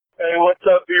Hey, what's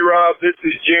up, B-Rob? This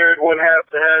is Jared, one half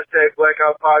the hashtag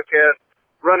Blackout Podcast,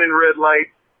 running red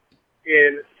light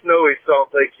in snowy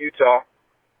Salt Lake, Utah.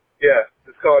 Yeah,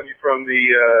 just calling you from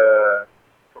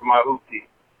from my hoopty,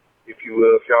 if you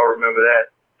will, if y'all remember that.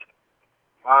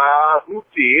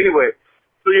 Hoopty. Anyway,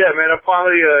 so yeah, man, I'm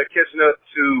finally catching up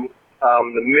to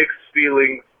the Mixed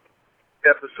Feelings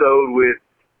episode with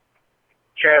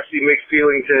Cassie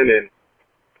McFeelington and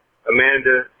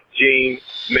Amanda, Jean,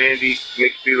 Mandy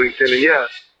McFeelington. And yeah,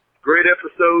 great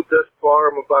episode thus far.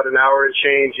 I'm about an hour and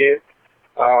change in.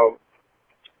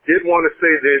 Did want to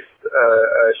say this,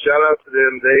 shout out to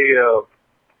them.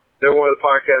 They're one of the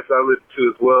podcasts I listened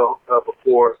to as well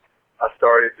before I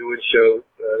started doing shows.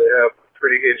 They have a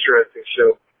pretty interesting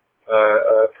show,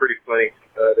 pretty funny.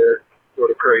 They're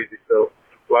sort of crazy, so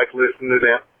like listening to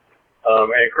them.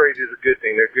 And crazy is a good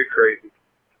thing. They're good crazy.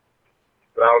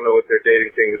 But I don't know what their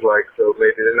dating thing is like, so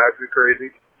maybe they're not good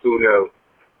crazy. Who knows?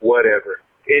 Whatever.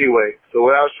 Anyway, so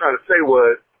what I was trying to say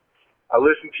was, I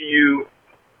listened to you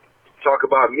talk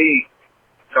about me,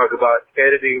 talk about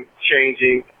editing,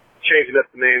 changing up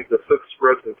the names of Hooks,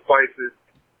 Rubs, and Spices,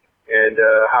 and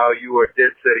how you are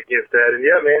dead set against that. And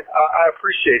yeah, man, I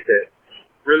appreciate that.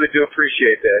 Really do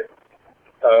appreciate that.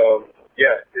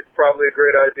 Yeah, it's probably a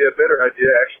great idea, a better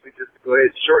idea, actually, just to go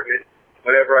ahead and shorten it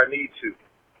whenever I need to.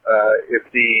 If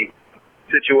the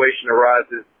situation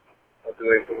arises of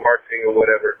doing some marketing or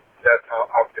whatever, that's how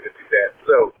I'm going to do that.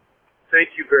 So,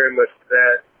 thank you very much for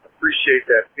that. Appreciate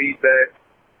that feedback.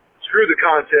 Screw the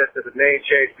contest of the name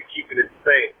change, but keeping it the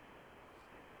same.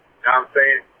 You know what I'm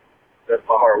saying? That's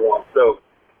my hard one. So,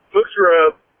 Hooks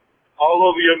Rub all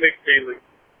over your mixed feelings.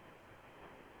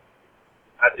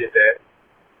 I did that.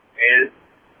 And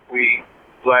we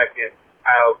blacken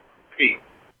out. Peace.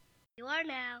 You are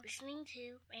now listening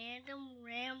to Random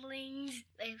Ramblings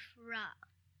with Rob.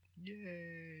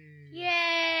 Yay!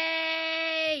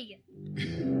 Yay!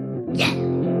 Yeah!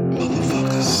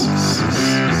 Motherfuckers.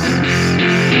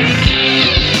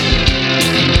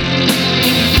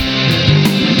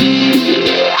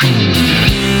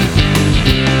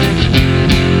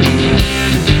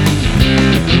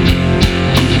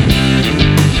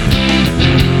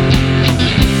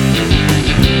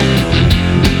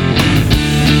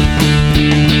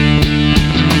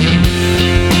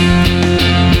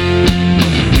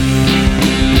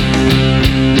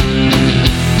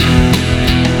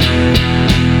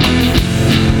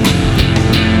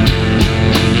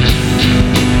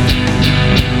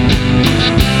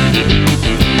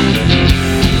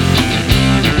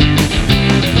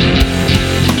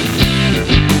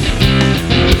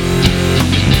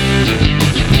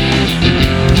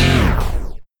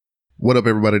 What up,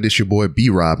 everybody? This your boy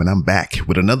B-Rob, and I'm back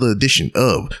with another edition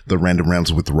of the Random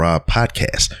Rounds with Rob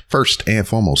podcast. First and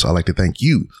foremost, I'd like to thank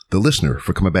you, the listener,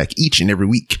 for coming back each and every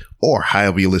week, or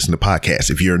however you listen to podcasts.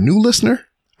 If you're a new listener,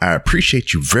 I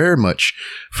appreciate you very much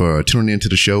for tuning into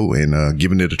the show and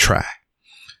giving it a try.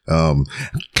 Kind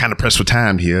of pressed for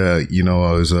time here.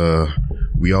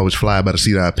 We always fly by the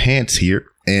seat of our pants here.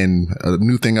 And a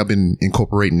new thing I've been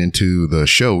incorporating into the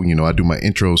show, I do my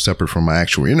intro separate from my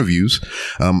actual interviews.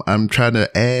 I'm trying to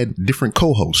add different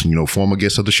co-hosts, former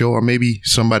guests of the show, or maybe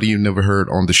somebody you never heard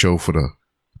on the show for the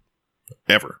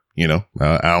ever, I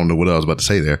don't know what I was about to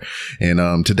say there.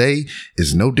 And today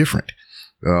is no different.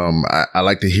 I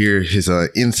like to hear his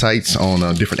insights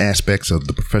on different aspects of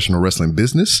the professional wrestling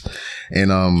business.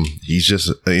 And he's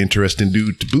just an interesting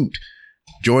dude to boot.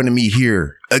 Joining me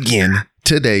here again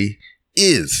today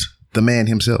is the man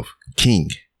himself,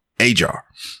 King Ajar.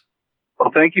 Well,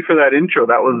 thank you for that intro.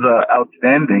 That was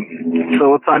outstanding. So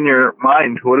what's on your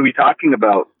mind? What are we talking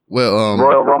about? Well,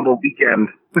 Royal Rumble weekend.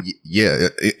 Yeah.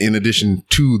 In addition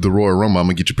to the Royal Rumble, I'm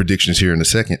going to get your predictions here in a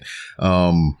second.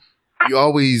 You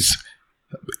always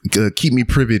keep me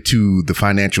privy to the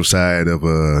financial side of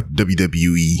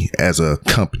WWE as a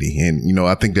company. And,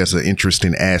 I think that's an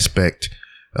interesting aspect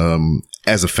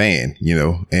as a fan,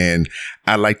 and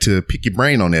I like to pick your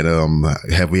brain on that.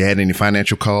 Have we had any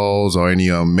financial calls or any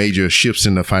major shifts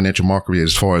in the financial market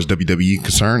as far as WWE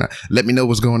concerned? Let me know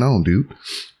what's going on, dude.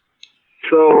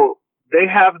 So they're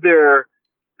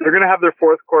going to have their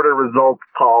fourth quarter results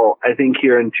call, I think,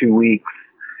 here in 2 weeks.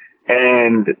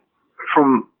 And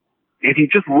if you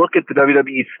just look at the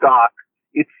WWE stock,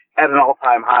 it's at an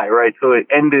all-time high, right? So it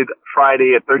ended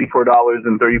Friday at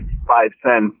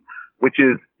 $34.35, which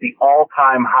is the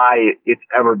all-time high it's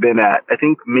ever been at, I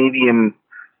think maybe in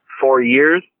 4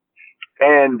 years.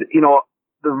 And,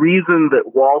 the reason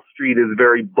that Wall Street is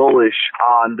very bullish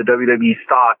on the WWE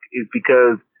stock is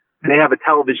because they have a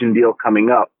television deal coming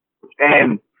up.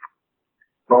 And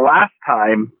the last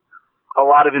time a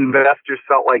lot of investors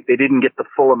felt like they didn't get the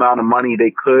full amount of money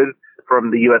they could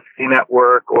from the UFC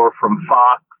network or from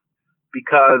Fox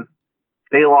because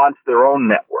they launched their own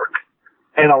network.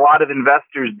 And a lot of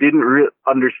investors didn't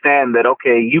understand that,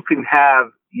 okay, you can have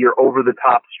your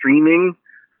over-the-top streaming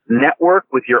network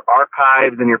with your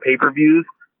archives and your pay-per-views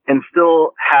and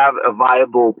still have a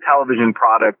viable television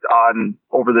product on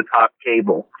over-the-top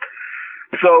cable.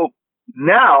 So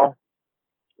now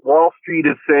Wall Street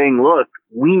is saying, look,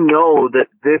 we know that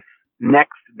this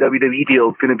next WWE deal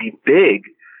is going to be big,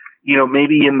 you know,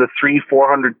 maybe in the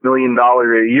 $300-400 million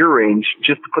a year range.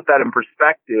 Just to put that in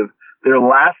perspective, their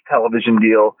last television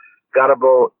deal got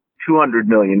about $200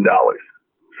 million.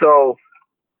 So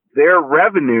their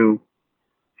revenue,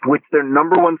 which their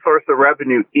number one source of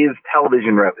revenue is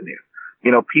television revenue.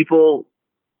 You know, people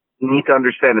need to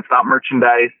understand it's not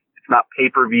merchandise. It's not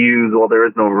pay-per-views. Well, there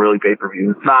is no really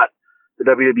pay-per-view. It's not the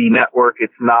WWE network.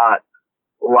 It's not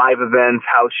live events,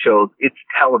 house shows. It's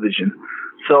television.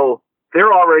 So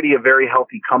they're already a very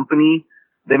healthy company.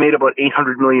 They made about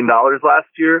 $800 million last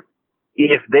year.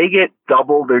 If they get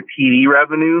double their TV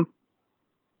revenue,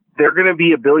 they're going to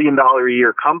be $1 billion a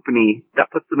year company. That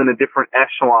puts them in a different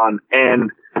echelon, and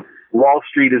Wall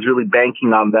Street is really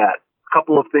banking on that. A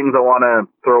couple of things I want to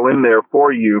throw in there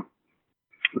for you.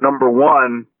 Number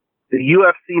one, the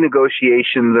UFC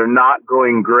negotiations are not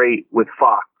going great with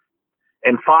Fox.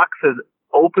 And Fox has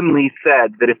openly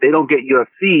said that if they don't get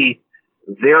UFC,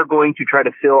 they're going to try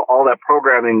to fill all that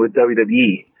programming with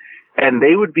WWE. And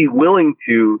they would be willing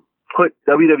to put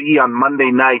WWE on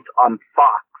Monday nights on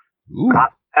Fox. Ooh.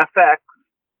 Not FX,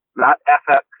 not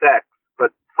FXX,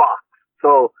 but Fox.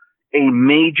 So a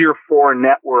major foreign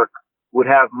network would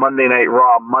have Monday Night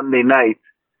Raw Monday nights,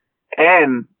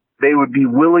 and they would be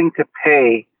willing to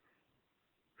pay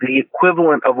the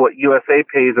equivalent of what USA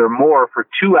pays or more for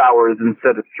 2 hours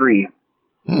instead of 3.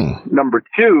 Number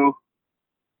two,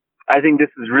 I think this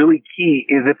is really key,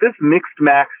 is if this mixed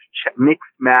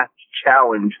match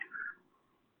challenge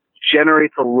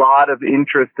generates a lot of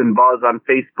interest and buzz on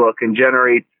Facebook and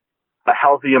generates a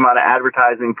healthy amount of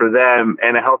advertising for them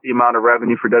and a healthy amount of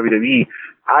revenue for WWE,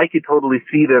 I could totally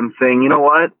see them saying, you know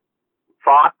what,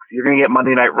 Fox, you're going to get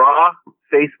Monday Night Raw,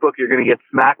 Facebook, you're going to get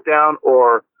SmackDown,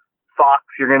 or Fox,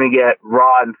 you're going to get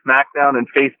Raw and SmackDown, and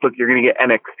Facebook, you're going to get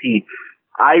NXT.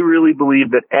 I really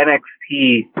believe that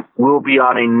NXT will be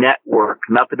on a network,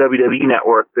 not the WWE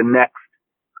network, the next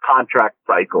contract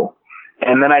cycle.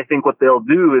 And then I think what they'll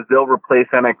do is they'll replace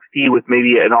NXT with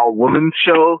maybe an all-women's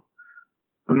show.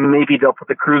 Maybe they'll put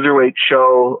the Cruiserweight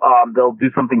show. They'll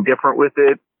do something different with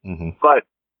it. Mm-hmm. But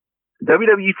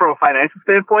WWE, from a financial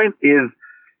standpoint, is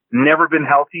never been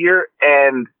healthier.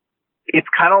 And it's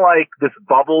kind of like this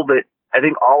bubble that I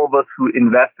think all of us who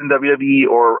invest in WWE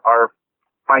or are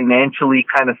financially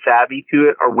kind of savvy to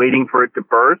it are waiting for it to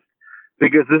burst.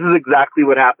 Because this is exactly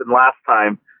what happened last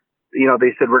time. You know,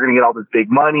 they said, we're going to get all this big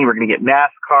money. We're going to get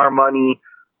NASCAR money.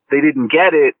 They didn't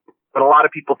get it, but a lot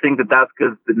of people think that that's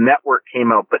because the network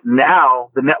came out. But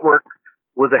now the network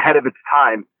was ahead of its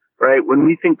time, right? When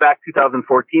we think back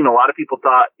 2014, a lot of people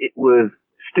thought it was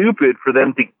stupid for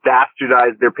them to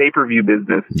bastardize their pay-per-view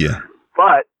business. Yeah.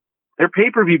 But their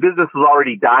pay-per-view business was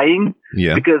already dying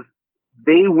because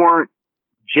they weren't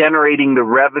generating the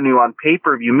revenue on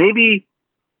pay-per-view. Maybe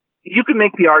you can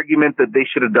make the argument that they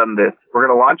should have done this. We're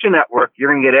going to launch a network.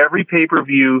 You're going to get every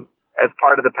pay-per-view as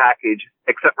part of the package,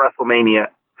 except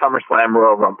WrestleMania, SummerSlam,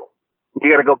 Royal Rumble.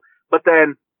 You got to go. But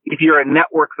then if you're a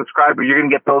network subscriber, you're going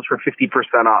to get those for 50%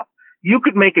 off. You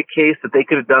could make a case that they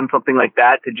could have done something like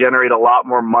that to generate a lot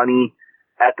more money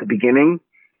at the beginning.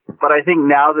 But I think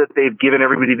now that they've given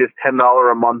everybody this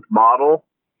 $10 a month model,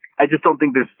 I just don't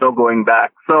think there's no going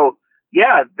back. So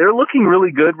yeah, they're looking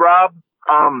really good, Rob.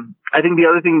 I think the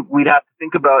other thing we'd have to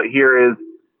think about here is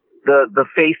the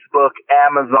Facebook,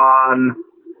 Amazon,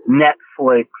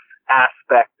 Netflix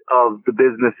aspect of the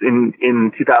business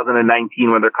in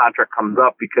 2019 when their contract comes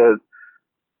up, because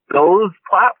those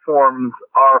platforms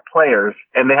are players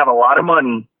and they have a lot of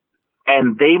money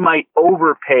and they might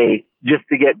overpay just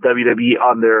to get WWE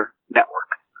on their network.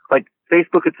 Like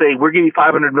Facebook could say, we're giving you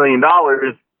 $500 million.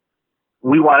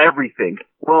 We want everything.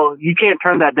 Well, you can't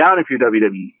turn that down if you're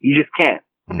WWE. You just can't.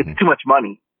 Mm-hmm. It's too much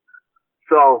money.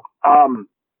 So,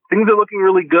 things are looking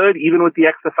really good, even with the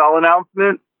XFL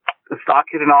announcement. The stock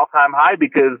hit an all-time high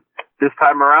because this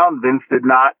time around, Vince did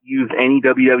not use any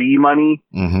WWE money.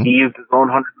 Mm-hmm. He used his own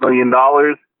 $100 million.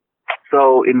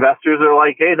 So investors are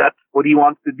like, hey, that's what he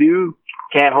wants to do.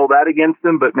 Can't hold that against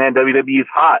him, but man, WWE is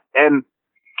hot. And,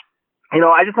 you know,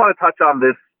 I just want to touch on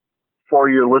this for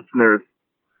your listeners.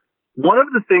 One of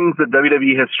the things that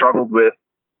WWE has struggled with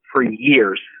for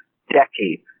years,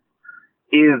 decades,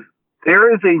 is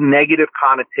there is a negative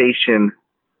connotation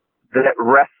that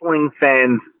wrestling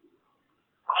fans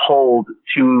hold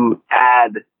to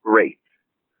ad rates.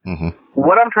 Mm-hmm.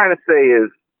 What I'm trying to say is,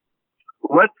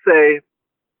 let's say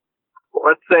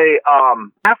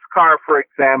NASCAR, for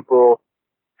example,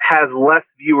 has less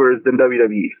viewers than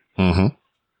WWE. Mm-hmm.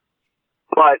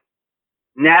 But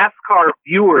NASCAR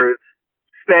viewers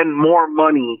spend more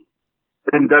money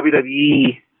than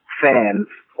WWE fans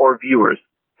or viewers.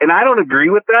 And I don't agree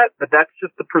with that, but that's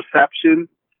just the perception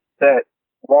that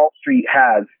Wall Street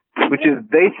has, which is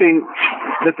they think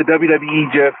that the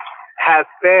WWE just has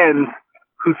fans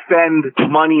who spend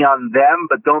money on them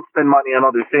but don't spend money on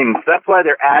other things. That's why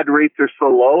their ad rates are so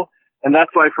low, and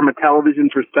that's why from a television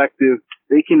perspective,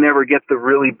 they can never get the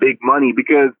really big money,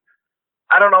 because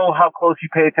I don't know how close you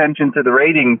pay attention to the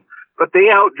ratings, but they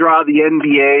outdraw the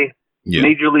NBA,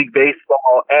 Major League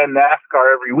Baseball, and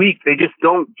NASCAR every week. They just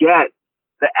don't get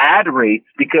the ad rates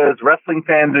because wrestling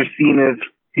fans are seen as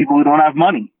people who don't have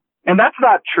money. And that's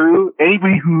not true.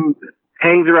 Anybody who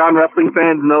hangs around wrestling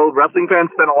fans knows wrestling fans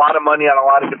spend a lot of money on a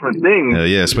lot of different things.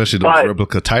 Yeah, especially those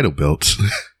replica title belts.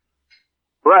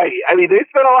 Right. I mean, they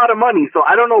spend a lot of money, so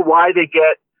I don't know why they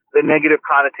get the negative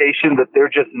connotation that they're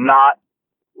just not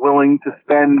willing to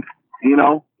spend,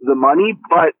 the money,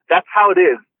 but that's how it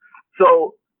is.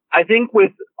 So I think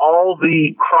with all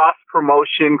the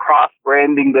cross-promotion,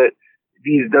 cross-branding that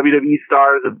these WWE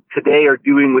stars of today are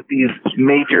doing with these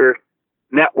major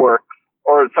networks,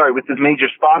 with these major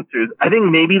sponsors, I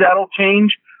think maybe that'll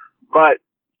change. But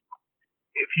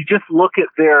if you just look at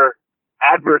their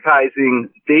advertising,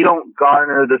 they don't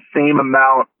garner the same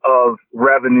amount of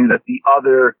revenue that the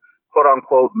other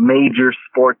quote-unquote major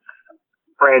sports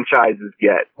franchises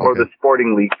get, or the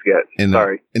sporting leagues get. In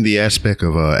the aspect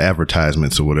of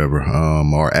advertisements or whatever,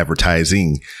 or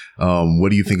advertising, what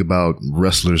do you think about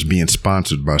wrestlers being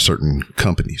sponsored by certain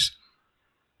companies?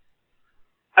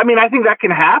 I mean, I think that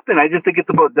can happen. I just think it's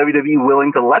about WWE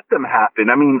willing to let them happen.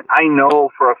 I mean, I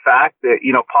know for a fact that,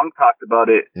 Punk talked about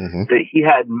it, that he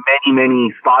had many,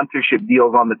 many sponsorship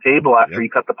deals on the table after he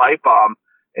cut the pipe bomb,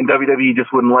 and WWE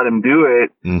just wouldn't let him do it.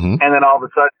 And then all of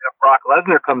a sudden, Brock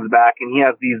Lesnar comes back and he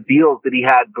has these deals that he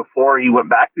had before he went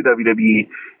back to WWE,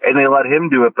 and they let him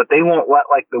do it, but they won't let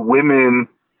the women,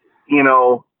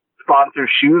 sponsor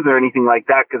shoes or anything like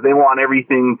that, because they want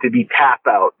everything to be Tap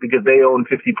Out, because they own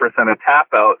 50% of Tap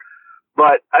Out.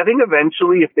 But I think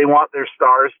eventually, if they want their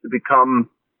stars to become,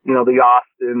 the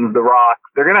Austins, the Rocks,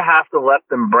 they're going to have to let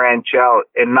them branch out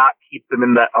and not keep them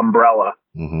in that umbrella.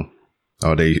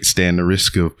 Or they stand the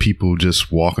risk of people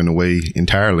just walking away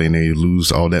entirely and they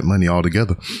lose all that money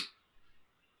altogether.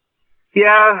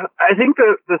 Yeah, I think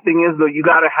the thing is, though, you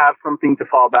got to have something to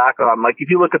fall back on. Like,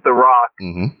 if you look at The Rock,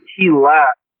 he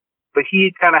left, but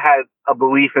he kind of had a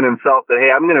belief in himself that,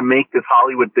 hey, I'm going to make this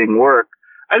Hollywood thing work.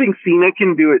 I think Cena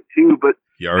can do it too, but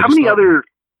how many other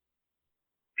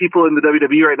people in the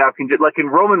WWE right now can do, can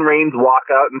Roman Reigns walk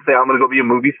out and say, I'm going to go be a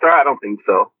movie star? I don't think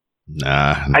so.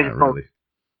 Nah, not really.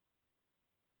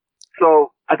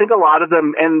 So I think a lot of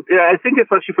them, and I think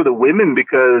especially for the women,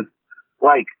 because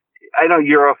I know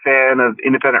you're a fan of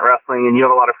independent wrestling and you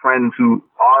have a lot of friends who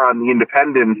are on the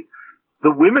independents.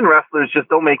 The women wrestlers just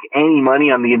don't make any money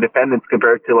on the independents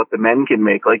compared to what the men can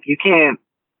make. You can't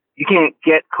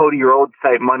get Cody Rhodes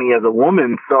type money as a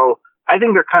woman. So I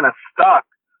think they're kind of stuck,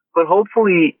 but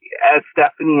hopefully as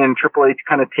Stephanie and Triple H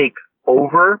kind of take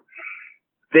over,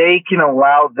 they can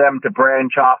allow them to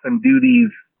branch off and do these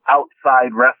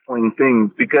outside wrestling things,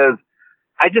 because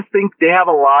I just think they have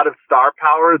a lot of star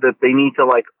power that they need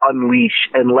to unleash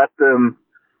and let them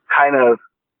kind of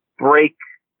break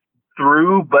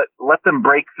through, but let them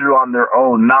break through on their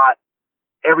own. Not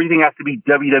everything has to be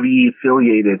WWE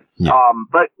affiliated.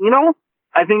 But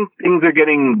I think things are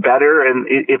getting better, and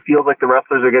it feels like the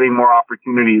wrestlers are getting more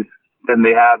opportunities than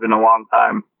they have in a long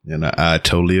time. And I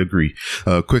totally agree.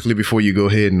 Quickly before you go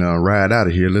ahead and ride out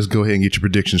of here, let's go ahead and get your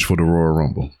predictions for the Royal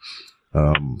Rumble.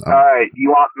 All right. Do you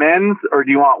want men's or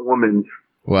do you want women's?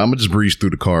 Well, I'm going to just breeze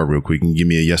through the card real quick and give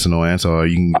me a yes or no answer, or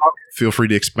you can feel free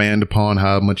to expand upon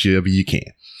how much ever you can.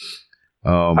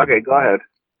 Okay, go ahead.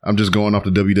 I'm just going off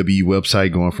the WWE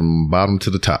website, going from bottom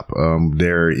to the top.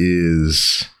 There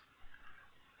is...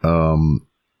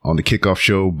 on the kickoff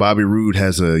show, Bobby Roode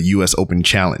has a U.S. Open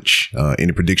challenge.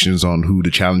 Any predictions on who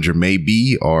the challenger may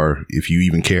be, or if you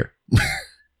even care?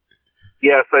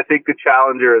 Yes, I think the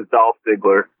challenger is Dolph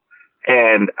Ziggler,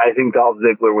 and I think Dolph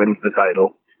Ziggler wins the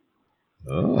title.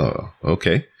 Oh,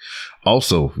 okay.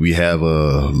 Also, we have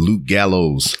Luke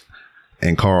Gallows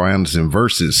and Carl Anderson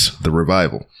versus The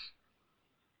Revival.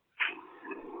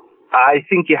 I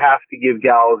think you have to give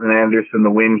Gallows and Anderson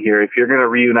the win here. If you're going to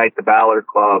reunite the Balor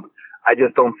Club, I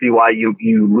just don't see why you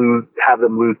have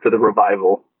them lose to the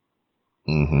Revival.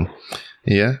 Mm-hmm.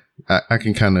 Yeah, I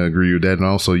can kind of agree with that. And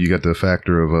also you got the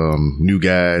factor of new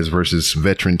guys versus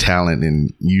veteran talent.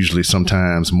 And usually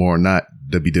sometimes more not,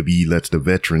 WWE lets the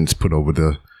veterans put over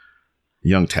the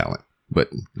young talent. But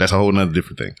that's a whole nother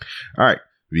different thing. All right.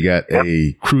 We got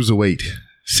a Cruiserweight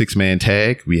 6-man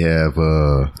tag. We have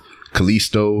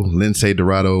Kalisto, Lince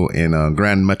Dorado, and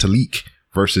Gran Metalik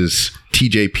versus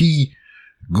TJP,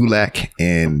 Gulak,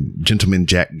 and Gentleman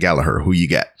Jack Gallagher. Who you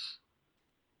got?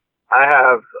 I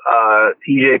have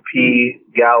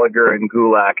TJP, Gallagher, and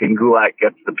Gulak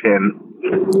gets the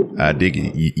pin. I dig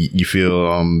it. You feel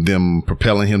them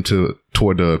propelling him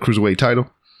toward the Cruiserweight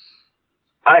title?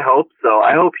 I hope so.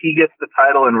 I hope he gets the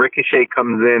title and Ricochet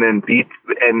comes in and beats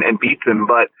him.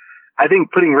 But I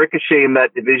think putting Ricochet in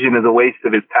that division is a waste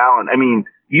of his talent. I mean,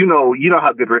 you know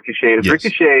how good Ricochet is. Yes.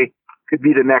 Ricochet could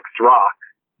be the next Rock.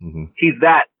 Mm-hmm. He's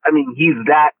that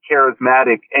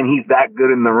charismatic and he's that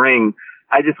good in the ring.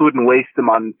 I just wouldn't waste him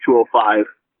on 205.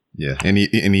 Yeah, and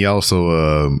he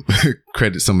also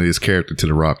credits some of his character to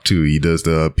The Rock too. He does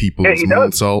the people's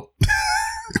moonsault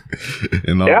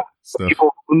and all stuff.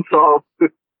 People's moonsault.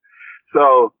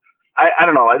 So I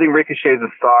don't know. I think Ricochet's a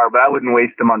star, but I wouldn't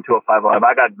waste him on 205 Live.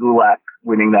 I got Gulak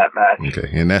winning that match. Okay,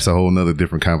 and that's a whole nother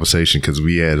different conversation because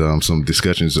we had some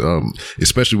discussions,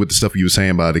 especially with the stuff you were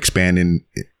saying about expanding,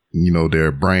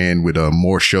 their brand with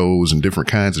more shows and different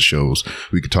kinds of shows.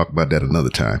 We could talk about that another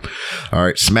time. All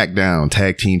right, SmackDown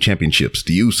Tag Team Championships: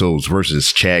 The Usos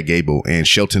versus Chad Gable and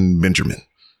Shelton Benjamin.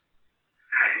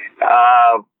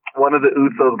 One of the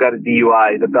Usos got a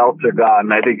DUI. The belts are gone.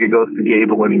 I think it goes to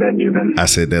Gable and Benjamin. I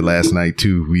said that last night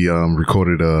too. We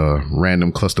recorded a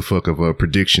random clusterfuck of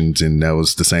predictions, and that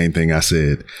was the same thing I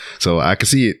said. So I can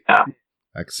see it. Yeah.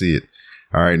 I can see it.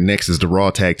 All right, next is the Raw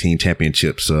Tag Team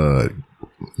Championships.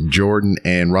 Jordan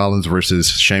and Rollins versus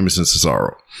Sheamus and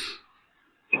Cesaro.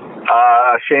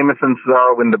 Sheamus and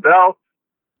Cesaro win the belt.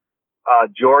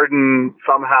 Jordan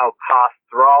somehow costs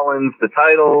Rollins the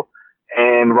title,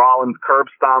 and Rollins curb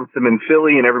stomps him in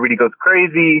Philly, and everybody goes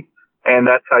crazy, and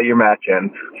that's how your match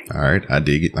ends. All right, I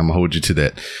dig it. I'm gonna hold you to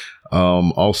that.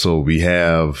 Also, we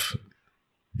have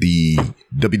the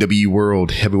WWE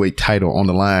World Heavyweight title on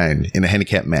the line in a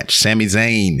handicap match. Sami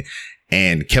Zayn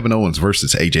and Kevin Owens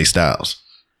versus AJ Styles.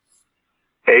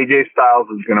 AJ Styles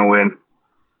is going to win.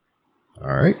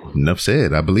 All right. Enough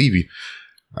said. I believe you.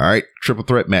 All right. Triple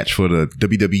threat match for the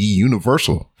WWE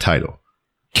Universal title.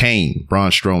 Kane,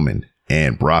 Braun Strowman,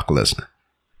 and Brock Lesnar.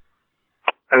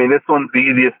 I mean, this one's the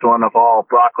easiest one of all.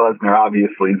 Brock Lesnar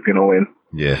obviously is going to win.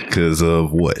 Yeah. Because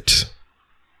of what?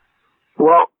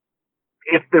 Well,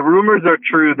 if the rumors are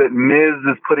true that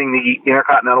Miz is putting the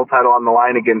Intercontinental title on the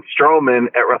line against Strowman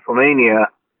at WrestleMania,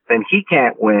 then he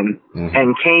can't win. Mm-hmm.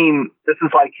 And Kane, this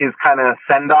is like his kind of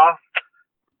send-off.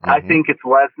 Mm-hmm. I think it's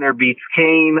Lesnar beats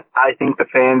Kane. I think the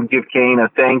fans give Kane a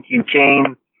thank you,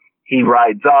 Kane. He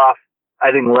rides off.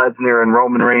 I think Lesnar and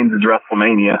Roman Reigns is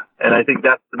WrestleMania. And I think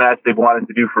that's the match they've wanted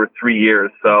to do for 3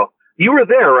 years. So you were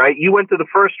there, right? You went to the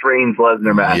first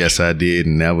Reigns-Lesnar match. Yes, I did.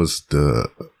 And that was the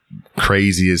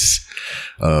craziest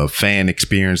fan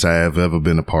experience I have ever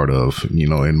been a part of,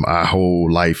 in my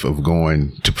whole life of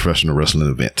going to professional wrestling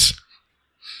events.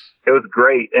 It was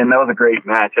great, and that was a great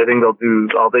match. I think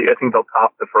they'll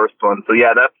top the first one. So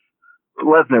yeah, that's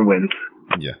Lesnar wins.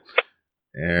 Yeah.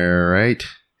 All right.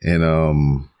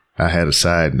 And I had a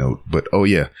side note, but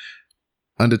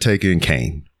Undertaker and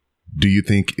Kane. Do you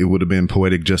think it would have been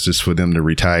poetic justice for them to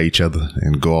retire each other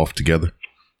and go off together?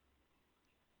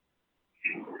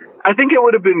 I think it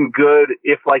would have been good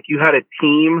if, like, you had a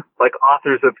team like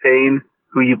Authors of Pain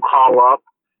who you call up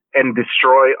and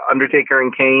destroy Undertaker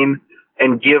and Kane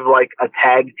and give, like, a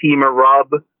tag team a rub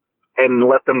and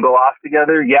let them go off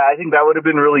together. Yeah, I think that would have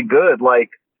been really good. Like,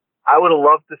 I would have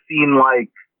loved to seen, like,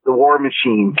 the War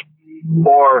Machine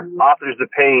or Authors of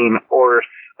Pain or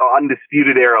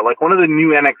Undisputed Era. Like, one of the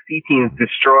new NXT teams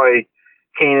destroy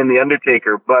Kane and The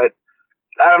Undertaker. But,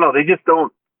 I don't know, they just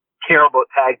don't care about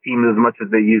tag teams as much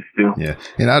as they used to. Yeah,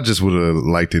 and I just would have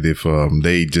liked it if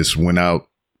they just went out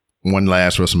one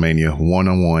last WrestleMania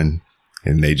 1-on-1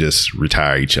 and they just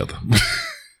retire each other.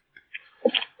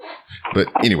 But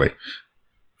anyway,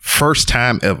 first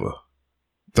time ever,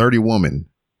 30-woman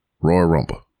Royal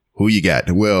Rumble. Who you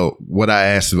got? Well, what I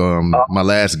asked my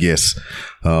last guest,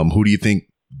 who do you think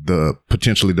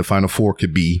potentially the Final Four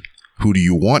could be? Who do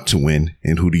you want to win,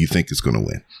 and who do you think is going to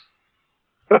win?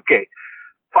 Okay.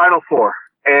 Final Four.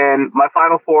 And my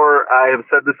Final Four, I have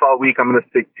said this all week, I'm going to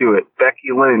stick to it.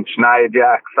 Becky Lynch, Nia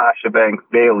Jax, Sasha Banks,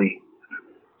 Bayley.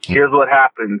 Here's what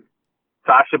happens.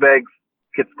 Sasha Banks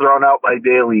gets thrown out by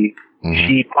Bayley. Mm-hmm.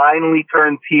 She finally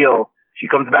turns heel. She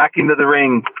comes back into the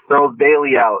ring, throws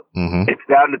Bayley out. Mm-hmm. It's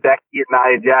down to Becky and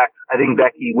Nia Jax. I think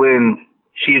Becky wins.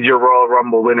 She's your Royal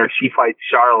Rumble winner. She fights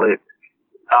Charlotte.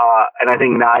 And I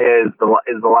think Nia is the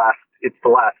last. It's the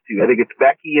last two. I think it's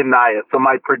Becky and Nia. So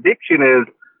my prediction is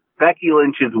Becky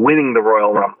Lynch is winning the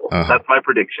Royal Rumble. That's my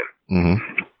prediction.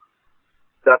 Mm-hmm.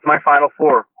 That's my final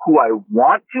four. Who I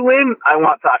want to win, I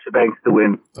want Sasha Banks to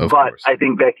win. Of but course. I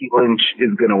think Becky Lynch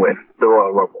is going to win the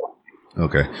Royal Rumble.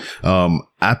 Okay.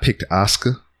 I picked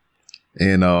Asuka,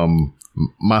 and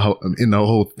the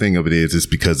whole thing of it is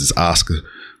because it's Asuka.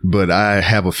 But I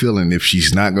have a feeling if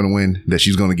she's not going to win, that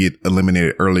she's going to get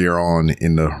eliminated earlier on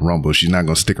in the Rumble. She's not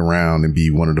going to stick around and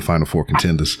be one of the final four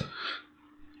contenders.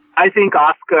 I think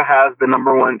Asuka has the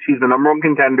number one. She's the number one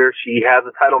contender. She has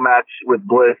a title match with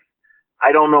Bliss.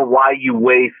 I don't know why you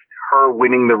waste her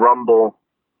winning the Rumble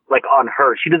like on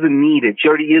her. She doesn't need it. She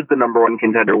already is the number one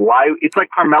contender. Why? It's like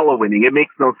Carmella winning. It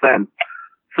makes no sense.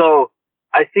 So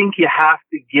I think you have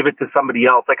to give it to somebody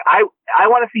else. Like I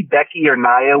want to see Becky or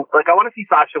Nia. Like I want to see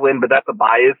Sasha win, but that's a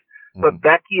bias. But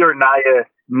Becky or Nia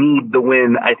need the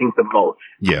win, I think, the most.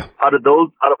 Yeah. Out of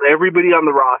everybody on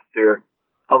the roster,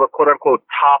 of a quote unquote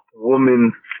top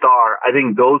woman star, I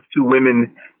think those two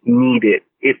women need it.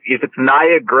 If it's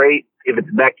Nia, great. If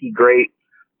it's Becky, great.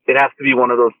 It has to be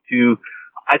one of those two.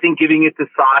 I think giving it to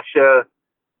Sasha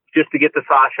just to get to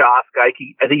Sasha Asuka,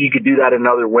 I think you could do that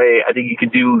another way. I think you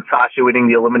could do Sasha winning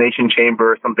the Elimination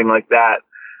Chamber or something like that.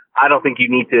 I don't think you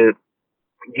need to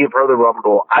give her the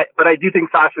Rumble. But I do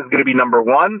think Sasha's going to be number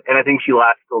one, and I think she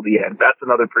lasts till the end. That's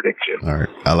another prediction. All right.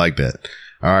 I like that.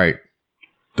 All right.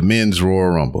 The men's Royal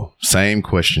Rumble. Same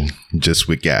question, just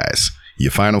with guys.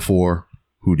 Your final four.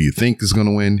 Who do you think is going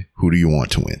to win? Who do you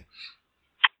want to win?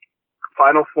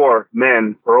 Final four,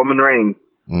 men, Roman Reigns,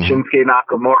 Shinsuke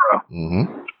Nakamura,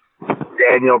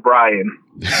 Daniel Bryan.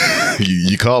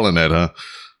 You calling that, huh?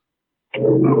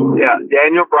 Yeah,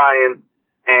 Daniel Bryan,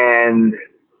 and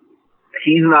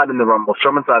he's not in the Rumble.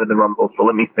 Strowman's not in the Rumble, so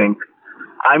let me think.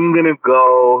 I'm gonna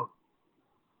go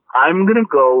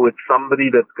with somebody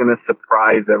that's gonna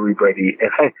surprise everybody,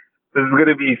 and this is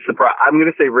gonna be surprise. I'm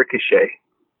gonna say Ricochet.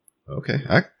 Okay,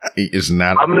 it's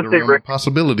not a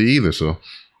possibility either. So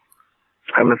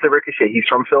I'm gonna say Ricochet. He's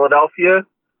from Philadelphia.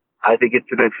 I think it's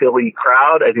in a Philly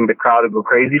crowd. I think the crowd will go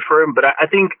crazy for him. But I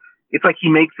think it's like he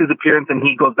makes his appearance and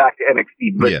he goes back to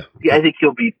NXT. But yeah, I think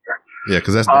he'll be there. Yeah,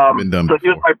 because that's been done so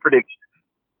before. Here's my prediction.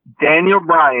 Daniel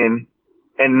Bryan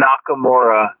and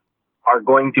Nakamura are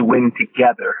going to win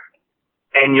together.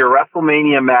 And your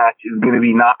WrestleMania match is going to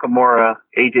be Nakamura,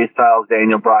 AJ Styles,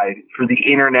 Daniel Bryan for the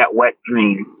internet wet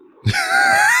dream.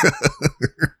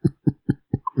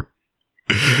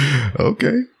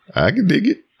 Okay, I can dig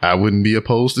it. I wouldn't be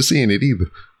opposed to seeing it either.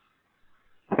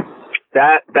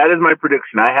 That is my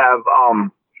prediction. I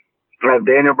have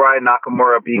Daniel Bryan,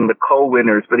 Nakamura being the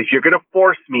co-winners. But if you're going to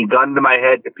force me, gun to my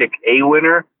head, to pick a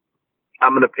winner,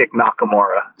 I'm going to pick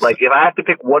Nakamura. Like, if I have to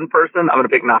pick one person, I'm going to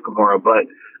pick Nakamura. But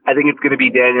I think it's going to be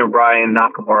Daniel Bryan,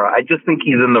 Nakamura. I just think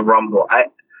he's in the Rumble.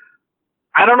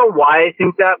 I don't know why I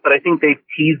think that, but I think they've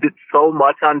teased it so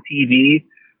much on TV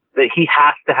that he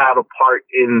has to have a part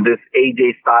in this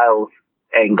AJ Styles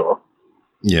angle.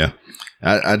 Yeah.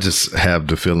 I just have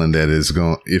the feeling that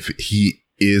if he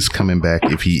is coming back,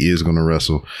 if he is going to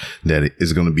wrestle, that it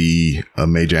is going to be a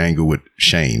major angle with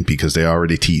Shane because they're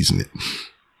already teasing it.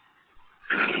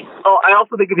 Oh, I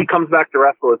also think if he comes back to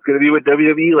wrestle, it's going to be with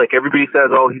WWE. Like everybody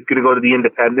says, oh, he's going to go to the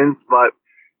independents, but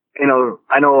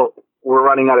I know we're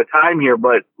running out of time here,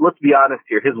 but let's be honest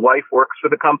here. His wife works for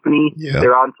the company. Yeah.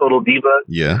 They're on Total Divas.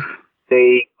 Yeah.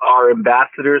 They are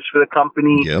ambassadors for the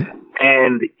company. Yep.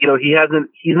 And,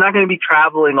 he's not going to be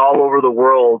traveling all over the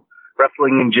world,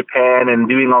 wrestling in Japan and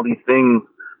doing all these things.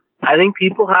 I think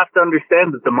people have to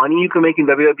understand that the money you can make in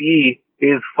WWE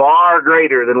is far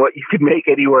greater than what you could make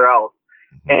anywhere else.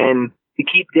 And to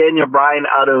keep Daniel Bryan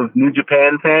out of New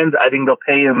Japan fans, I think they'll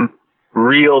pay him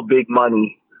real big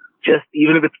money. Just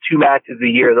even if it's 2 matches a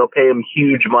year, they'll pay him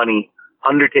huge money,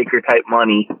 Undertaker type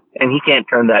money, and he can't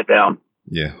turn that down.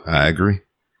 Yeah, I agree.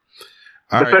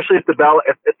 Especially if the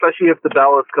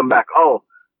Bellas come back. Oh,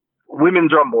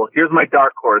 Women's Rumble. Here's my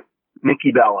dark horse,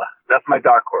 Nikki Bella. That's my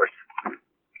dark horse.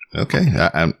 Okay,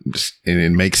 and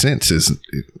it makes sense.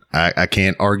 I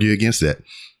can't argue against that.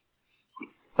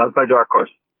 That's my dark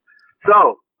horse.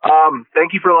 So,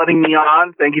 thank you for letting me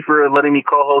on. Thank you for letting me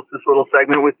co-host this little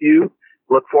segment with you.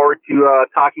 Look forward to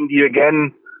talking to you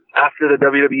again after the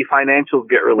WWE financials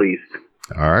get released.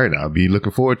 All right. I'll be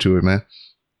looking forward to it, man.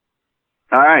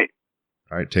 All right.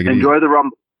 All right. Take it easy. Enjoy the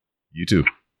Rumble. You too.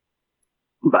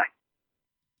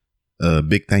 Bye.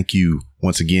 Big thank you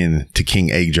once again to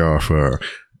King Ajar for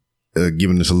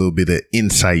giving us a little bit of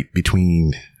insight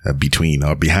between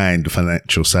or behind the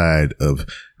financial side of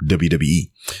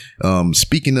WWE.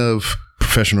 Speaking of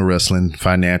professional wrestling,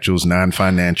 financials,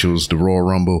 non-financials, the Royal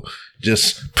Rumble,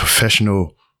 just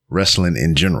professional wrestling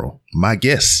in general, my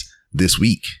guest this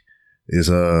week is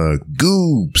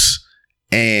Goobs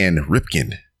and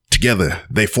Ripken. Together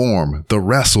they form the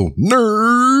Wrestle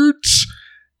Nerds,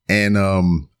 and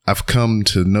I've come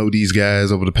to know these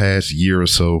guys over the past year or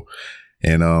so,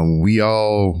 and we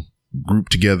all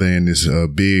grouped together in this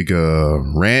big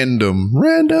random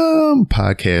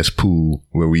podcast pool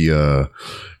where we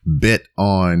bet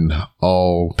on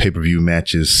all pay-per-view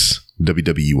matches,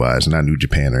 WWE wise, not New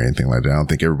Japan or anything like that. I don't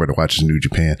think everybody watches New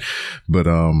Japan, but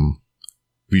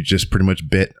we just pretty much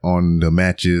bet on the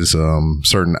matches,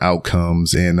 certain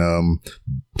outcomes, and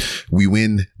we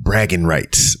win bragging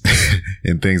rights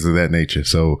and things of that nature.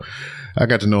 So I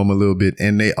got to know them a little bit,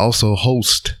 and they also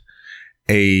host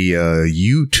a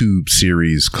YouTube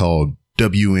series called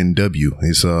WNW.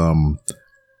 It's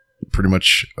pretty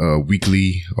much a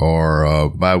weekly or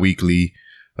bi-weekly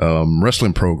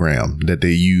wrestling program that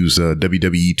they use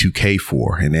WWE 2K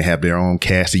for, and they have their own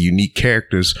cast of unique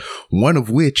characters, one of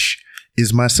which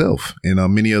is myself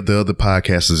and many of the other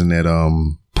podcasters in that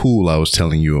pool I was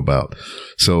telling you about.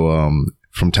 So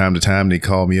from time to time they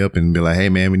call me up and be like, hey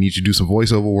man, we need you to do some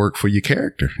voiceover work for your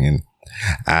character, and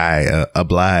I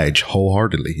oblige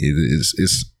wholeheartedly.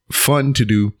 It's fun to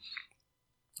do,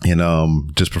 and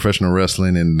just professional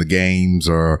wrestling and the games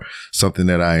are something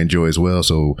that I enjoy as well.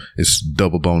 So it's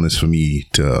double bonus for me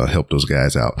to help those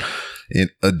guys out. In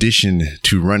addition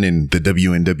to running the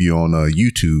WNW on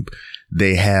YouTube,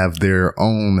 they have their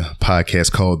own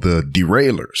podcast called The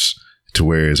Derailers, to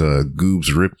where it's Goobs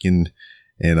Ripken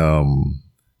and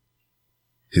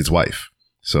his wife.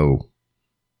 So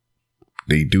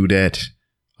they do that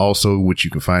also, which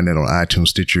you can find that on iTunes,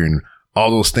 Stitcher, and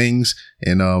all those things.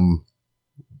 And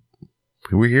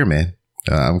we're here, man.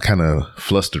 I'm kind of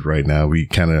flustered right now. We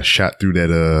kind of shot through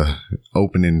that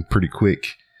opening pretty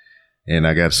quick, and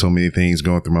I got so many things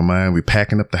going through my mind. We're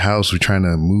packing up the house. We're trying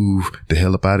to move the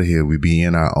hell up out of here. We'll be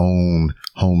in our own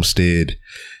homestead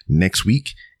next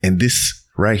week. And this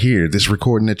right here, this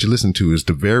recording that you listen to, is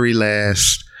the very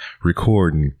last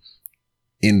recording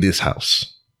in this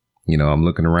house. You know, I'm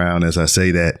looking around as I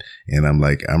say that, and I'm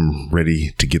like, I'm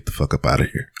ready to get the fuck up out of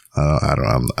here.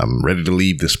 I'm ready to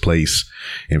leave this place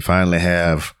and finally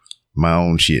have my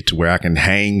own shit to where I can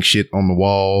hang shit on the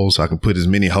walls. I can put as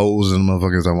many holes in the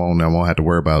motherfuckers as I want. I won't have to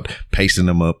worry about pasting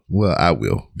them up. Well, I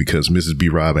will, because Mrs. B.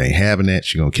 Rob ain't having that.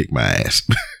 She gonna kick my ass.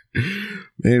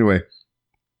 Anyway,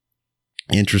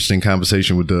 interesting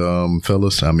conversation with the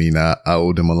fellas. I mean, I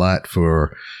owe them a lot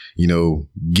for, you know,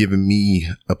 giving me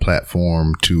a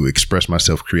platform to express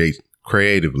myself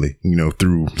creatively, you know,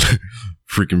 through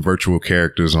freaking virtual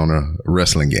characters on a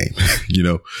wrestling game, you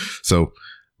know. So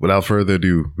without further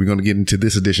ado, we're going to get into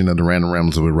this edition of the Random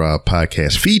Rambles with Rob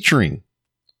podcast, featuring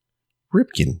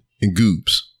Ripken and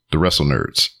Goobs, the Wrestle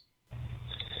Nerds.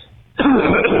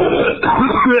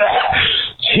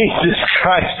 Jesus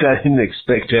Christ, I didn't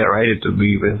expect that right at the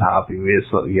beginning. Happy with.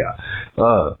 So yeah,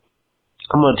 I'm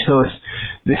gonna tell us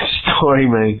this story,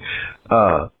 man.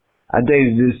 I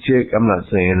dated this chick. I'm not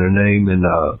saying her name, and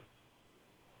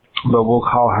but we'll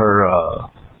call her.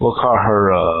 What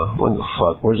the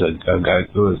fuck? Where's that guy?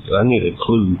 I need a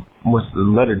clue. What's the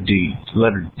letter D?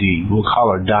 Letter D. We'll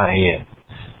call her Diane.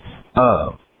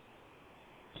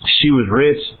 She was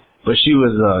rich, but she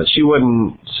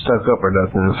wasn't stuck up or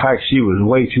nothing. In fact, she was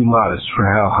way too modest for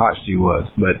how hot she was.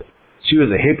 But she was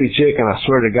a hippie chick, and I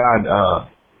swear to God,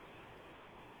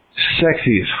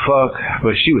 sexy as fuck.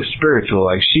 But she was spiritual.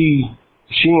 Like she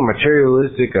ain't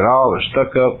materialistic at all or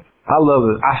stuck up. I love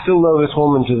it. I still love this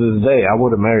woman to this day. I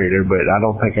would have married her, but I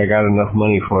don't think I got enough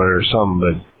money for her or something.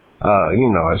 But you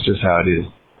know, it's just how it is.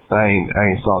 I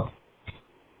ain't salty.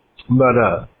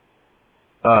 But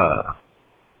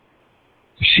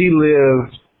she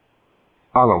lived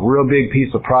on a real big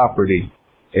piece of property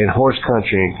in horse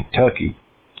country in Kentucky,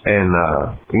 and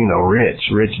you know, rich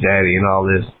daddy and all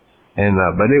this. And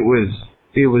but it was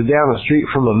down the street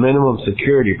from a minimum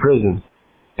security prison.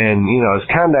 And, you know,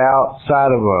 it's kind of outside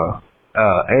of a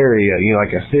area, you know,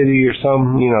 like a city or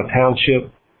some, you know, township.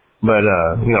 But,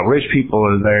 you know, rich people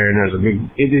are there, and there's a big,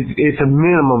 it's a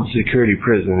minimum security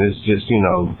prison. It's just, you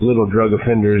know, little drug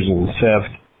offenders and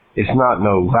theft. It's not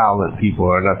no violent people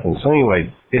or nothing. So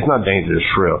anyway, it's not dangerous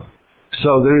for real.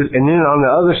 So and then on the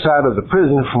other side of the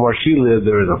prison from where she lived,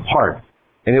 there was a park.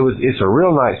 And it's a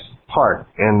real nice park,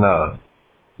 and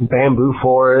bamboo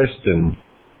forest, and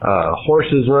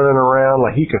horses running around.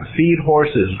 Like, you can feed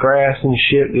horses grass and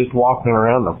shit just walking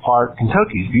around the park.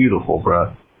 Kentucky's beautiful,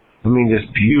 bro. I mean,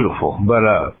 just beautiful. But,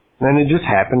 and it just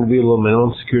happened to be a little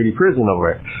minimum security prison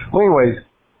over there. Well, anyways,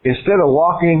 instead of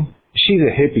walking, she's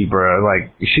a hippie, bro. Like,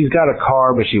 she's got a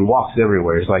car, but she walks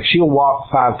everywhere. It's like she'll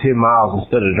walk 5-10 miles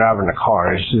instead of driving a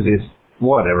car. It's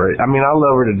whatever. I mean, I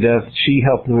love her to death. She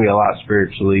helped me a lot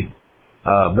spiritually.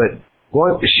 But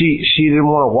she didn't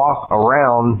want to walk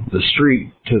around the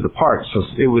street to the park, so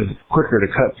it was quicker to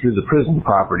cut through the prison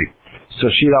property. So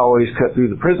she'd always cut through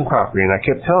the prison property, and I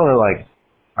kept telling her, like,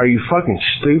 are you fucking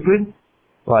stupid?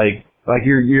 Like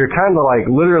you're kind of like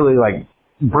literally like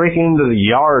breaking into the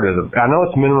yard of the, I know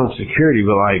it's minimum security,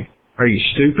 but like, are you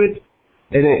stupid?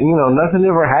 And it, nothing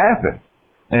ever happened.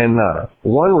 And,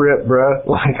 one rip, bruh,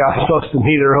 like I was supposed to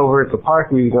meet her over at the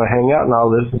park. We was going to hang out and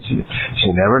all this. And she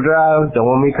never drives. Don't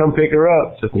want me to come pick her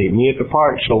up. Just meet me at the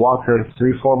park. She'll walk her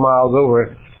 3-4 miles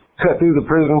over, cut through the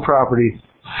prison property.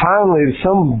 Finally,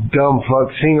 some dumb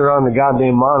fuck seen her on the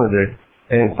goddamn monitor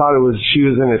and thought she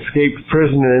was an escaped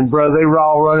prisoner. And, bro, they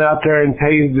all run out there and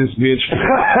tased this bitch.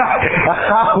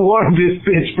 I warned this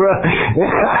bitch, bro.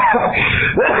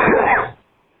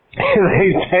 And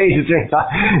they tased her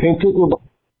and took her.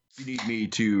 You need me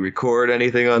to record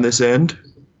anything on this end?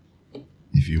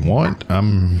 If you want,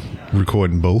 I'm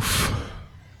recording both.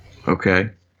 Okay.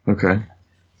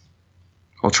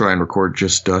 I'll try and record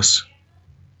just us.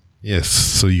 Yes,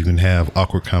 so you can have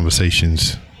awkward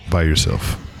conversations by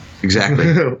yourself.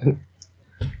 Exactly.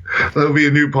 That'll be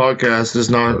a new podcast. Does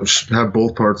not have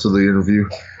both parts of the interview.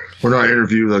 We're not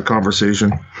interview the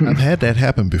conversation. I've had that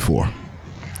happen before.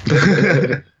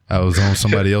 I was on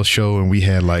somebody else's show and we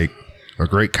had like a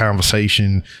great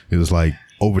conversation. It was like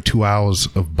over 2 hours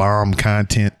of bomb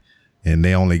content and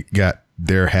they only got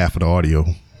their half of the audio.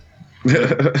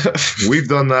 We've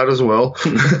done that as well.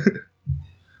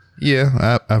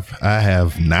 Yeah, I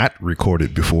have not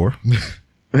recorded before.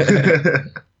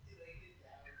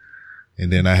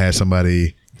 And then I had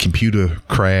somebody computer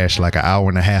crash like an hour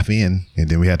and a half in, and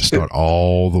then we had to start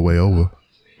all the way over.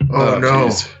 Oh no.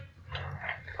 Geez.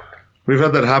 We've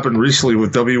had that happen recently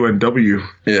with WNW.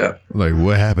 Yeah. Like,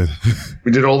 what happened?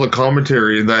 We did all the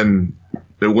commentary and then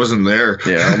it wasn't there.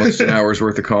 Yeah, almost an hour's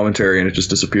worth of commentary and it just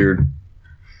disappeared.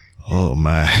 Oh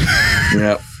my.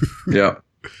 Yeah.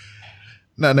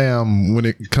 Now, when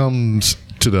it comes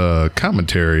to the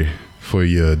commentary for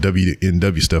your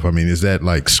WNW stuff, I mean, is that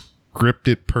like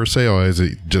scripted per se, or is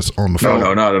it just on the phone?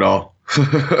 No, not at all.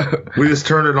 We just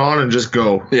turn it on and just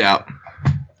go. Yeah.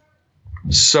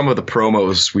 Some of the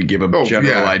promos we give a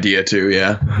general idea to,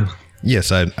 yeah.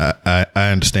 Yes, I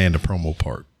understand the promo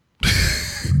part.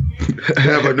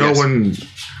 Yeah, but no one.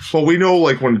 Well, we know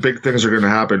like when big things are going to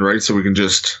happen, right? So we can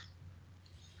just.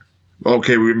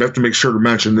 Okay, we have to make sure to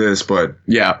mention this, but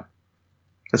yeah,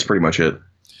 that's pretty much it.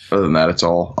 Other than that, it's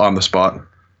all on the spot.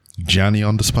 Johnny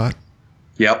on the spot?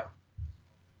 Yep.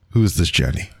 Who is this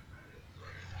Johnny?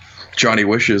 Johnny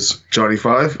Wishes. Johnny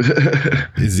Five.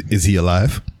 Is he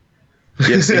alive?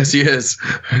 Yes, he is.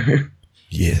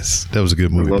 Yes, that was a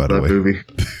good movie, I by love the that way. movie.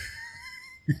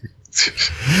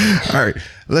 All right,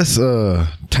 let's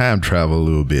time travel a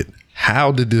little bit.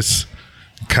 How did this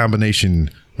combination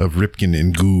of Ripken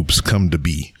and Goobs come to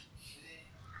be?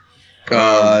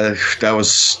 That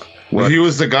was Well, he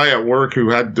was the guy at work who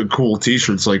had the cool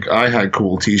T-shirts. Like I had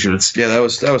cool T-shirts. Yeah, that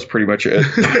was pretty much it.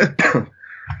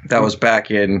 That was back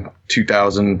in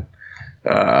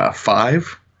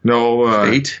 2005. No,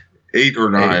 8 or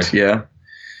 9. 8, yeah.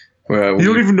 You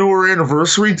don't even know our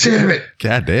anniversary? Damn it!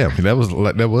 God damn, that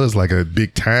was like a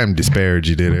big time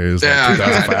disparity there. It was like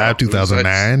 2005,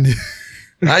 2009.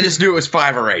 I just knew it was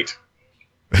 5 or 8,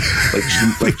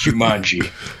 like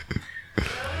Jumanji.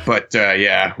 But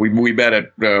yeah, we met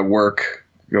at work,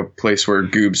 a place where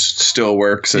Goobs still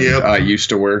works, and I used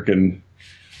to work, and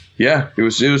yeah, it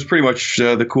was pretty much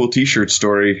the cool T-shirt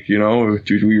story. You know,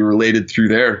 we related through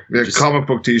there. Yeah, comic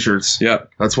book T-shirts. Yeah,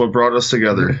 that's what brought us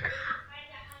together.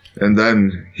 And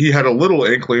then he had a little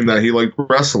inkling that he liked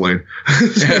wrestling.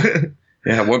 Yeah,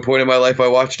 at one point in my life, I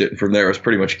watched it, and from there, it was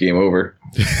pretty much game over.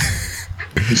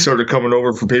 He started coming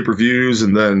over for pay-per-views,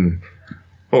 and then,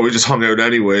 well, we just hung out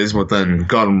anyways, but then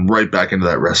got him right back into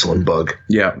that wrestling bug.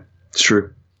 Yeah, it's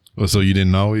true. Well, so you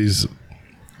didn't always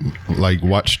like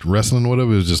watch wrestling or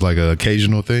whatever? It was just like an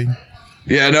occasional thing?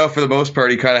 Yeah, no, for the most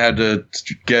part, he kind of had to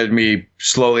get me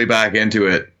slowly back into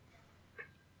it.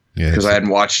 Yeah, because I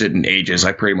hadn't watched it in ages.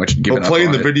 I pretty much given up playing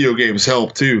on the it. video games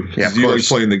helped too. Yeah, of you course. like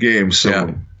playing the games,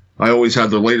 so I always had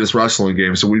the latest wrestling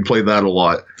game, so we played that a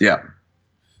lot. Yeah.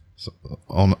 So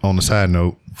on the side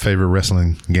note, favorite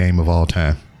wrestling game of all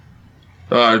time?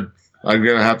 I'm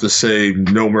gonna have to say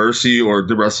No Mercy or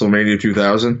the WrestleMania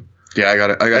 2000. Yeah, I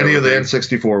got it. Any of the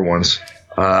N64 ones.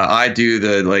 I do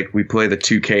we play the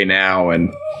 2K now,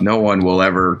 and no one will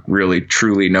ever really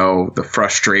truly know the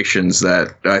frustrations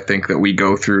that I think that we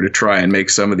go through to try and make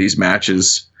some of these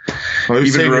matches. Well,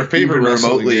 even favorite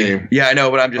remotely game. Yeah, I know,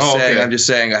 but I'm just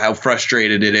saying how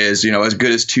frustrated it is. As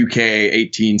good as 2K,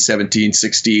 18, 17,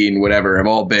 16, whatever have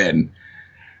all been.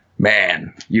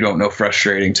 Man, you don't know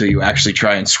frustrating till you actually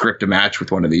try and script a match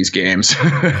with one of these games.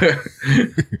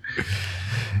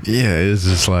 Yeah, it's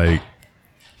just like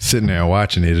sitting there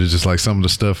watching it. It's just like some of the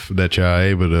stuff that y'all are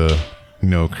able to,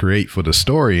 create for the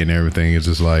story and everything. It's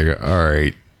just like, all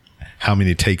right, how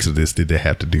many takes of this did they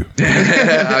have to do?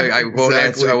 I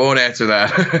won't answer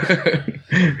that.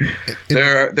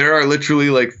 There are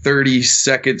literally like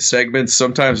 30-second segments,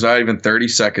 sometimes not even 30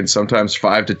 seconds, sometimes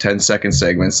 5 to 10 second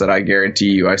segments that I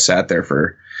guarantee you I sat there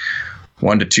for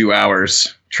 1 to 2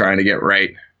 hours trying to get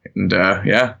right. And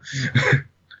yeah.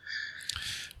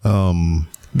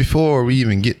 Before we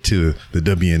even get to the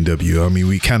WNW, I mean,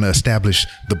 we kind of established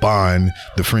the bond,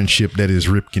 the friendship that is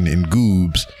Ripken and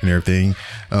Goobs and everything.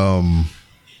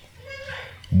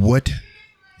 What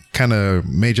kind of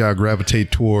made y'all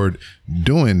gravitate toward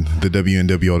doing the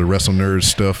WNW or the Wrestle Nerds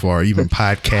stuff, or even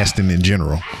podcasting in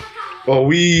general? Well,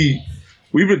 we've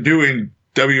been doing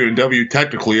WNW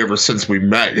technically ever since we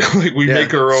met. Like we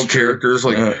make our own characters.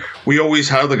 Like we always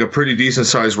had like a pretty decent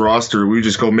sized roster. We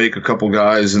just go make a couple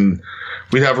guys and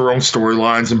we'd have our own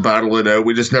storylines and battle it out.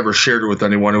 We just never shared it with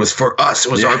anyone. It was for us.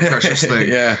 It was our precious thing.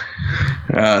 Yeah.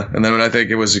 And then when I think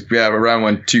it was around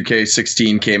when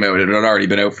 2K16 came out, it had already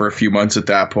been out for a few months at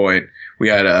that point. We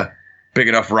had a big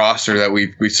enough roster that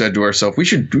we said to ourselves, we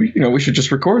should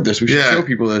just record this. We should show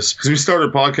people this. Because we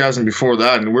started podcasting before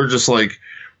that, and we're just like,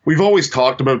 we've always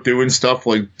talked about doing stuff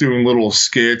like doing little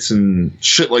skits and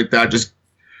shit like that. Just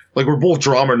like we're both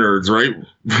drama nerds, right?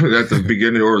 At the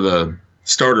beginning or the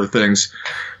start of things.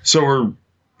 So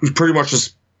we pretty much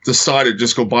just decided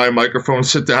just go buy a microphone,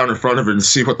 sit down in front of it, and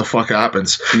see what the fuck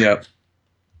happens. Yeah.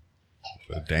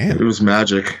 Damn. It was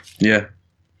magic. Yeah.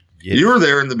 You were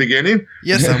there in the beginning.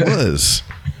 Yes, I was.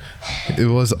 It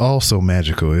was also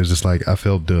magical. It was just like I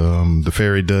felt the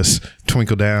fairy dust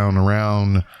twinkle down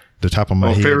around the top of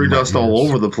my head. Fairy dust all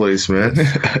over the place, man.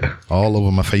 All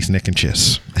over my face, neck, and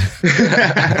chest.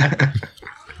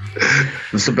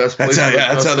 It's the best place.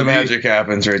 That's how the magic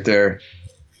happens right there.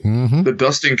 Mm-hmm. The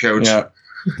dusting couch. Yeah.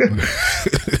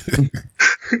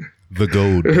 The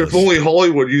gold. If only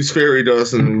Hollywood used fairy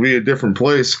dust and it would be a different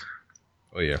place.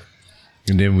 Oh, yeah.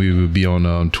 And then we would be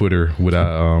on Twitter with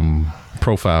our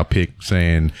profile pic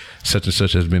saying such and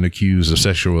such has been accused of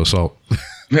sexual assault.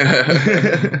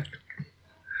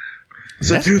 It's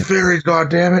a tooth fairy,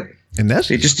 goddammit. And that's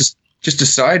just a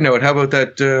side note. How about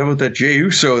that Jey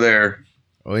Uso there?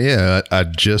 Oh yeah, I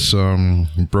just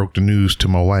broke the news to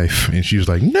my wife, and she was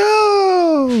like,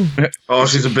 "No!" Oh,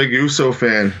 she's a big Uso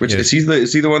fan. Which is he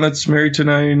the one that's married to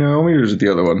Naomi, or is it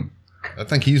the other one? I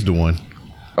think he's the one.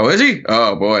 Oh, is he?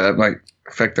 Oh boy, that might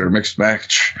affect their mixed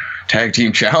match tag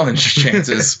team challenge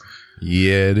chances.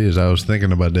 Yeah, it is. I was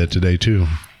thinking about that today too.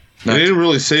 They didn't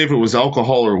really say if it was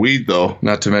alcohol or weed, though.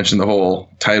 Not to mention the whole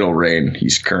title reign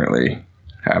he's currently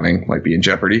having might be in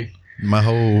jeopardy. My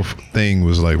whole thing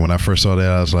was like, when I first saw that,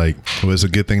 I was like, well, it's a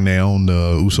good thing they own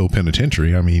the Uso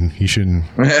Penitentiary. I mean, he shouldn't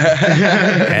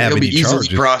have He'll be any easily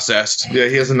charges. processed. Yeah,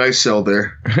 he has a nice cell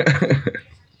there.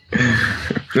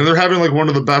 And they're having like one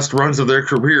of the best runs of their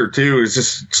career, too. It's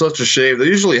just such a shame. That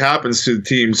usually happens to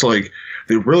teams. Like,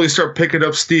 they really start picking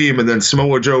up steam, and then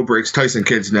Samoa Joe breaks Tyson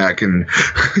Kidd's neck. And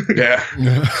Yeah.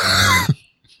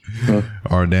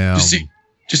 Or down.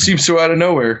 Just seems so out of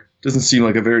nowhere. Doesn't seem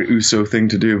like a very Uso thing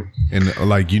to do. And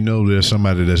like, there's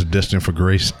somebody that's destined for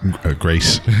greatness,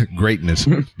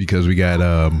 because we got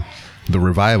the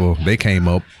Revival. They came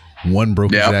up. One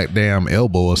broke his goddamn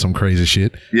elbow or some crazy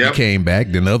shit. Yep. He came back.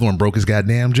 Then the other one broke his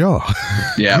goddamn jaw.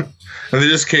 Yeah. And they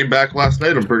just came back last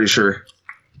night, I'm pretty sure.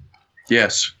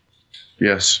 Yes.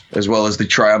 As well as the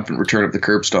triumphant return of the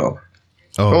curb stomp.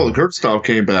 Oh, the curb stomp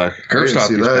came back. Curb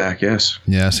stomp is back, yes.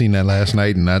 Yeah, I seen that last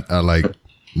night, and I like,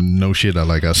 no shit.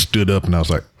 I stood up and I was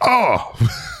like, oh.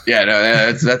 Yeah,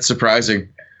 no, that's surprising.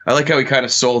 I like how he kind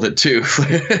of sold it too.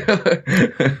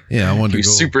 Yeah, I wanted to go. He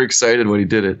was super excited when he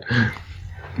did it.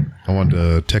 I wanted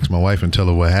to text my wife and tell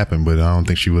her what happened, but I don't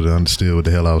think she would have understood what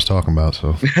the hell I was talking about.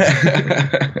 So,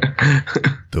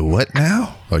 the what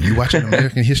now? Are you watching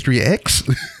American History X?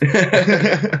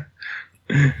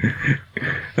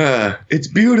 It's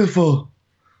beautiful.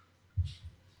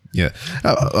 Yeah.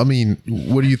 I mean,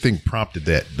 what do you think prompted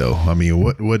that, though? I mean,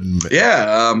 what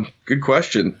Yeah, good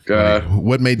question.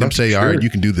 what made them say, all right, you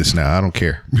can do this now. I don't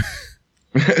care.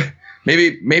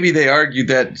 Maybe they argued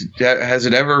that has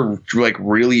it ever like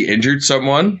really injured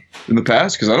someone in the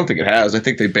past? Because I don't think it has. I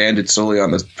think they banned it solely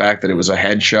on the fact that it was a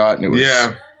headshot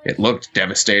and it looked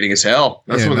devastating as hell.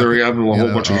 That's when they're having a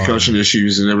whole bunch of concussion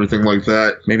issues and everything like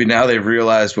that. Maybe now they've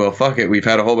realized, well, fuck it, we've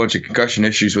had a whole bunch of concussion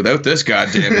issues without this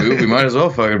goddamn move. We might as well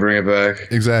fucking bring it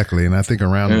back. Exactly. And I think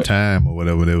around the time or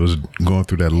whatever, they was going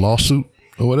through that lawsuit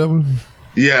or whatever.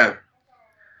 Yeah.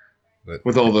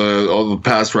 With all the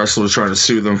past wrestlers trying to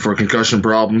sue them for concussion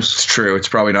problems. It's true. It's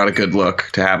probably not a good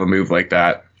look to have a move like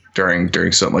that during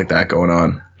something like that going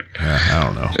on. I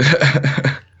don't know.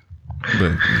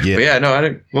 But yeah, no, I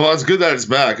didn't. Well, it's good that it's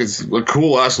back. It's a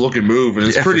cool ass looking move, and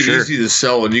it's pretty easy to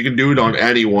sell, and you can do it on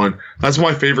anyone. That's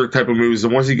my favorite type of moves. The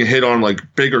ones you can hit on, like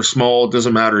big or small, it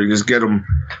doesn't matter. You just get them.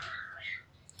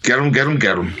 Get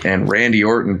them. And Randy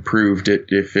Orton proved it.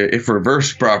 If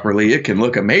reversed properly, it can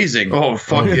look amazing. Oh,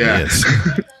 fuck yeah. Yes.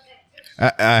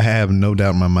 I have no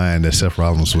doubt in my mind that Seth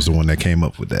Rollins was the one that came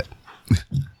up with that.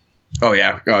 Oh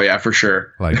yeah, for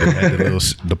sure. Like they had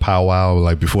the powwow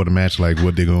like before the match, like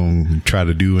what they're gonna try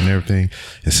to do and everything.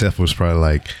 And Seth was probably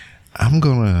like, "I'm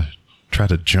gonna try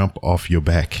to jump off your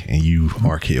back, and you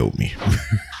RKO'd me."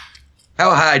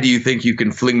 How high do you think you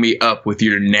can fling me up with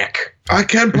your neck? I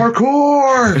can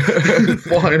parkour!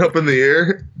 Flying up in the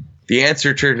air. The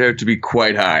answer turned out to be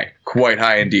quite high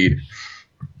indeed.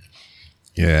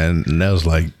 Yeah, and that was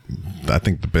like, I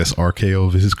think the best RKO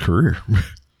of his career.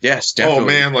 Yes, definitely. Oh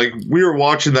man, like we were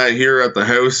watching that here at the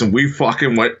house, and we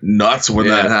fucking went nuts when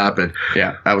that happened.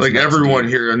 Yeah, that was like everyone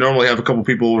here. I normally have a couple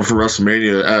people over for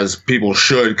WrestleMania, as people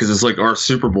should, because it's like our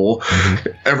Super Bowl. Mm-hmm.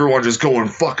 Everyone just going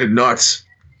fucking nuts.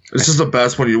 This is the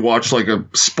best when you watch like a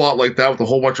spot like that with a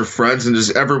whole bunch of friends, and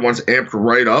just everyone's amped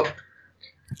right up.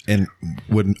 And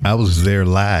when I was there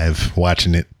live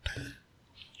watching it,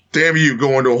 damn you,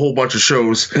 going to a whole bunch of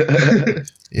shows.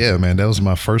 Yeah, man, that was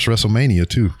my first WrestleMania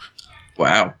too.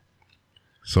 Wow.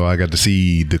 So I got to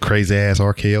see the crazy ass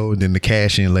RKO and then the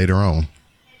cash in later on.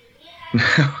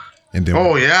 And then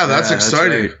that's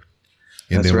exciting. Right.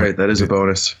 And that's right. That is a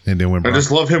bonus. And then when I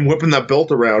just love him whipping that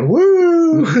belt around.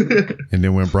 Woo! And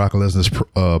then when Brock Lesnar's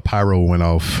pyro went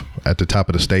off at the top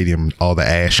of the stadium, all the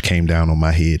ash came down on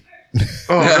my head.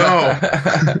 Oh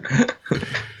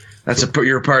no!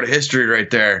 You're a part of history right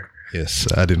there. Yes,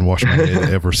 I didn't wash my head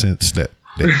ever since that.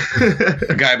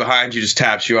 The guy behind you just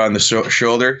taps you on the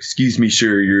shoulder. Excuse me,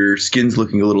 sir. Your skin's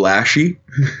looking a little ashy.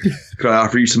 Could I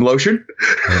offer you some lotion?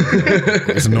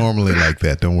 It's normally like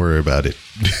that. Don't worry about it.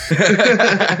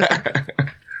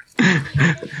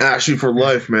 Ashy for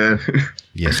life, man.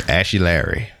 Yes, Ashy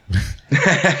Larry.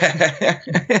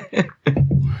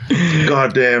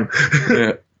 God damn.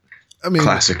 Yeah. I mean,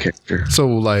 classic character. So,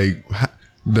 like,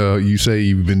 you say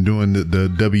you've been doing the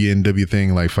WNW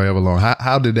thing like forever long.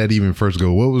 How did that even first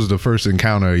go? What was the first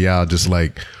encounter of y'all just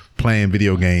like playing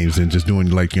video games and just doing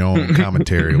like your own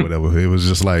commentary or whatever? It was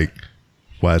just like,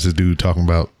 why is this dude talking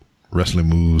about wrestling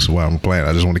moves while I'm playing?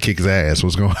 I just want to kick his ass.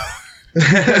 What's going on?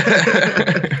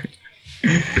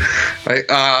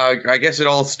 I guess it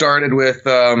all started with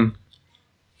God,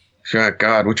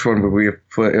 which one would we have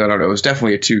played? I don't know. It was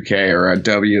definitely a 2K or a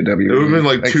WWE. It would have been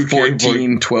like 2K,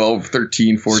 14, 12,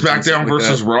 13, 14. SmackDown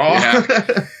versus Raw.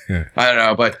 Yeah. I don't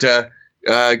know, but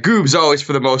Goob's always,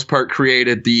 for the most part,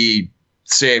 created the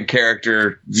same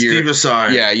character Steve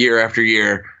Asai. Yeah, year after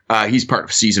year. He's part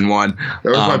of season 1. That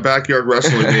was my backyard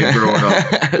wrestling game growing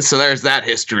up. So there's that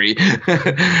history.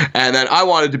 And then I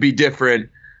wanted to be different.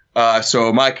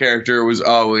 So my character was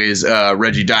always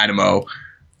Reggie Dynamo.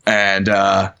 And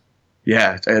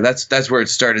yeah, that's where it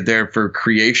started there for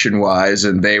creation wise.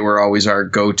 And they were always our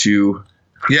go-to.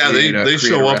 Yeah, they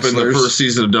show up in the first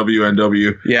season of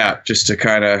WNW. Yeah, just to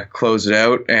kind of close it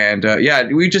out. And yeah, I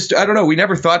don't know, we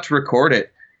never thought to record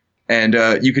it. And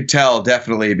you could tell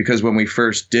definitely because when we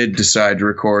first did decide to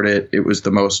record it, it was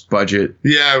the most budget.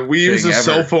 Yeah, we used a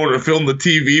cell phone to film the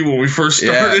TV when we first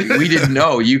started. Yeah, we didn't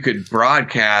know you could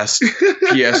broadcast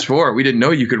PS4. We didn't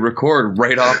know you could record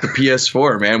right off the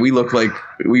PS4, man. We look like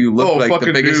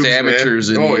the biggest amateurs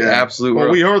in the absolute world.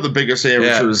 Well, we are the biggest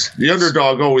amateurs. Yeah. The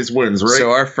underdog always wins, right?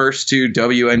 So our first 2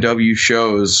 WNW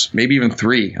shows, maybe even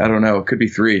 3, I don't know, it could be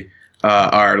 3.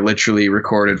 Are literally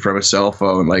recorded from a cell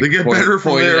phone, like they get better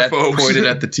from there, folks. Pointed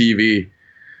at the TV.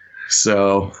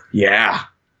 So yeah.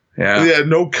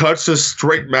 No cuts, just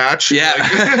straight match. Yeah,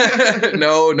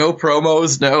 no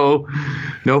promos, no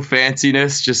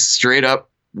fanciness, just straight up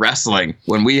wrestling.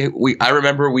 When I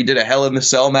remember we did a Hell in the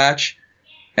Cell match,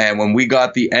 And when we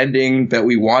got the ending that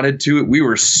we wanted to it, we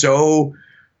were so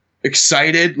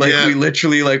excited. Like we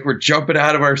literally like were jumping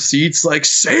out of our seats, like,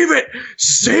 save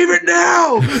it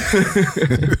now.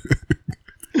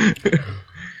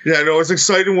 Yeah, no, it's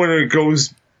exciting when it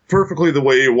goes perfectly the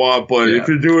way you want, but if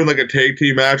you're doing like a tag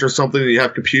team match or something and you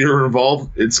have computer involved,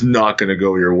 it's not going to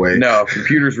go your way. No,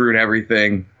 computers ruin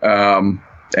everything.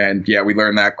 And yeah, we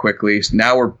learned that quickly. So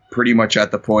now we're pretty much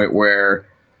at the point where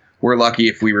we're lucky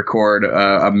if we record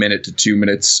a minute to 2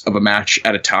 minutes of a match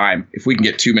at a time. If we can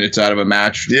get 2 minutes out of a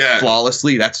match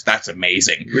flawlessly, that's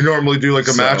amazing. We normally do like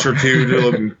a match or two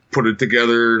to put it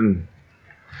together and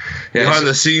behind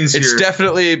the scenes here. It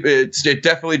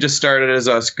definitely just started as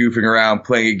us goofing around,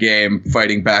 playing a game,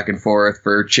 fighting back and forth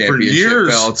for championship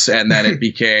belts, and then it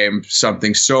became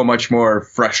something so much more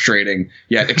frustrating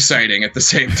yet exciting at the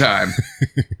same time.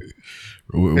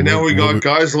 And now we got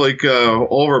guys like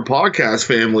all of our podcast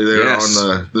family there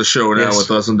on the show now with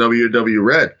us on WW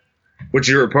Red, which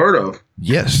you're a part of.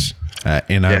 Yes.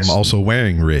 And I'm also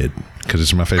wearing red because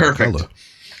it's my favorite color.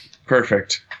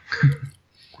 Perfect.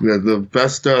 Yeah, the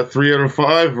best 3 out of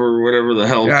 5 or whatever the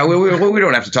hell. Yeah, we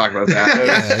don't have to talk about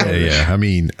that. Yeah. I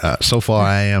mean, so far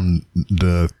I am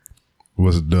the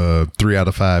 3 out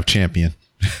of 5 champion.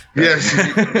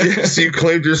 Yes, you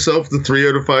claimed yourself the 3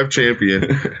 out of 5 champion.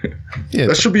 Yeah,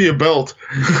 that should be a belt.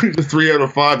 The 3 out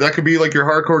of 5. That could be like your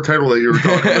hardcore title that you were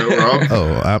talking about, Rob.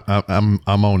 Oh,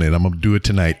 I'm on it. I'm gonna do it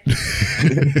tonight.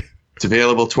 It's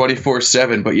available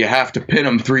 24/7, but you have to pin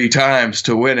them 3 times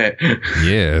to win it.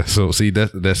 Yeah. So see,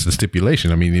 that's the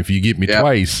stipulation. I mean, if you get me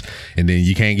twice and then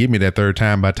you can't get me that third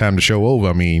time by the time the show over,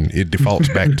 I mean, it defaults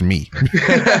back to me.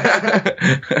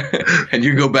 And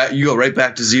you go right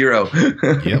back to 0.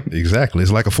 Yep, exactly.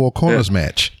 It's like a 4 corners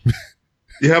match.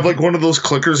 You have like one of those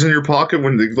clickers in your pocket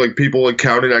when like people like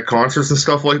counting at concerts and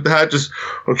stuff like that. Just,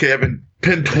 okay, I've been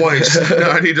pinned twice. Now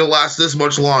I need to last this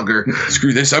much longer.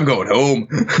 Screw this, I'm going home.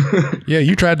 Yeah,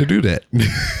 you tried to do that.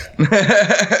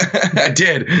 I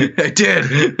did.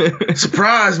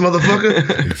 Surprise,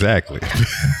 motherfucker. Exactly.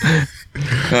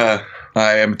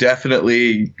 I am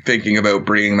definitely thinking about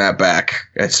bringing that back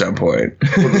at some point.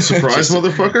 With a surprise,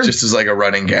 motherfucker? Just as like a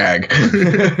running gag.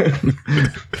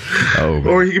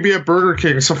 Or he could be at Burger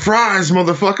King. Surprise,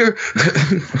 motherfucker.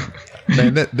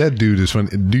 Man, that dude is funny.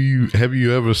 Have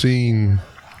you ever seen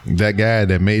that guy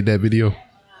that made that video?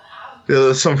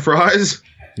 Some fries?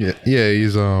 Yeah,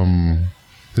 he's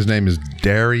his name is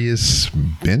Darius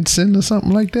Benson or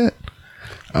something like that.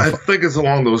 I think it's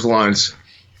along those lines.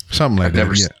 Something like I've that.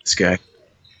 Never seen this guy.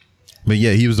 But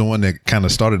yeah, he was the one that kind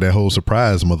of started that whole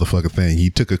surprise motherfucker thing. He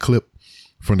took a clip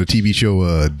from the TV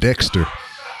show Dexter,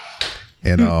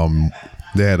 and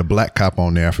they had a black cop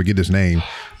on there. I forget his name,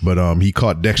 but he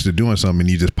caught Dexter doing something, and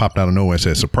he just popped out of nowhere and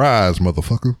said, "Surprise,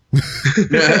 motherfucker!"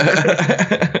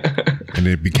 And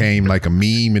it became like a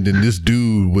meme. And then this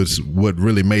dude was what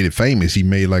really made it famous. He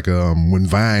made like when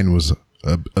Vine was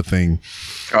a thing.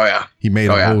 Oh yeah, he made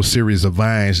a whole series of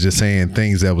vines just saying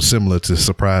things that was similar to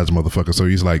surprise motherfucker. So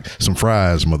he's like, some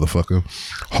fries motherfucker,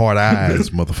 hard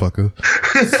eyes motherfucker,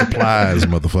 supplies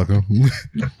motherfucker.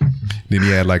 Then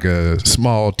he had like a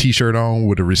small t-shirt on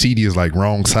with the receipt is like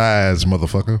wrong size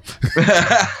motherfucker.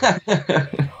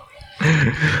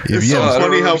 It's so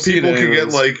funny how people can get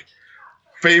like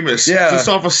famous just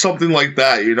off of something like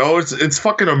that, you know. It's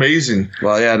fucking amazing.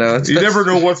 Well, yeah, no, you never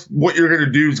know what you're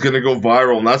gonna do is gonna go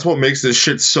viral, and that's what makes this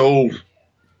shit so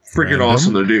freaking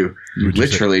awesome to do. You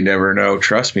literally never know.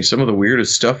 Trust me, some of the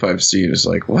weirdest stuff I've seen is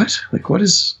like, what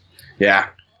is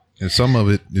and some of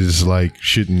it is like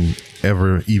shouldn't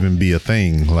ever even be a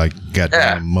thing, like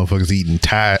goddamn motherfuckers eating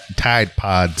Tide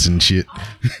Pods and shit.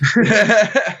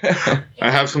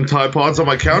 I have some Tide Pods on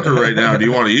my counter right now. Do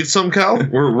you want to eat some, Cal?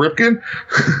 We're Ripken.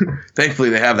 Thankfully,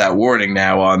 they have that warning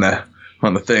now on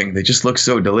the thing. They just look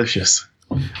so delicious.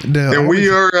 And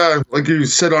we are, like you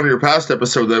said on your past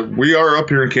episode, that we are up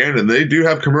here in Canada. And they do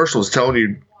have commercials telling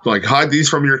you, like, hide these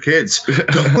from your kids.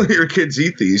 Don't let your kids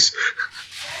eat these.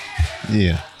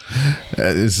 Yeah.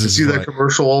 I see that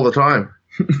commercial all the time.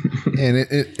 And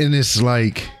it's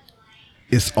like,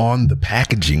 it's on the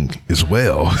packaging as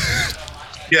well.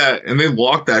 Yeah, and they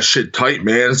lock that shit tight,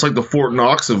 man. It's like the Fort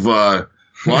Knox of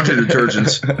laundry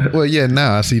detergents. Well, yeah,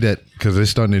 now I see that because they're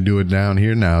starting to do it down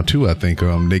here now too. I think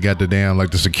they got the damn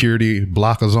like the security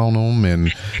blockers on them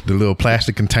and the little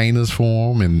plastic containers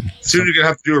for them. And soon you're gonna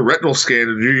have to do a retinal scan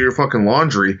to do your fucking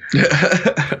laundry.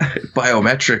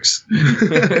 Biometrics.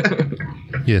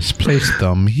 Yes, place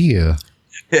them here.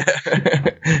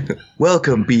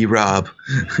 Welcome, B Rob.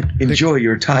 Enjoy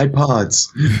your Tide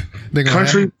Pods.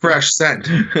 Country fresh scent.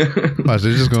 They're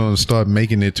just gonna start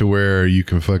making it to where you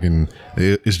can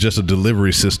it's just a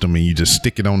delivery system and you just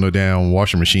stick it on the down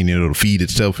washing machine and it'll feed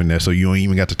itself in there, so you don't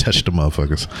even got to touch the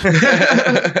motherfuckers.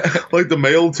 Like the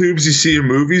mail tubes you see in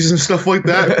movies and stuff like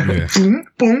that. Yeah. Boom,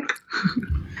 boom.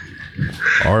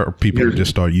 Or people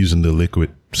just start using the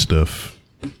liquid stuff.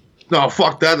 No,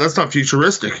 fuck that. That's not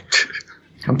futuristic.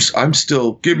 I'm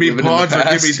still give me pods or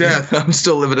give me death. I'm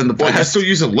still living in the past. What, you still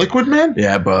using liquid, man?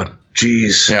 Yeah, bud.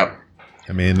 Jeez. Yep.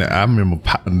 I mean, I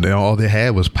remember all they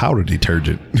had was powder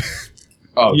detergent.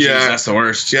 Oh, yeah, geez, that's the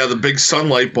worst. Yeah, the big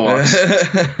sunlight box.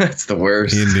 That's the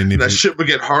worst. And that shit would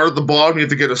get hard at the bottom. You have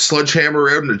to get a sledgehammer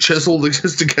out and a chisel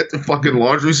just to get the fucking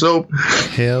laundry soap.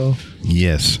 Hell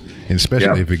yes, and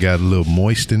especially if it got a little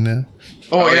moist in there.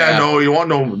 Oh yeah, no, you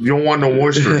don't want no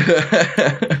moisture.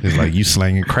 It's like you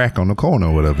slanging crack on the corner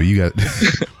or whatever. You got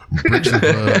bricks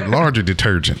of laundry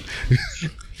detergent.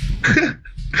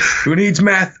 Who needs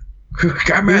math?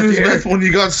 Got math here. Math when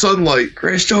you got sunlight.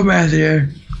 Crystal math here.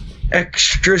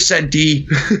 Extra centi.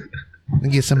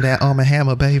 Get some of that Arm &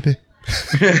 Hammer, baby.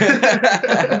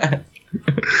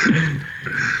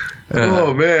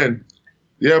 Oh man,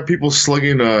 yeah, people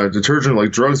slinging detergent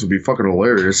like drugs would be fucking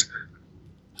hilarious.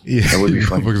 Yeah, that would be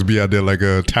fun. Motherfuckers be out there like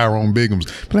Tyrone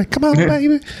Biggums. Be like, come on,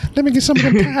 baby, let me get some of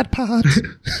them Tide Pods.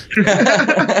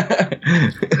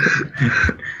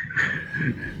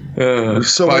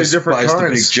 There's so many different kinds. The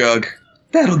big jug.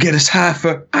 That'll get us high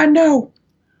for, I know,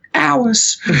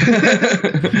 hours.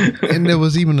 And there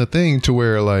was even a thing to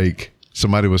where like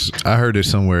I heard it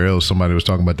somewhere else. Somebody was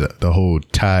talking about the whole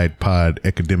Tide Pod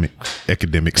epidemic,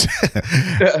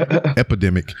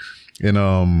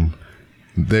 and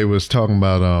they was talking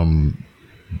about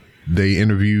they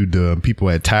interviewed people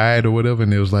at Tide or whatever,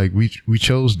 and it was like we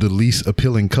chose the least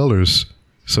appealing colors.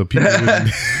 So people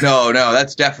No,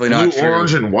 that's definitely not true.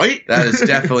 Orange, and white? That is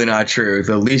definitely not true.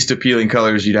 The least appealing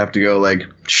colors, you'd have to go like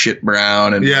shit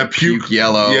brown and puke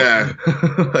yellow. Yeah.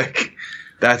 Like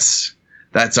that's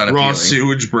unappealing. Raw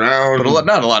sewage brown. But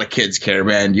not a lot of kids care,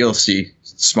 man. You'll see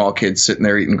small kids sitting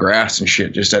there eating grass and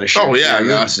shit just out of sheer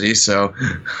curiosity. So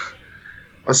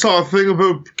I saw a thing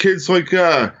about kids like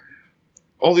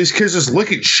all these kids just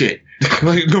licking shit.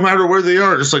 Like no matter where they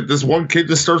are, just like this one kid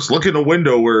just starts licking a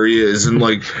window where he is and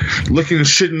like licking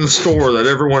shit in the store that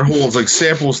everyone holds, like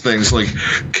samples things. Like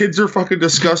kids are fucking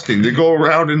disgusting. They go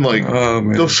around and like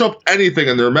they'll shove anything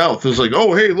in their mouth. It's like,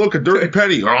 oh hey, look, a dirty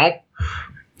penny. Oh.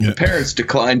 Yeah. Parents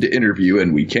declined to interview,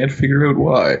 and we can't figure out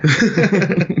why.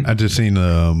 I just seen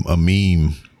a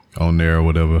meme on there or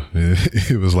whatever.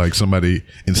 It was like somebody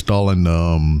installing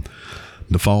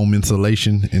the foam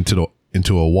insulation into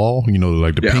a wall,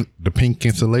 like the pink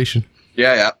insulation.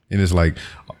 Yeah. And it's like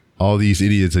all these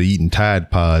idiots are eating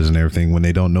Tide Pods and everything when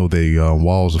they don't know they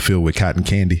walls are filled with cotton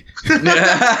candy.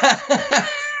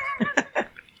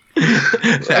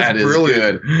 That is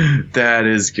brilliant. Good. That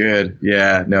is good.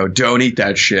 Yeah. No, don't eat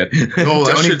that shit. Oh,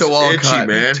 don't eat the wall itchy, cotton,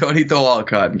 man. Don't eat the wall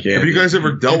cotton candy. Have you guys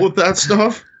ever dealt with that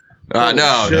stuff?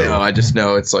 No. I just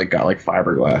know it's like got like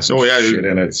fiberglass. Shit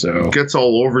in it, so it gets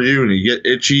all over you and you get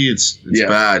itchy. It's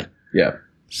bad. Yeah.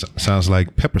 Sounds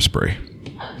like pepper spray.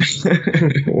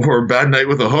 Or a bad night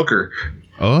with a hooker.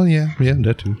 Oh yeah,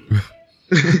 that too.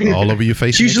 All over your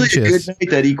face. It's usually a good night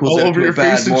that equals all over your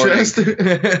face and morning. chest.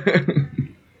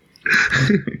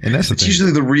 And that's it's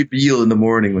usually the reveal in the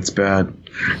morning that's bad.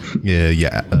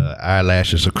 Yeah.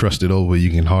 Eyelashes are crusted over. You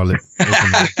can hardly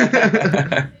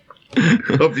open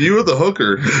a view of the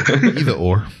hooker. Either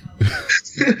or.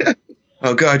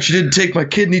 Oh God, she didn't take my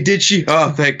kidney, did she?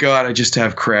 Oh, thank God, I just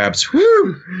have crabs.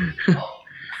 Woo!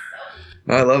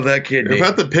 I love that kidney. If I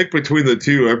had to pick between the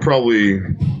two, I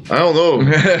don't know.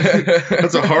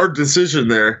 That's a hard decision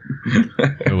there.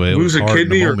 Lose a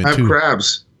kidney or have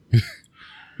crabs.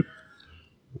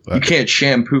 You can't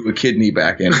shampoo a kidney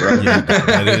back in, bro. Yeah,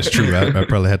 that is true. I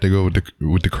probably have to go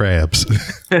with the crabs.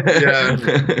 Yeah.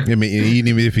 I mean,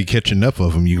 even if you catch enough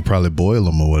of them, you can probably boil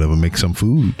them or whatever, make some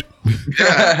food.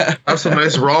 Yeah, have some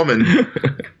nice ramen.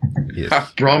 Yes.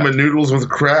 Ramen noodles with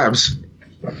crabs.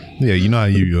 Yeah, you know how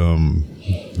you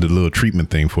the little treatment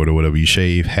thing for it or whatever. You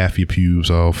shave half your pubes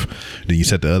off, then you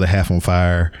set the other half on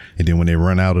fire, and then when they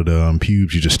run out of the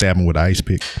pubes, you just stab them with an ice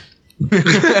pick.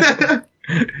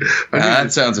 That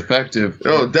sounds effective.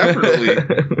 Oh, definitely.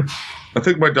 I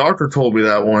think my doctor told me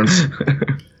that once.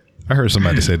 I heard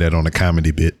somebody say that on a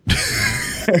comedy bit.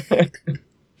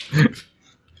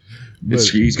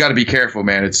 He's got to be careful,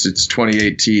 man. It's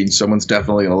 2018. Someone's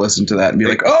definitely going to listen to that and be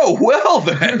like, "Oh, well,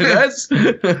 then this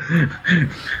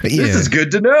is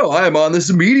good to know. I am on this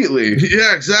immediately."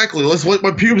 Yeah, exactly. Let's light my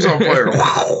pubes on fire.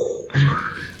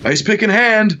 Ice pick in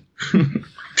hand.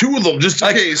 2 of them, just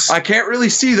in case. I can't really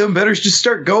see them. Better just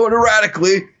start going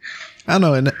erratically. I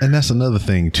know, and that's another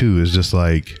thing too. Is just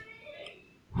like,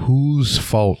 whose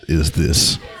fault is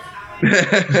this? God,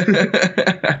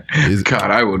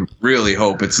 I would really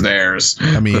hope it's theirs.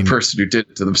 I mean, the person who did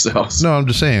it to themselves. No, I'm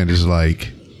just saying, it's like,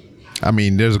 I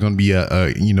mean, there's going to be a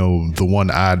the one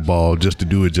oddball just to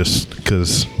do it just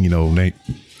because, they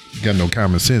got no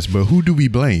common sense. But who do we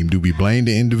blame? Do we blame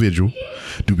the individual?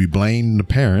 Do we blame the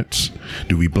parents?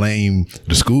 Do we blame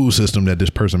the school system that this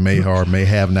person may or may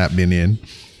have not been in?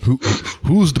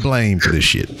 Who's to blame for this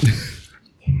shit?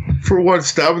 For what,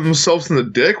 stabbing themselves in the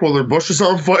dick while their bush is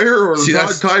on fire? Or See,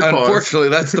 unfortunately,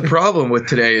 that's the problem with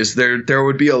today, is there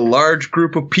would be a large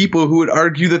group of people who would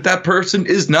argue that person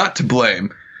is not to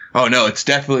blame. Oh, no, it's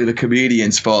definitely the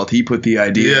comedian's fault. He put the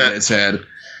idea in his head.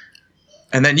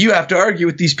 And then you have to argue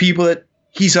with these people that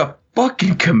he's a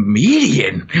fucking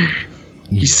comedian.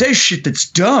 He says shit that's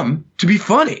dumb to be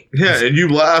funny. Yeah, and you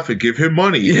laugh and give him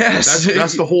money. Yes.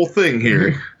 That's the whole thing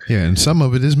here. Yeah, and some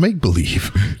of it is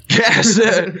make-believe. Yes.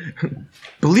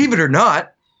 Believe it or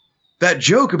not, that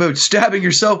joke about stabbing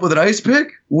yourself with an ice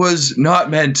pick was not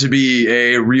meant to be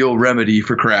a real remedy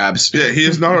for crabs. Yeah, he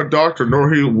is not a doctor, nor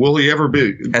will he ever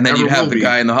be. And then you have the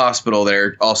guy in the hospital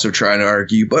there also trying to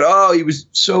argue, but he was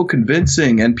so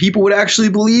convincing, and people would actually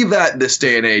believe that in this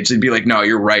day and age. They'd be like, "No,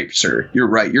 you're right, sir. You're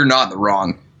right. You're not in the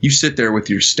wrong. You sit there with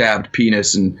your stabbed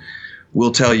penis and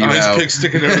we'll tell you how." Ice pick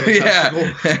sticking out of the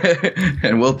testicle.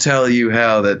 And we'll tell you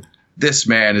how that this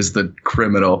man is the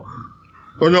criminal.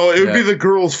 Oh, no, it would be the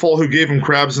girl's fault who gave him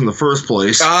crabs in the first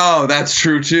place. Oh, that's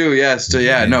true, too. Yes. So,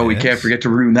 no, we can't forget to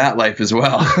ruin that life as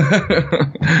well.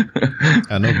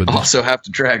 I know, but also have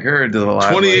to drag her into the life.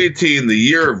 2018, the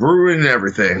year of ruining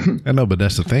everything. I know, but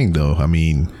that's the thing, though. I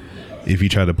mean, if you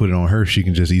try to put it on her, she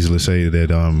can just easily say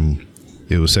that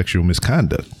it was sexual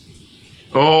misconduct.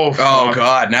 Oh,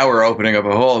 God. Now we're opening up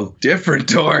a whole different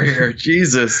door here.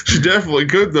 Jesus. She definitely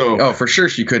could, though. Oh, for sure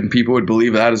she could, and people would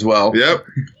believe that as well. Yep.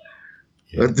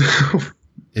 And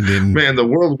then, man, the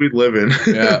world we live in.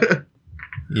 Yeah.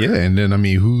 Yeah, and then, I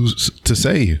mean, who's to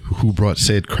say who brought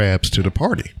said crabs to the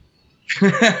party?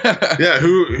 Yeah,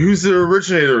 who's the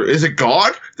originator? Is it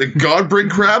God? Did God bring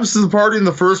crabs to the party in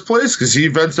the first place? Because he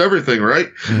invents everything, right?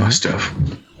 Must have.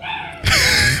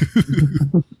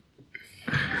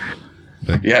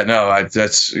 Yeah, no,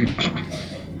 that's...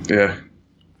 Yeah.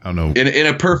 I don't know. In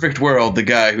a perfect world, the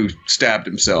guy who stabbed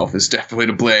himself is definitely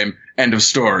to blame. End of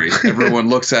story. Everyone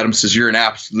looks at him and says, "You're an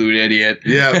absolute idiot."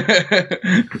 Yeah.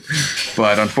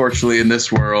 But unfortunately, in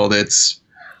this world, it's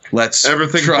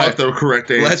everything but the correct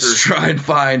answer. Let's try and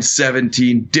find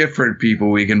 17 different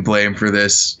people we can blame for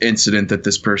this incident that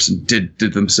this person did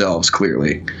themselves.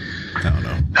 Clearly, I don't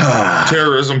know.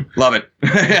 Terrorism. Love it.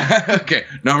 Okay,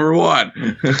 number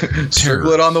 1.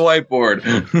 Circle it on the whiteboard.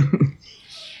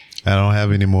 I don't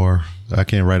have any more. I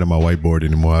can't write on my whiteboard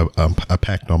anymore. I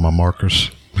packed all my markers.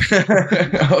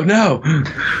 Oh, no.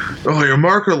 Oh, you're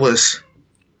markerless.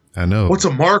 I know. What's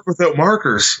a mark without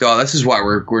markers? Oh, this is why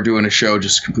we're doing a show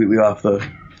just completely off the...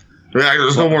 Yeah,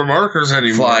 there's no more markers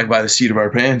anymore. Flying by the seat of our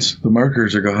pants. The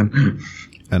markers are gone.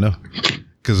 I know.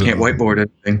 Because can't whiteboard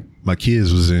anything. My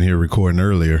kids was in here recording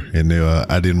earlier, and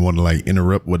I didn't want to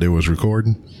interrupt what they was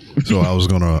recording. So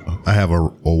I have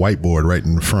a whiteboard right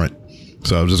in the front.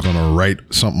 So I was just going to write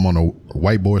something on a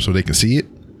whiteboard so they can see it.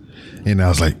 And I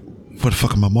was like, what the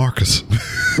fuck are my markers?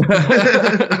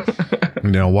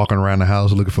 And then I'm walking around the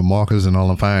house looking for markers, and all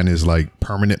I'm finding is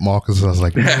permanent markers. I was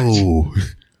like, no.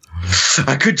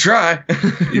 I could try.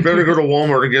 You better go to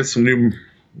Walmart and get some new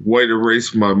white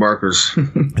erase markers.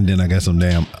 And then I got some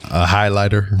damn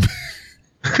highlighter.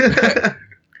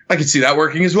 I could see that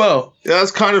working as well. Yeah,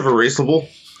 that's kind of erasable.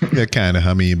 Yeah, kind of.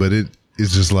 I mean, but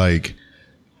it's just like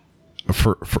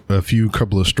for a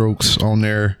couple of strokes on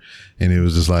there, and it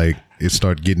was just like it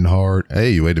started getting hard.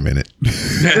 Hey, wait a minute.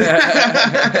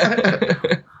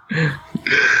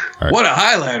 Right. What a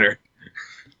highlighter.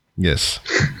 Yes.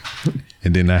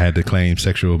 And then I had to claim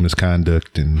sexual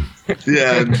misconduct, and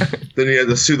yeah, then you had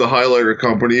to sue the highlighter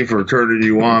company for turning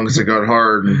you on because it got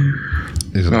hard.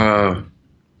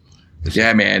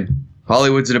 Yeah, man,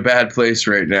 Hollywood's in a bad place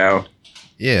right now.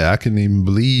 Yeah, I couldn't even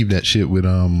believe that shit with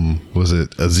was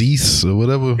it Aziz or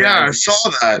whatever? Yeah, I saw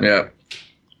that. Yeah.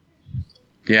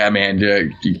 Yeah, man.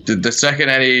 The second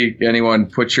anyone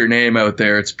puts your name out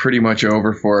there, it's pretty much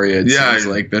over for you. It seems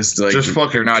like this. Like, just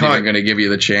fucking they're not even going to give you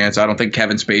the chance. I don't think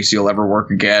Kevin Spacey will ever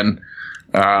work again.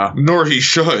 Nor he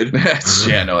should.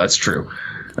 That's true.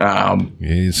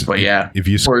 But yeah, if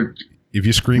you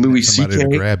scream Louis at somebody CK?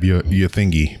 to grab your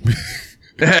thingy.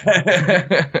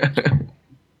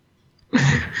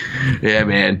 Yeah,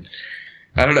 man.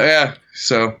 I don't know. Yeah,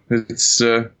 so it's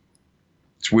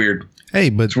weird. Hey,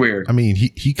 but It's weird. I mean,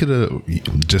 he could have,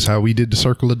 just how we did the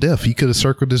circle of death, he could have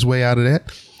circled his way out of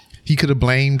that. He could have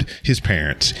blamed his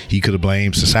parents. He could have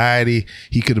blamed society.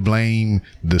 He could have blamed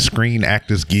the Screen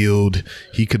Actors Guild.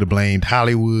 He could have blamed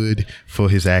Hollywood for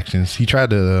his actions. He tried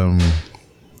to,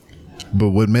 but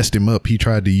what messed him up, he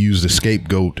tried to use the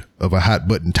scapegoat of a hot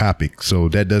button topic. So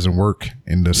that doesn't work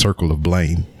in the circle of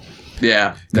blame.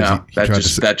 Yeah, no,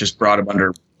 that just brought him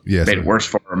under. Yeah, made it worse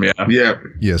for him.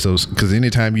 Yeah. So because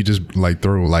anytime you just like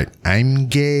throw like I'm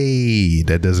gay,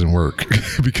 that doesn't work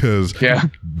because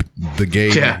the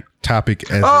gay topic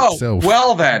as itself.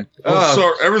 Well then.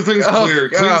 So everything's clear.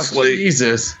 Clean slate.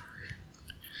 Jesus.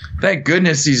 Thank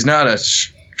goodness he's not a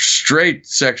straight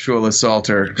sexual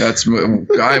assaulter.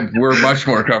 We're much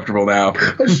more comfortable now.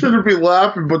 I shouldn't be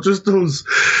laughing, but just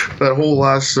that whole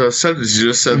last sentence you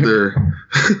just said there.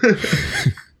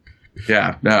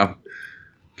 Yeah, no.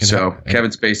 So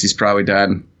Kevin Spacey's probably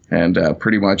done, and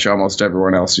pretty much almost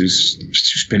everyone else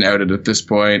who's been outed at this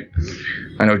point.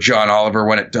 I know John Oliver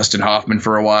went at Dustin Hoffman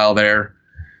for a while there.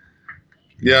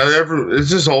 Yeah, it's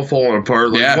just all falling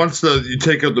apart. Like once you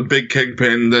take out the big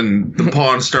kingpin, then the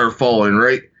pawns start falling,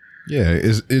 right? Yeah,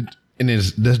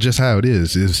 that's just how it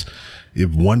is. Is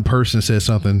if one person says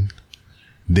something,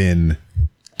 then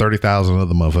 30,000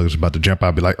 other motherfuckers about to jump out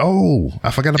and be like, oh,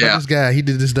 I forgot about this guy. He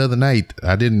did this the other night.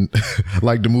 I didn't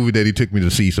like the movie that he took me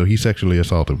to see, so he sexually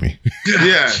assaulted me.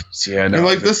 Yeah. No, and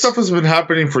like this stuff has been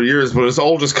happening for years, but it's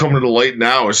all just coming to light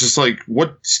now. It's just like,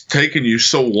 what's taking you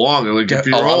so long? Like if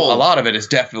you're a lot of it is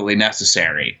definitely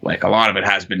necessary. Like a lot of it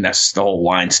has been the whole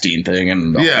Weinstein thing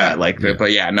and all that.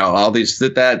 But all these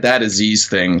that Aziz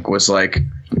thing was like,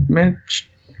 man,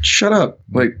 shut up.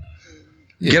 Like,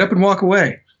 get up and walk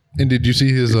away. And did you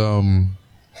see his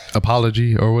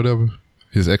apology or whatever?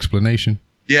 His explanation?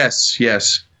 Yes.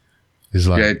 It's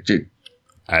like,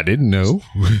 I didn't know.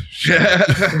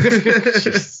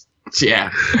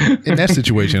 Yeah. In that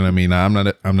situation, I mean, I'm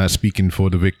not speaking for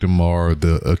the victim or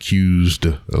the accused,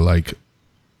 like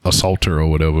assaulter or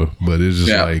whatever, but it's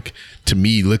just like, to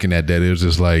me, looking at that, it was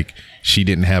just like she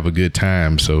didn't have a good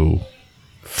time, so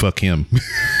fuck him.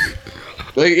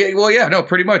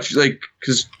 Pretty much, like,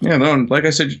 because like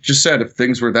I just said, if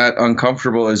things were that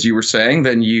uncomfortable as you were saying,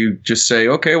 then you just say,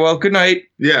 okay, well, good night.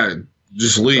 Yeah,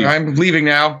 just leave. I'm leaving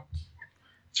now.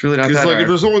 It's really not that hard. If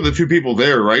there's only the two people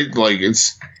there, right? Like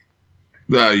it's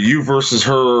you versus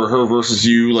her, or her versus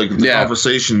you. Like the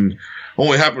conversation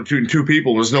only happened between two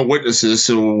people. There's no witnesses,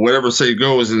 so whatever say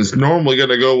goes, and it's normally going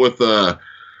to go with the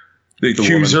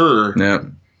accuser.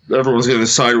 Woman. Yeah, everyone's going to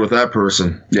side with that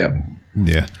person.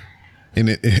 Yeah. And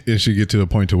it should get to the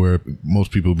point to where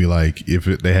most people be like, if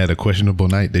they had a questionable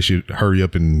night, they should hurry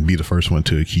up and be the first one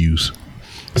to accuse.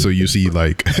 So you see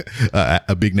like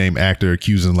a big name actor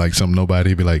accusing like some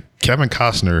nobody, be like, Kevin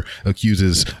Costner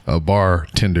accuses a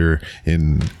bartender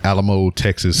in Alamo,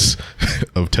 Texas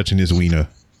of touching his wiener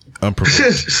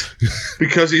unprovoked.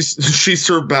 Because she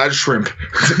served bad shrimp.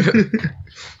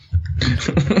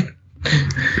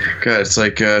 God, it's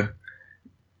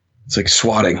like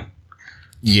swatting.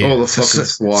 Yeah. Oh, the fucking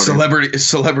swatting.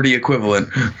 Celebrity equivalent.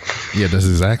 Yeah, that's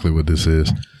exactly what this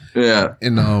is. Yeah.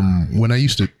 And when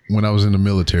I was in the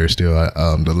military still,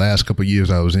 the last couple of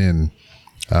years I was in,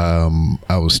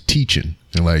 I was teaching.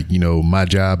 And like, my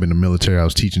job in the military, I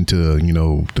was teaching to,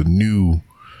 the new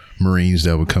Marines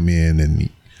that would come in, and,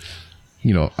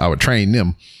 I would train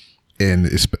them. And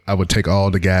I would take all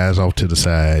the guys off to the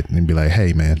side and be like,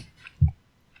 hey, man,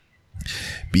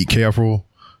 be careful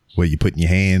where you're putting your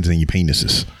hands and your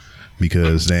penises,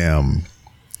 because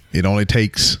it only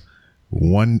takes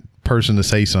one person to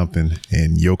say something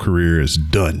and your career is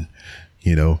done.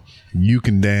 You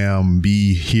can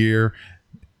be here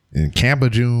in Camp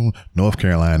Lejeune, North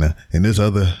Carolina, and this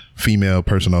other female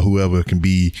person or whoever can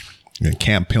be in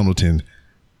Camp Pendleton,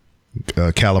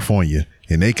 California,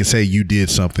 and they can say you did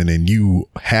something, and you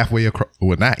halfway across,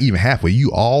 well, not even halfway,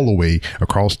 you all the way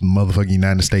across the motherfucking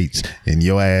United States, and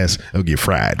your ass will get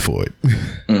fried for it.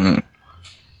 Mm-hmm.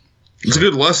 It's a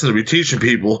good lesson to be teaching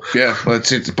people. Yeah, well,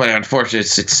 but unfortunately,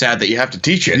 it's sad that you have to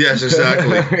teach it. Yes,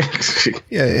 exactly.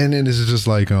 Yeah, and then it's just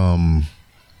like,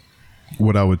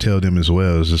 what I would tell them as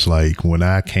well is just like when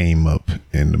I came up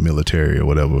in the military or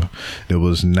whatever, there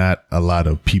was not a lot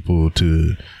of people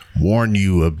to warn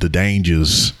you of the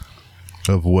dangers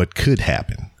of what could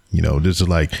happen. You know, this is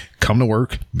like, come to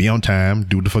work, be on time,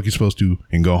 do what the fuck you're supposed to,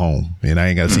 and go home. And I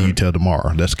ain't got to see you till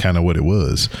tomorrow. That's kind of what it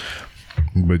was.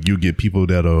 But you get people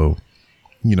that'll,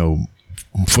 you know,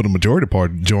 for the majority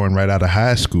part, join right out of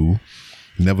high school,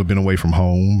 never been away from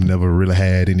home, never really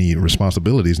had any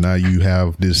responsibilities. Now you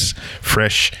have this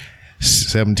fresh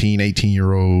 17,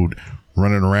 18-year-old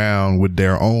running around with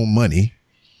their own money.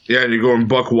 Yeah, and you're going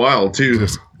buck wild, too.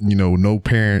 Just, you know, no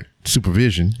parent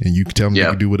supervision, and you can tell them they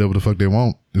can do whatever the fuck they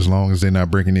want as long as they're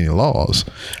not breaking any laws.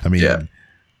 I mean,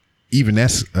 even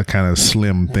that's a kind of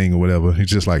slim thing or whatever. It's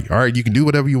just like, all right, you can do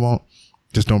whatever you want,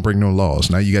 just don't break no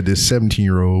laws. Now you got this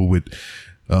 17-year-old with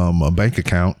a bank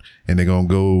account, and they're gonna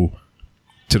go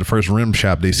to the first rim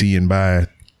shop they see and buy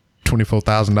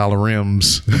 $24,000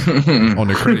 rims on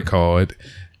their credit card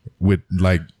with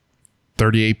like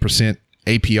 38%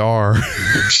 APR.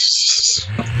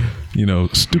 You know,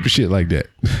 stupid shit like that.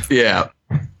 Yeah.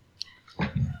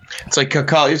 It's like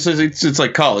college. It's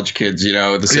like college kids, you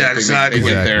know. The same thing. Exactly.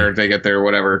 They get their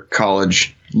whatever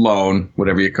college loan,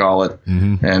 whatever you call it,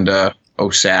 and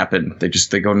OSAP, and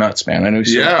they go nuts, man. I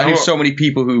knew so many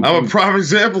people who. I'm a prime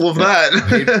example of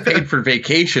that. paid for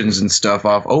vacations and stuff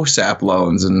off OSAP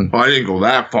loans, and I didn't go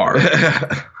that far.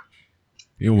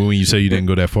 You know, when you say you didn't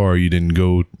go that far, you didn't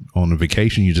go on a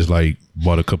vacation. You just like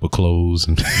bought a couple clothes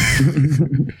and.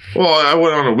 Well, I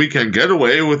went on a weekend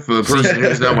getaway with the person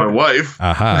who's now my wife.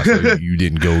 Aha! So you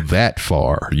didn't go that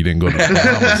far. You didn't go to the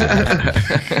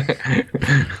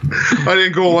Bahamas. I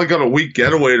didn't go like on a week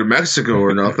getaway to Mexico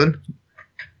or nothing.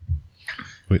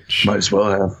 Which might as well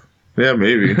have. Yeah,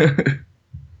 maybe.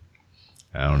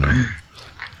 I don't know.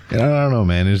 And I don't know,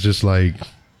 man. It's just like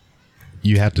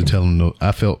you have to tell them.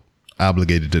 I felt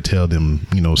obligated to tell them,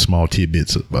 you know, small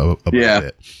tidbits about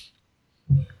that.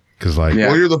 Because, like,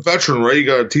 well, you're the veteran, right? You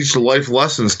got to teach the life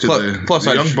lessons to the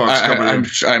young bucks coming in.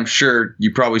 I'm sure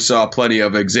you probably saw plenty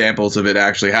of examples of it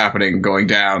actually happening, going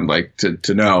down, like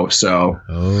to know. So,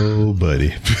 oh,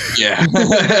 buddy, yeah.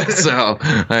 So,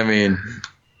 I mean,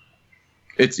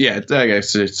 I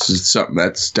guess it's something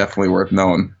that's definitely worth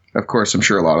knowing. Of course, I'm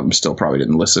sure a lot of them still probably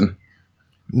didn't listen.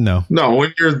 No,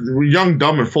 when you're young,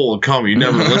 dumb, and full of cum, you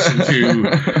never listen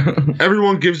to.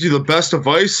 Everyone gives you the best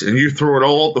advice, and you throw it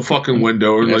all out the fucking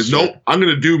window. And nope, I'm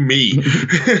going to do me.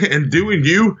 And doing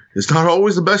you is not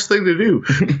always the best thing to do.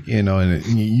 You know, and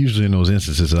usually in those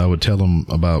instances, I would tell them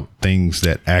about things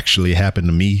that actually happened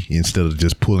to me instead of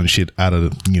just pulling shit out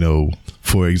of, you know,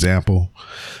 for example.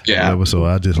 Yeah. Whatever. So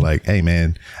I just like, hey,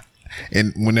 man.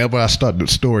 And whenever I start the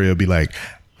story, I'll be like,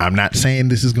 I'm not saying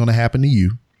this is going to happen to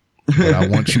you. But I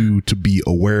want you to be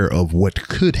aware of what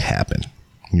could happen,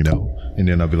 you know, and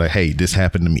then I'll be like, hey, this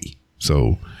happened to me.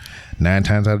 So 9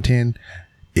 times out of 10,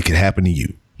 it could happen to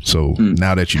you. So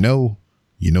now that you know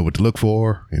what to look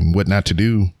for and what not to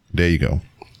do. There you go.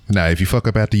 Now, if you fuck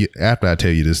up after I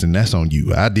tell you this, then that's on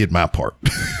you. I did my part.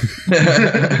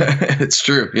 It's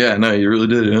true. Yeah, no, you really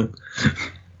did. Yeah.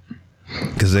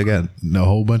 Because they got a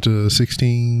whole bunch of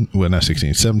 17,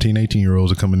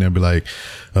 18-year-olds that come in there and be like,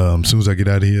 as soon as I get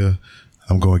out of here,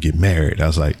 I'm going to get married. I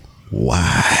was like,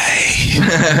 why?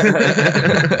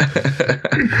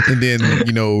 And then,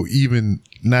 you know, even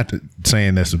not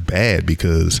saying that's bad,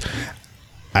 because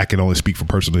I can only speak from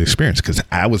personal experience, because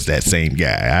I was that same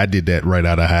guy. I did that right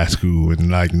out of high school. And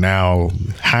like now,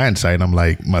 hindsight, I'm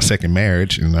like my second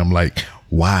marriage. And I'm like,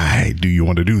 why do you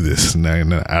want to do this? And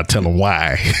I tell them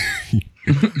why.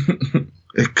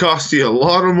 It cost you a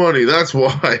lot of money. That's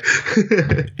why.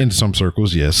 In some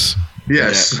circles, yes.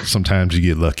 Yes. Yeah. Sometimes you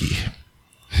get lucky.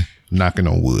 Knocking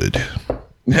on wood.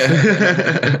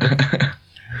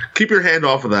 Keep your hand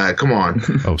off of that. Come on.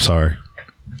 Oh, sorry.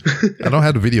 I don't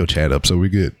have the video chat up, so we're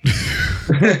good.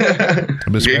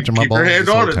 I've been scratching my balls. Keep your hand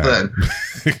on it then.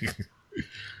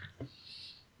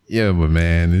 Yeah, but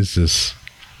man, it's just,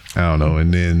 I don't know.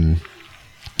 And then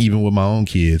even with my own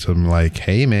kids, I'm like,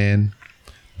 hey, man,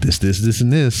 this,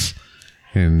 and this.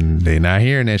 And they not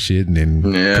hearing that shit. And then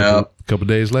a couple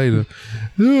days later,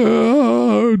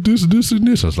 this, and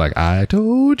this. I was like, I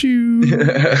told you.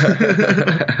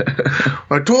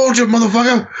 I told you,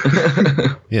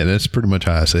 motherfucker. Yeah, that's pretty much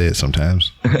how I say it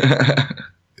sometimes.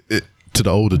 To the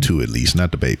older two, at least,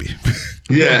 not the baby.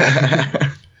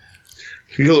 Yeah.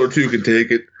 The older two can take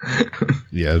it.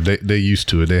 Yeah, they're used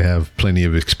to it. They have plenty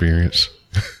of experience.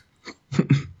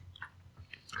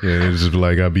 Yeah, it's just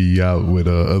like I'll be out with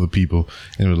other people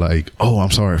and it was like, oh, I'm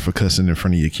sorry for cussing in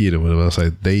front of your kid or whatever. I was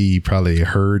like, they probably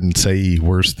heard and say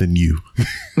worse than you.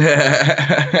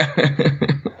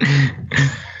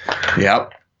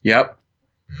 Yep.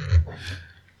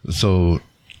 So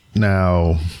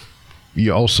now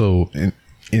you also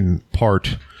in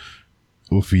part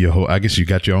with your whole, I guess you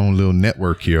got your own little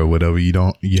network here or whatever. You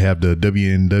have the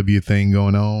WNW thing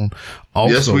going on.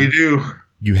 Also, yes, we do.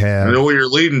 You have. I know what you're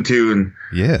leading to, and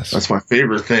yes, that's my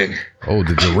favorite thing. Oh,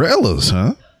 the Derailers,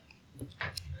 huh?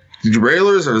 The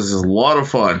Derailers is a lot of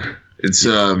fun. It's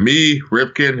me,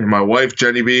 Ripken, and my wife,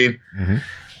 Jenny Bean.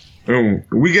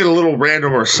 Mm-hmm. We get a little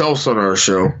random ourselves on our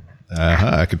show.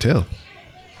 I could tell.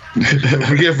 We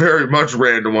get very much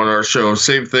random on our show.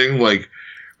 Same thing, like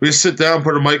we just sit down,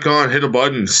 put a mic on, hit a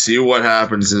button, see what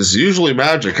happens. It's usually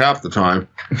magic half the time.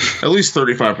 At least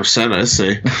 35%, I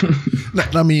say.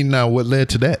 I mean, now what led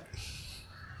to that?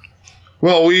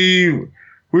 Well, we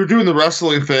were doing the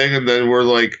wrestling thing, and then we're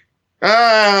like,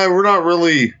 we're not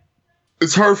really.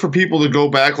 It's hard for people to go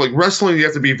back. Like wrestling, you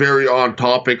have to be very on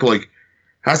topic. Like,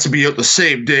 has to be out the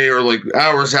same day or like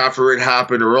hours after it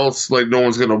happened, or else like no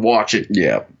one's gonna watch it.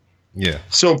 Yeah. Yeah.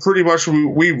 So pretty much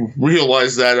we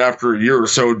realized that after a year or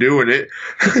so doing it.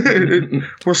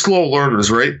 We're slow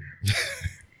learners, right?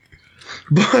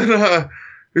 But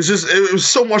it's just it was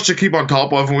so much to keep on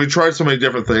top of, and we tried so many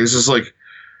different things. It's like,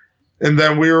 and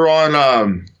then we were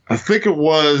on I think it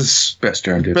was Best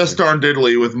Darn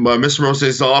Diddley with Mr. Most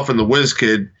Days Off and the Whiz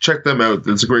Kid. Check them out.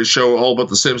 It's a great show all about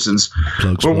the Simpsons.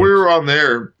 Plugs. We were on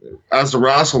there as the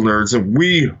Wrestle Nerds, and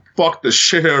we fucked the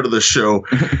shit out of the show.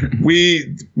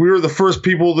 we were the first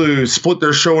people to split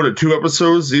their show into 2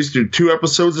 episodes. They used to do 2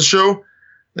 episodes of show,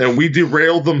 and we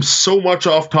derailed them so much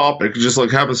off topic, just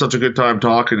like having such a good time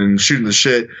talking and shooting the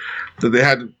shit, that they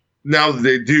had. Now that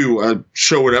they do a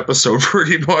show an episode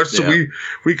pretty much, so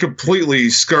we completely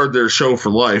scarred their show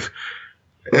for life.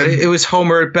 And it was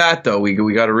Homer at bat though. We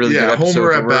got a really good episode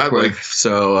Homer to at work bat. with, Like,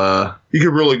 so you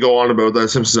could really go on about that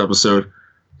Simpsons episode.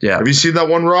 Yeah, have you seen that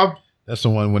one, Rob? That's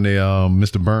the one when they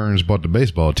Mr. Burns bought the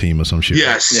baseball team or some shit.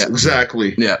 Yes,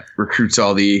 exactly. Yeah, recruits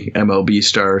all the MLB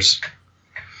stars.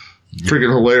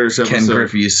 Freaking hilarious episode. Ken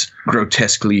Griffey's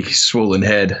grotesquely swollen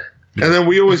head. And then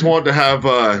we always wanted to have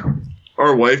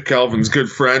our wife, Calvin's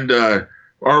good friend,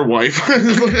 our wife,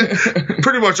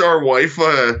 pretty much our wife.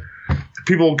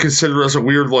 People consider us a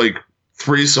weird, like,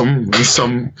 threesome in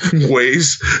some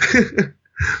ways,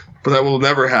 but that will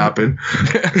never happen.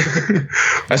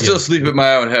 I still sleep at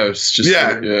my own house. Just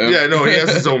no, he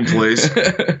has his own place.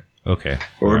 Okay.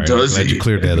 Or right. does Glad he? you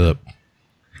cleared that up.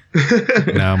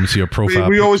 Now I'm gonna see her profile.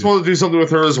 We always wanted to do something with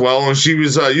her as well, and she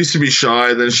was used to be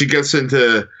shy. Then she gets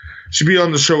into. She'd be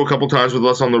on the show a couple times with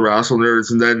us on the Wrestle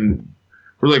Nerds, and then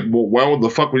we're like, well, why would the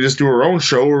fuck we just do our own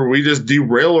show, or we just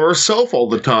derail ourselves all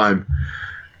the time?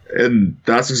 And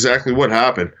that's exactly what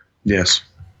happened. Yes.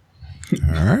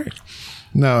 All right.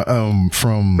 Now, I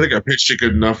from think I pitched you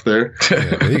good enough there.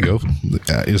 yeah, there you go.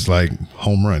 It's like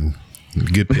home run,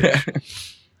 good pitch.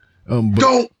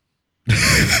 Don't.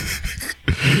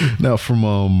 Now,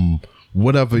 from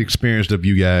what I've experienced of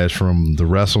you guys, from the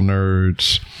Wrestle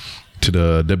Nerds to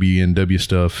the WNW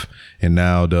stuff, and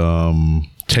now the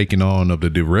taking on of the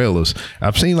Derailers,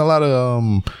 I've seen a lot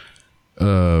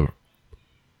of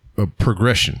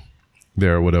progression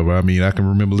there or whatever. I mean, I can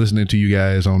remember listening to you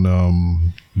guys on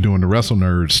doing the Wrestle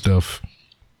Nerd stuff,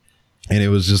 and it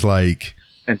was just like,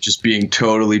 and just being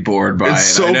totally bored by It's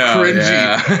it. so I know, cringy.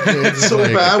 yeah. It's so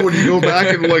bad when you go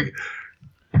back and like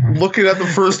looking at the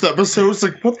first episode. It's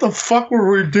like, what the fuck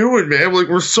were we doing, man? Like,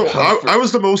 we're so. I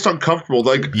was the most uncomfortable.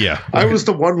 Like, yeah, I was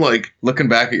the one like. Looking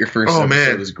back at your first Oh, episode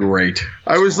man. was great.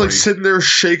 I was like sitting there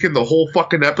shaking the whole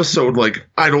fucking episode, like,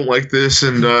 I don't like this,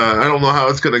 and I don't know how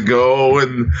it's gonna go,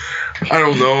 and I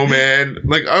don't know, man.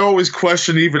 Like, I always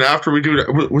question even after we do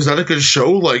it, was that a good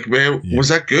show? Like, man, was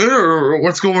that good, or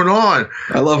what's going on?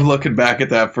 I love looking back at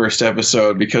that first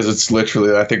episode because it's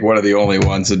literally, I think, one of the only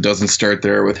ones that doesn't start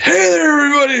there with, "Hey there,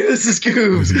 everybody, this is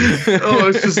Goobs." Oh,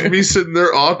 it's just me sitting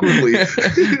there awkwardly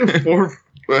for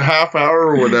a half hour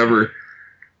or whatever.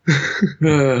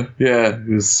 Yeah,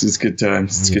 it's good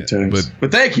times. It's good times.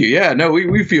 But thank you. Yeah, no,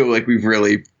 we feel like we've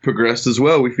really progressed as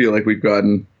well. We feel like we've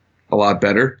gotten a lot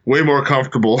better. Way more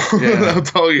comfortable. Yeah. I'll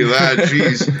tell you that.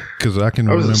 Jeez. because I can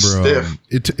I was remember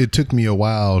stiff. it took me a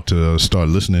while to start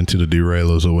listening to the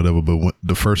Derailers or whatever, but when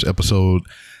the first episode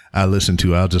I listened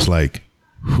to, I was just like,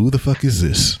 who the fuck is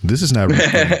this? This is not Rick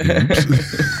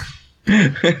Goobs.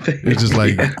 It's just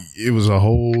like, it was a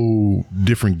whole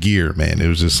different gear, man. It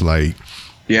was just like,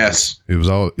 Yes. it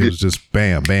was just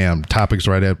bam, bam, topics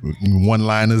right at one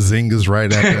line of zingers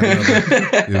right after another.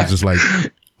 It was just like,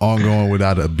 ongoing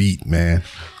without a beat, man.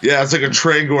 Yeah, it's like a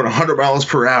train going 100 miles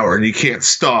per hour, and you can't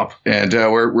stop. And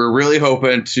we're really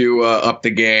hoping to up the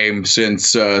game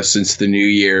since the new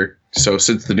year. So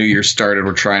since the new year started,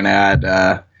 we're trying to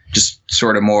add just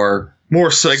sort of more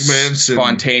segments,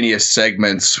 spontaneous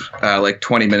segments. Like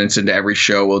 20 minutes into every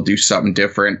show, we'll do something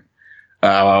different.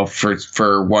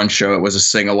 For one show, it was a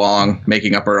sing along,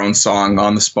 making up our own song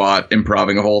on the spot,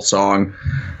 improvising a whole song.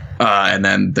 And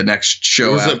then the next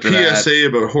show after that, it was a PSA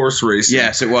about horse racing.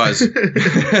 Yes, it was.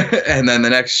 And then the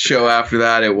next show after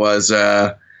that, it was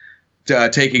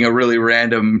taking a really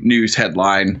random news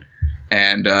headline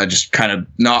and just kind of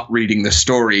not reading the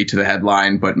story to the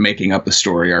headline, but making up the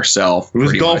story ourselves. It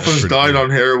was dolphins died on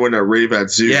heroin at rave at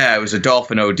zoo. Yeah, it was a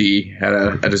dolphin OD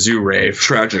at a zoo rave.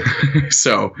 Tragic.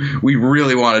 So we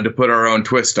really wanted to put our own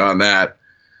twist on that.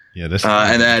 Yeah, that's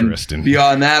and then interesting.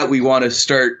 Beyond that, we want to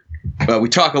start. We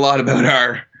talk a lot about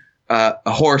our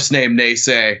a horse named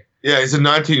Naysay. Yeah, he's a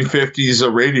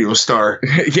 1950s radio star.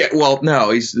 Yeah, well,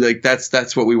 no, he's like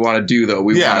that's what we want to do though.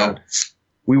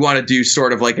 We want to do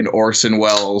sort of like an Orson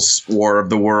Welles War of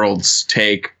the Worlds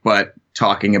take, but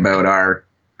talking about our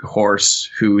horse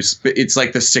it's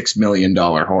like the $6 million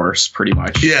horse, pretty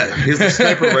much. Yeah, he's the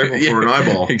sniper rifle for an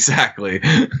eyeball. Exactly.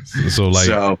 So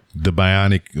the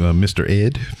bionic Mr.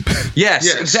 Ed?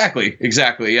 Yes,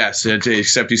 exactly, yes.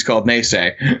 Except he's called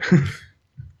Naysay.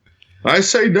 I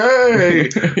say nay.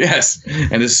 Yes,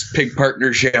 and his pig partner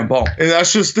Jambon.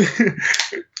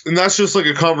 And that's just like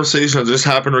a conversation that just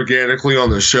happened organically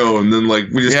on the show, and then like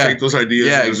we just take those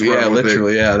ideas.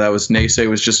 Literally. That was Naysay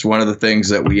was just one of the things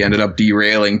that we ended up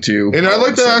derailing to. And I'd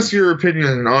like to ask your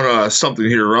opinion on something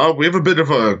here, Rob. We have a bit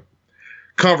of a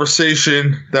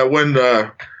conversation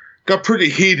that got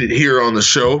pretty heated here on the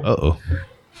show. Uh-oh.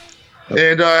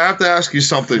 And I have to ask you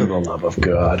something. For the love of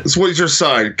God. So what's your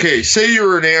side? Okay, say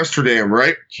you're in Amsterdam,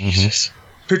 right? Jesus.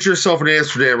 Picture yourself in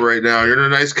Amsterdam right now. You're in a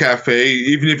nice cafe.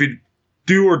 Even if you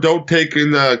do or don't take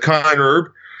in the kind herb,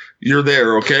 you're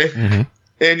there, okay? Mm-hmm.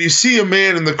 And you see a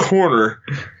man in the corner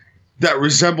that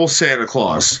resembles Santa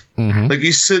Claus. Mm-hmm. Like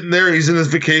he's sitting there, he's in his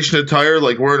vacation attire,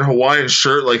 like wearing a Hawaiian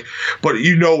shirt, like, but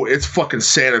you know it's fucking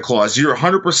Santa Claus. You're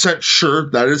 100% sure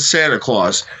that it's Santa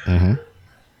Claus. Mm-hmm.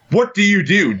 What do you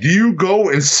do? Do you go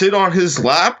and sit on his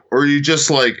lap, or are you just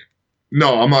like,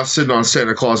 no, I'm not sitting on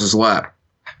Santa Claus's lap?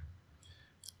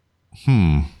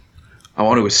 I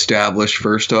want to establish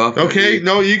first off. Okay,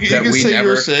 you can say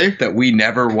your say. That we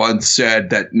never once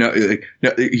said that. No,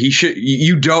 he should.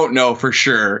 You don't know for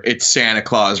sure it's Santa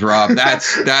Claus, Rob.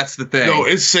 That's the thing. No,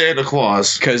 it's Santa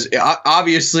Claus. Because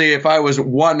obviously, if I was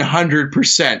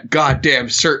 100% goddamn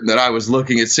certain that I was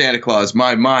looking at Santa Claus,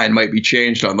 my mind might be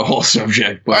changed on the whole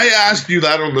subject. But I asked you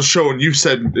that on the show, and you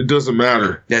said it doesn't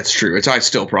matter. That's true. I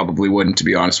still probably wouldn't, to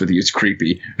be honest with you. It's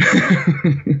creepy.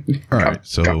 All right,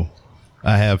 so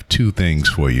I have two things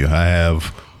for you. I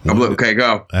have okay,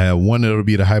 go. I have one that'll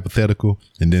be the hypothetical,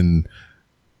 and then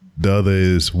the other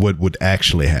is what would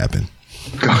actually happen.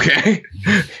 Okay.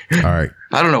 All right.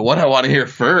 I don't know what I want to hear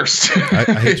first. I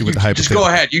hit you with the hypothetical. Just go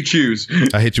ahead. You choose.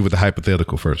 I hit you with the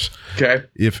hypothetical first. Okay.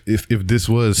 If this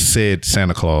was said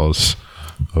Santa Claus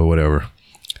or whatever,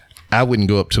 I wouldn't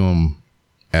go up to him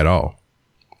at all.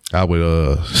 I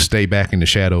would stay back in the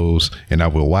shadows, and I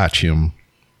would watch him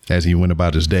as he went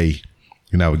about his day.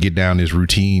 And I would get down his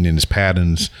routine and his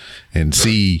patterns and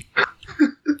see,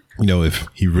 if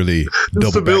he really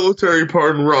It's the military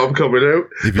part and Rob coming out.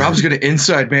 Rob's going to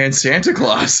inside man Santa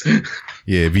Claus.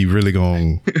 Yeah, if he really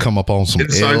going to come up on some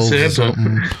Inside elves Santa. or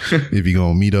something. If he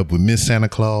going to meet up with Miss Santa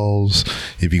Claus.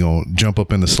 If he going to jump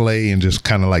up in the sleigh and just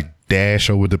kind of like dash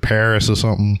over to Paris or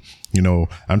something.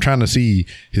 I'm trying to see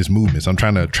his movements. I'm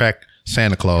trying to track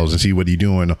Santa Claus and see what he's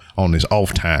doing on his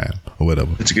off time or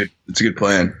whatever. It's a good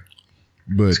plan.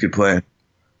 But it's a good plan.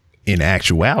 In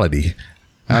actuality,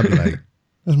 I'd be like,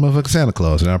 that's motherfucking Santa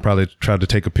Claus. And I'd probably try to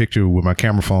take a picture with my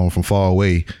camera phone from far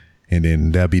away, and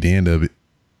then that'd be the end of it.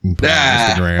 And put it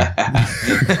on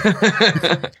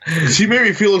Instagram. She made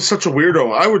me feel like such a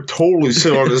weirdo. I would totally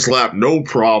sit on his lap, no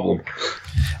problem.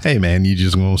 Hey, man, you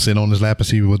just going to sit on his lap and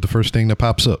see what the first thing that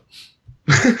pops up.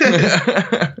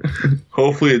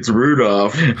 Hopefully it's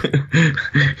Rudolph.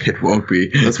 It won't be.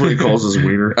 That's what he calls his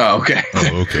wiener. Oh, okay.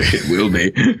 It will be.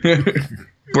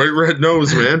 Bright red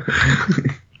nose, man.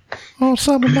 On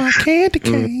some of my candy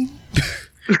cane.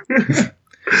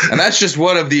 And that's just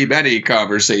one of the many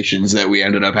conversations that we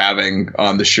ended up having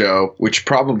on the show, which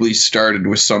probably started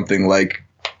with something like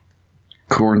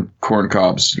corn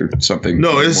cobs or something.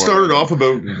 No, it more. started off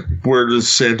about where does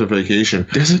Santa vacation?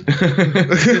 Is it?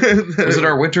 Was it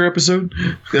our winter episode?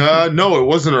 No, it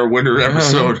wasn't our winter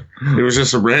episode. It was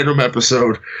just a random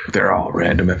episode. They're all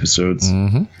random episodes.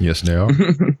 Mm-hmm. Yes, they are.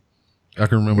 I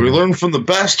can remember. We learned from the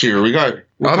best here. We're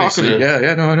Obviously, talking to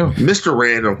yeah, no, I know. Mr.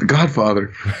 Random, The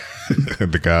Godfather.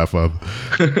 The Godfather.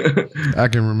 I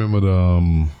can remember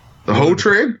the Ho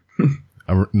Train.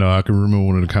 I can remember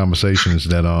one of the conversations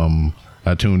that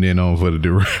I tuned in on for the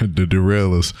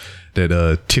derailers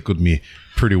that tickled me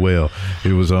pretty well.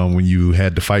 It was when you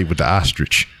had to fight with the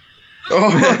ostrich.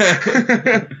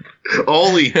 Oh,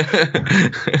 Ollie.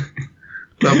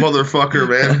 That motherfucker,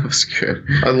 man. That was good.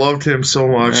 I loved him so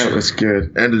much. That was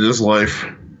good. Ended his life.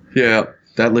 Yeah.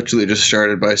 That literally just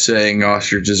started by saying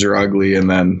ostriches are ugly, and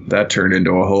then that turned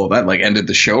into a whole... That, ended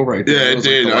the show right there. Yeah, it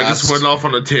did. I just went off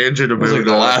on a tangent about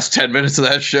the last 10 minutes of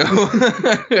that show.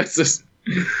 It's just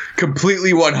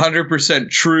completely 100%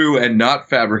 true and not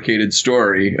fabricated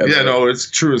story. Yeah, no,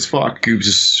 it's true as fuck.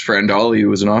 Goob's friend Ollie, who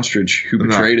was an ostrich, who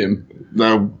betrayed him.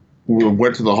 We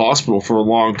went to the hospital for a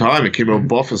long time. It came out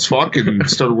buff as fuck and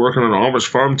started working on an Amish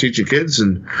farm teaching kids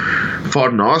and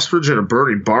fought an ostrich in a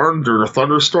burning barn during a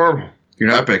thunderstorm. You're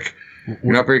not epic.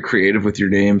 You're not very creative with your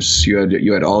names. You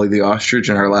had Ollie the ostrich.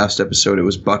 In our last episode, it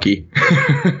was Bucky.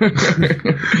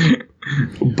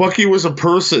 Bucky was a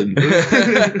person.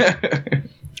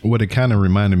 What it kind of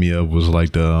reminded me of was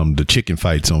the chicken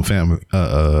fights on Family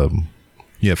Guy.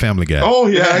 Oh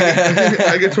yeah,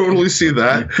 I can totally see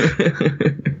that.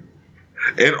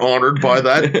 And honored by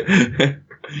that.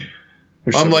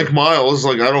 Unlike Miles,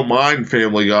 I don't mind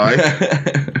Family Guy.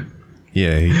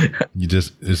 Yeah,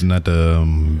 it's not the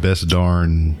best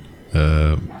darn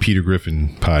Peter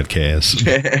Griffin podcast.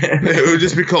 It would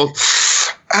just be called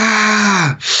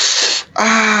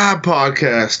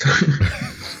podcast.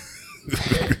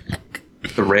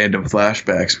 The Random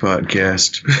Flashbacks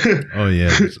podcast. Oh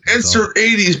yeah, insert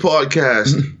 80s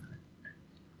podcast.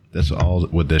 That's all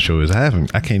what that show is. I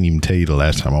can't even tell you the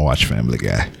last time I watched Family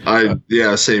Guy.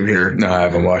 Same here. No, I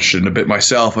haven't watched it in a bit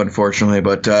myself, unfortunately,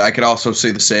 but I could also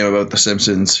say the same about The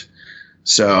Simpsons.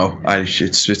 So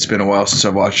it's been a while since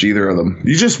I've watched either of them.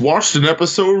 You just watched an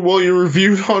episode while you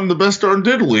reviewed on The Best Darn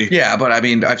Diddly. Yeah, but I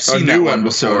mean, I've seen that one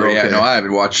before. Okay. Yeah, no, I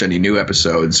haven't watched any new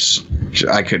episodes.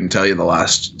 I couldn't tell you the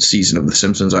last season of The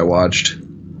Simpsons I watched.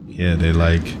 Yeah, they're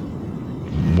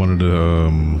one of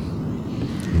the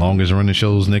longest running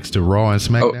shows next to Raw and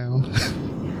SmackDown.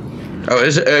 Oh,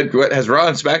 is it? What, has Raw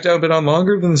and SmackDown been on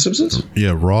longer than The Simpsons?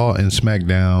 Yeah, Raw and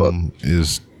SmackDown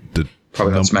is the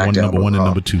probably not SmackDown, number one and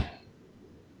number two.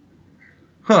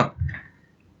 Huh.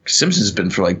 Simpsons has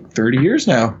been for 30 years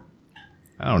now.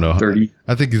 I don't know. 30.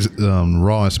 I think it's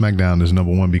Raw and SmackDown is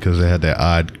number one because they had that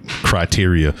odd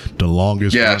criteria. The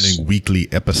longest running weekly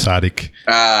episodic.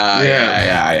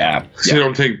 Yeah. So you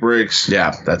don't take breaks.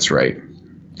 Yeah, that's right.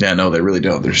 Yeah, no, they really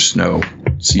don't. There's no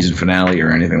season finale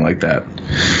or anything like that.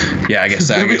 Yeah, I guess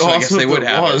they would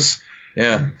have it.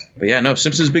 Yeah. But yeah, no,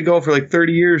 Simpsons been going for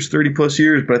 30 years, 30 plus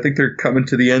years, but I think they're coming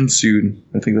to the end soon.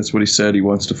 I think that's what he said. He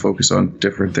wants to focus on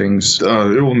different things.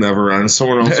 It will never end.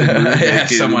 Someone else will yeah,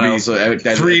 someone else.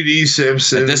 3D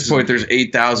Simpsons. At this point, there's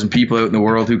 8,000 people out in the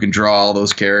world who can draw all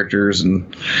those characters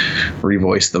and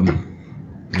revoice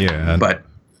them. Yeah. But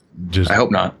I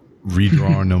hope not.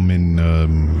 Redrawing them in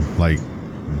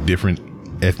different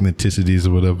ethnicities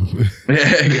or whatever.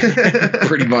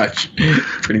 Pretty much.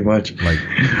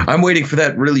 I'm waiting for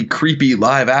that really creepy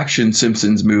live action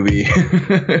Simpsons movie.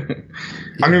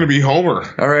 I'm gonna be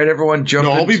Homer. All right, everyone jump.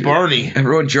 No, I'll be Barney.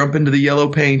 Everyone jump into the yellow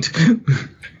paint.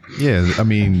 Yeah, I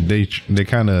mean they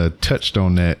kind of touched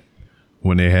on that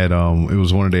when they had it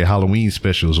was one of their Halloween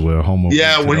specials where Homer.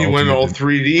 Yeah, when he went all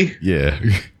 3D. Yeah.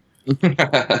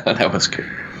 That was good.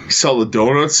 He saw the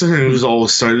donuts and he was all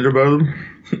excited about them.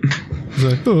 He's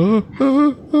like,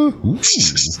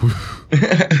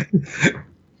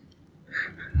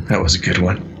 That was a good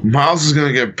one. Miles is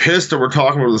gonna get pissed that we're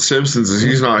talking about The Simpsons as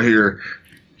he's not here.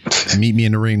 Meet me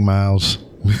in the ring, Miles.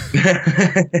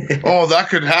 Oh, that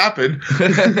could happen.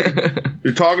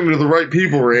 You're talking to the right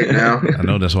people right now. I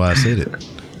know, that's why I said it.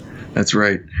 That's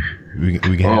right. We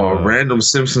can have a random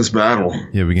Simpsons battle.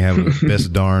 Yeah, we can have a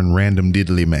best darn random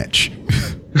diddly match.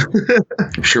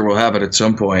 I'm sure we'll have it at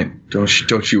some point.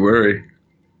 Don't you worry.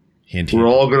 Hint, We're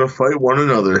all gonna fight one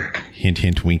another. Hint,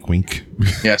 hint, wink, wink.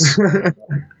 Yes.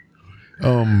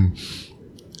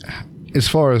 As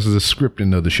far as the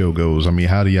scripting of the show goes, I mean,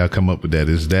 how do y'all come up with that?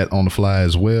 Is that on the fly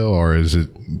as well, or is it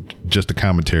just a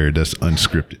commentary that's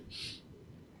unscripted?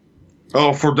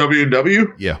 Oh, for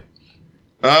WW? Yeah.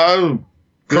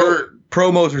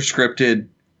 Promos are scripted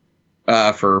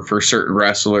for certain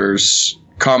wrestlers.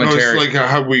 commentary. No, it's like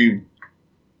how we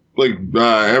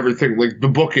everything, like the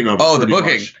booking of. Oh, the pretty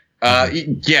booking. much.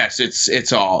 Yes,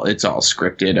 it's all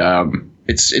scripted.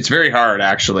 It's very hard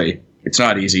actually. It's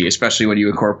not easy, especially when you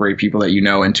incorporate people that you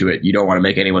know into it. You don't want to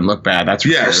make anyone look bad. That's for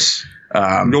yes. sure.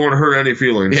 Don't want to hurt any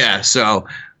feelings. Yeah. So,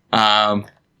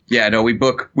 we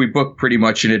book pretty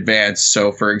much in advance.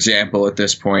 So, for example, at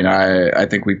this point, I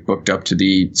think we booked up to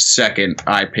the second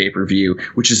pay-per-view,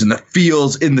 which is in the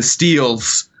Fields in the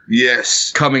Steels.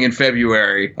 Yes. Coming in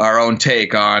February, our own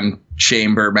take on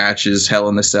chamber matches, Hell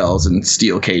in the Cells, and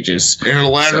steel cages. And a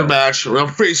ladder match. I'm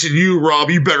facing you, Rob.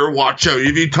 You better watch out.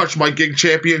 If you touch my gig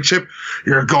championship,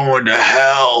 you're going to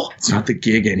hell. It's not the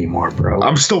gig anymore, bro.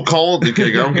 I'm still calling it the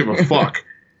gig. I don't give a fuck.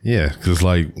 Yeah, because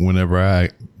like whenever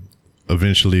I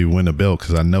eventually win a belt,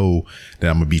 because I know that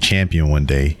I'm gonna be champion one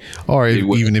day, or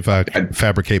even if I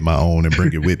fabricate my own and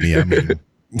bring it with me, I mean.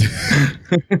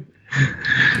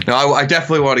 No, I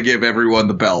definitely want to give everyone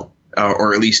the belt,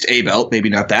 or at least a belt. Maybe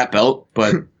not that belt,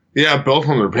 but yeah, belt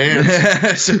on their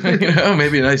pants. So,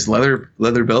 maybe a nice leather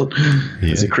belt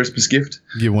as a Christmas gift.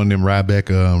 Get one of them Ryback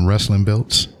wrestling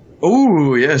belts.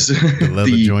 Oh yes, the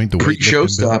leather joint, the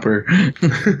pre-showstopper.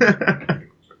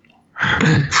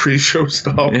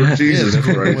 Pre-showstopper, Jesus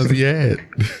Christ! What was he at?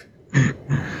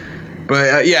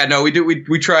 But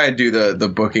we try and do the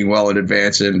booking well in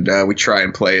advance, and we try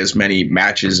and play as many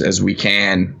matches as we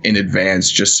can in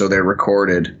advance, just so they're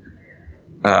recorded.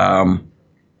 It's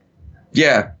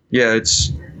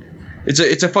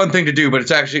a fun thing to do, but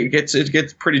it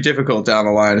gets pretty difficult down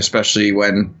the line, especially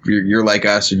when you're like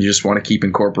us and you just want to keep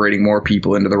incorporating more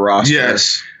people into the roster.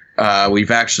 Yes.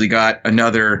 We've actually got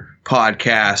another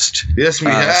podcast. Yes,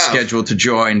 we have scheduled to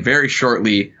join very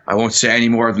shortly. I won't say any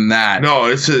more than that. No,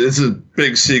 it's a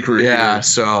big secret. Yeah, here.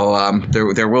 so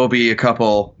there will be a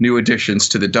couple new additions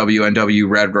to the WNW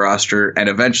Red roster, and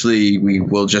eventually we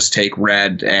will just take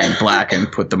Red and Black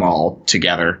and put them all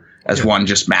together as one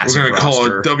just massive roster. We're gonna call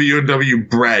it WNW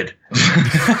Bread.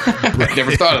 I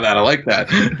never thought of that. I like that.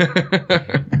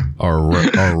 Or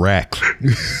rack.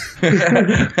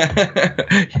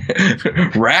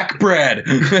 Rack bread.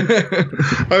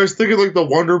 I was thinking like the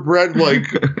Wonder Bread, like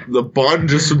the bun,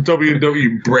 just some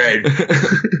WNW bread.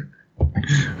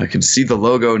 I can see the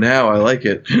logo now. I like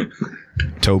it.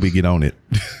 Toby, get on it.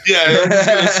 Yeah, I was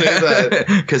going to say that.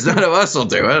 Because none of us will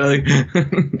do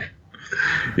it.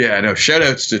 Yeah, no, shout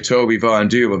outs to Toby Von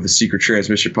Doom of the Secret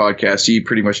Transmission podcast. He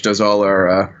pretty much does all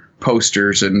our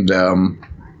posters and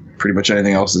pretty much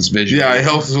anything else that's visual. Yeah, he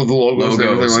helps us with the logos and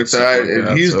everything like that.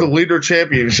 And he's the leader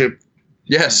championship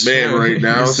man right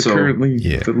now. He's currently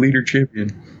the leader champion.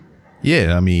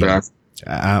 Yeah, I mean,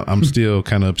 I'm still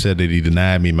kind of upset that he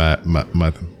denied me my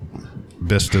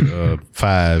best of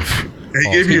 5.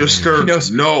 He gave you a stir.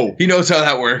 He knows how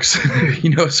that works. He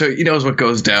knows what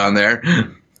goes down there.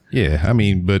 Yeah, I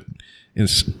mean, but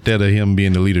instead of him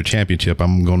being the leader championship,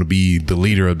 I'm going to be the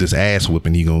leader of this ass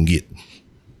whooping he going to get.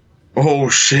 Oh,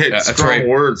 shit. That's strong right.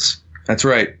 words. That's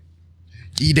right.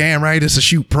 You damn right it's a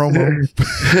shoot promo.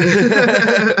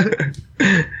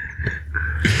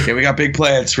 Yeah, we got big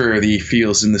plans for the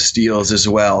Fields and the Steels as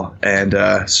well. And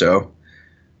I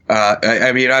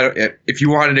mean, if you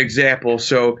want an example,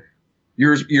 so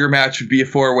your match would be a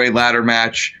 4-way ladder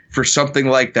match. For something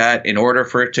like that, in order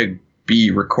for it to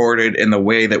be recorded in the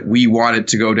way that we want it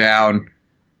to go down,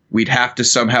 we'd have to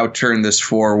somehow turn this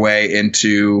 4-way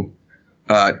into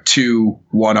 2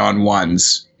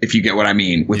 one-on-ones, if you get what I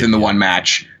mean, within the one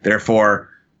match. Therefore,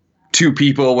 2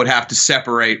 people would have to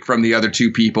separate from the other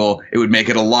 2 people. It would make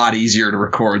it a lot easier to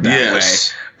record that way.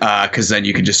 Because then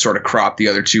you can just sort of crop the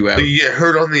other 2 out. You get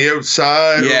hurt on the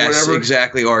outside or whatever.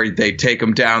 Exactly. Or they take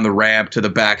them down the ramp to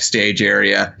the backstage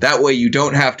area. That way you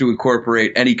don't have to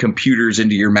incorporate any computers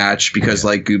into your match because,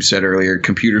 like Goob said earlier,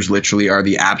 computers literally are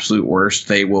the absolute worst.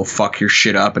 They will fuck your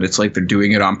shit up, and it's like they're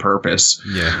doing it on purpose.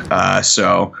 Yeah.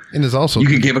 So and there's also you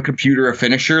could give a computer a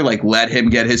finisher, like let him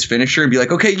get his finisher and be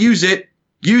like, okay, use it,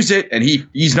 and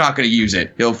he's not going to use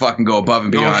it. He'll fucking go above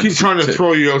and beyond. No, he's trying to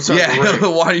throw you outside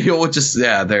the ring. He'll just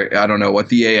I don't know what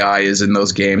the AI is in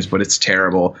those games, but it's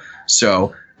terrible.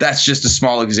 So that's just a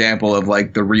small example of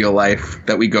like the real life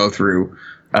that we go through.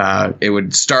 It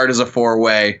would start as a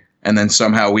 4-way, and then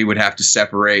somehow we would have to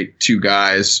separate 2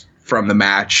 guys from the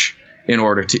match in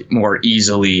order to more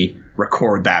easily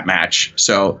record that match.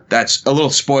 So that's a little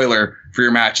spoiler for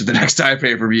your match at the next time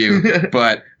pay-per-view,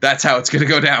 but that's how it's going to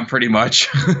go down pretty much.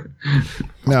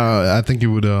 No, I think it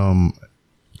would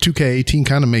 2K18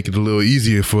 kind of make it a little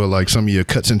easier for like some of your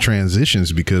cuts and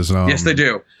transitions because yes, they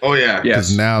do. Oh yeah,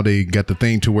 because now they got the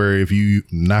thing to where if you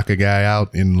knock a guy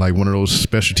out in like one of those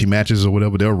specialty matches or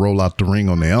whatever, they'll roll out the ring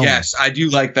on their own. Yes, I do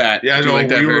like that. Yeah, I do like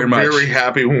that we were very much. very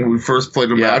happy when we first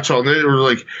played a match on it. We were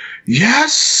like,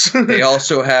 yes. They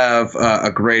also have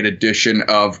a great addition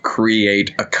of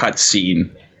create a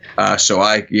cutscene. So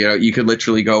you could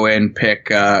literally go in,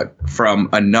 pick from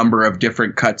a number of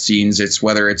different cutscenes. It's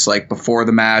whether it's like before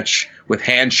the match with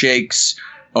handshakes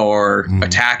or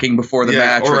attacking before the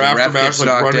match or the after ref match, gets like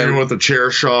knocked running out. with a chair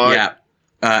shot. Yeah.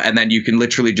 And then you can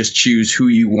literally just choose who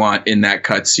you want in that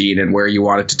cutscene and where you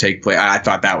want it to take place. I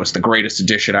thought that was the greatest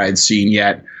addition I had seen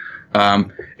yet.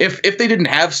 If they didn't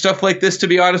have stuff like this, to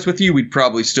be honest with you, we'd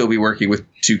probably still be working with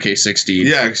 2K16.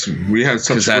 Yeah, 'cause we had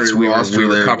such a great roster. We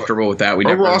were there. comfortable with that.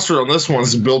 Our roster on this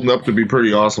one's building up to be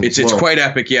pretty awesome. It's quite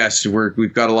epic, yes.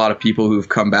 We've got a lot of people who've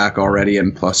come back already,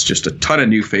 and plus just a ton of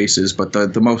new faces. But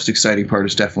the most exciting part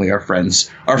is definitely our friends.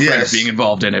 Friends being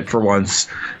involved in it for once.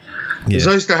 It's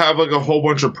nice to have like a whole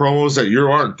bunch of promos that you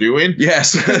aren't doing.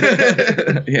 Yes.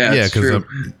 Yeah, because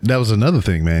that was another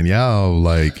thing, man. Y'all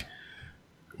like.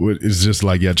 It's just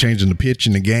like changing the pitch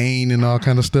and the gain and all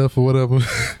kind of stuff or whatever.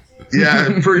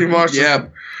 Yeah, pretty much. Yeah.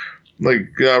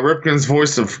 Like Ripken's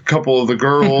voiced a couple of the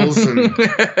girls, and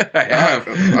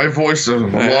I voiced a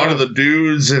lot of the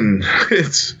dudes, and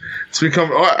it's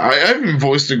become. I've even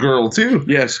voiced a girl too.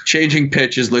 Yes, changing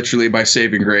pitch is literally my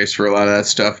saving grace for a lot of that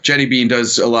stuff. Jenny Bean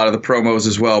does a lot of the promos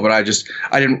as well, but I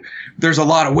didn't. There's a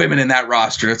lot of women in that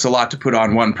roster. It's a lot to put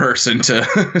on one person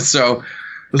to. So.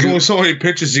 There's only so many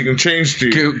pitches you can change to.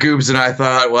 Goobs and I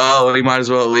thought, well, we might as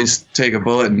well at least take a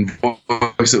bullet and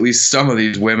voice at least some of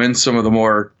these women, some of the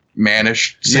more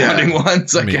mannish sounding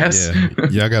ones, I guess. Yeah.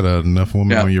 Y'all got enough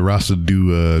women on your roster to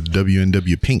do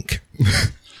WNW Pink.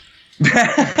 The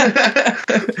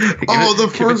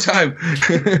first time.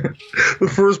 The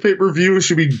first pay-per-view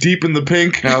should be deep in the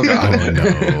pink. Oh, God. Oh,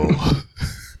 no.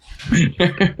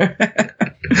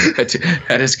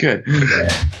 That is good.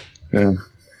 Yeah.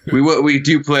 We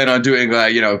do plan on doing,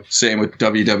 same with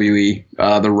WWE,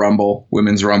 the Rumble,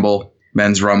 Women's Rumble,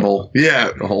 Men's Rumble.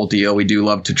 Yeah. The whole deal. We do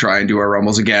love to try and do our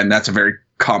Rumbles again. That's a very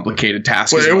complicated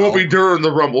task. But as it well. won't be during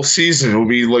the Rumble season. It'll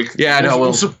be like,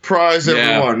 we'll surprise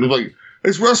everyone. Like,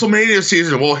 it's WrestleMania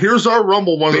season. Well, here's our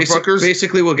Rumble, motherfuckers.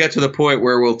 Basically, we'll get to the point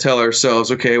where we'll tell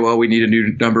ourselves, okay, well, we need a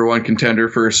new number one contender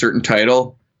for a certain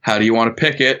title. How do you want to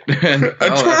pick it? And, a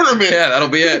tournament. Yeah, that'll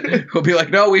be it. We'll be like,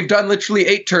 no, we've done literally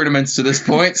 8 tournaments to this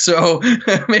point, so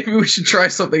maybe we should try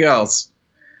something else.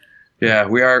 Yeah,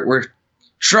 we're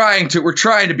trying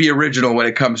to be original when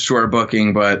it comes to our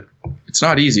booking, but it's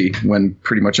not easy when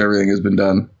pretty much everything has been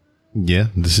done. Yeah,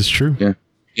 this is true.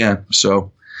 Yeah.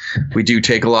 So we do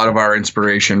take a lot of our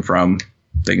inspiration from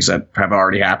things that have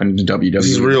already happened in WWE. This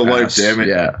is real life, damn it.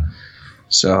 Yeah.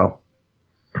 So.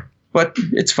 But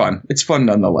it's fun. It's fun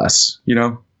nonetheless,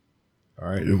 All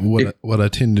right. What I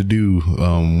tend to do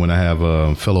when I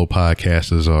have fellow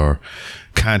podcasters or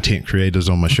content creators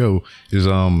on my show is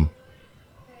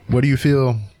what do you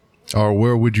feel or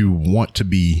where would you want to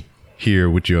be here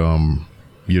with your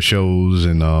shows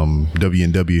and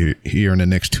WNW here in the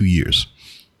next 2 years?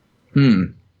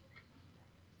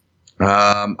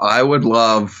 I would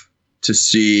love to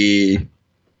see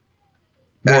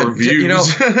more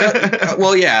views.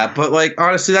 Well, yeah, but like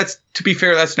honestly, to be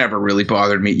fair, that's never really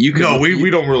bothered me. We don't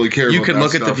really care. You about can that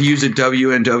look stuff. at the views at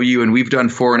WNW, and we've done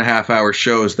 4.5-hour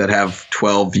shows that have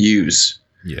 12 views.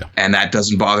 Yeah, and that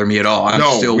doesn't bother me at all.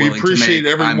 We appreciate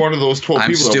every one of those 12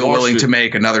 people. I'm still willing to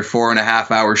make another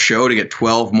 4.5-hour show to get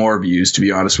 12 more views. To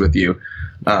be honest with you.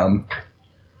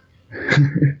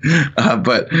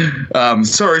 But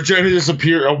sorry, Jenny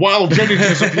disappeared. A wild Jenny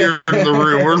disappeared in the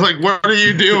room. We're like, what are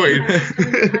you doing?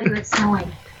 It's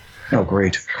snowing. Oh,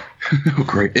 great. Oh,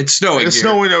 great. It's snowing. It's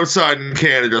snowing outside in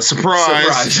Canada.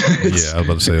 Surprise. Yeah, I was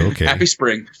about to say, okay. Happy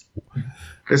spring.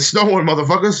 It's snowing,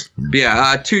 motherfuckers.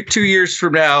 Yeah, 2 years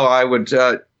from now, I would.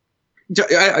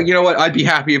 You know what? I'd be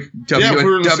happy if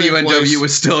WNW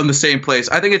was still in the same place.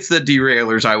 I think it's the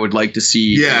derailers I would like to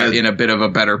see in a bit of a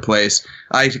better place.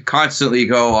 I constantly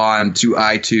go on to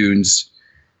iTunes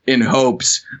in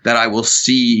hopes that I will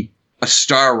see a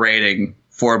star rating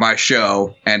for my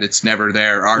show, and it's never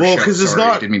there. Well, because it's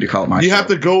not. Didn't mean to call it my show. You have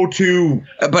to go to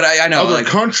but I know, other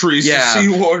countries to see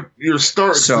what your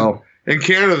stars. So in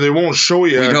Canada, they won't show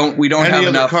you. We don't any have other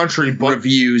enough country but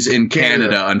reviews in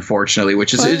Canada, unfortunately,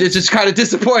 which is it's just kind of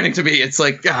disappointing to me. It's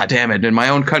like, God damn it! In my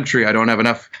own country, I don't have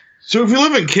enough So if you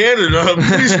live in Canada,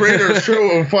 please rate our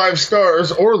show 5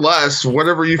 stars or less,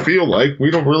 whatever you feel like.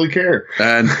 We don't really care.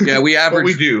 And yeah, we average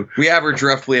we do. We average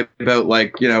roughly about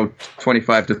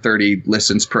 25 to 30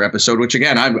 listens per episode, which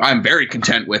again I'm very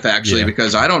content with actually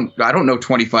because I don't know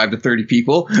 25 to 30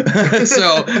 people.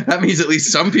 So that means at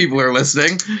least some people are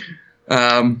listening.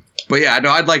 But yeah, no,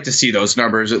 I'd like to see those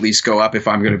numbers at least go up. If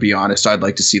I'm going to be honest, I'd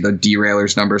like to see the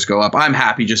Derailers numbers go up. I'm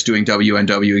happy just doing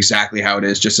WNW exactly how it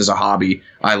is, just as a hobby.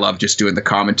 I love just doing the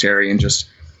commentary and just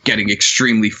getting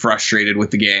extremely frustrated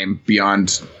with the game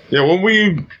beyond. Yeah, when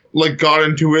we got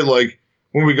into it,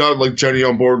 when we got Jenny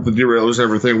on board with the Derailers and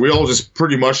everything, we all just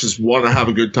pretty much just want to have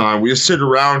a good time. We just sit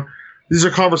around. These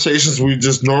are conversations we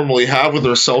just normally have with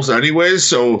ourselves anyways,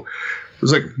 so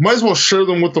it's might as well share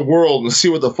them with the world and see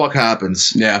what the fuck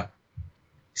happens. Yeah.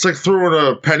 It's like throwing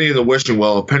a penny in the wishing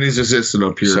well. Pennies existed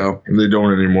up here, and they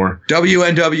don't anymore.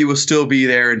 WNW will still be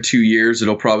there in 2 years.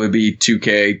 It'll probably be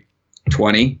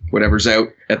 2K20, whatever's out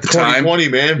at the time. 2020,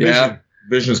 man. Yeah.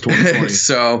 Vision's 2020.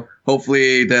 So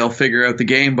hopefully they'll figure out the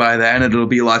game by then, and it'll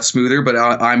be a lot smoother. But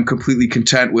I'm completely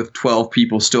content with 12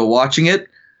 people still watching it.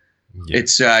 Yeah.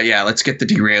 It's let's get the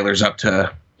Derailers up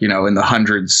to in the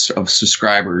hundreds of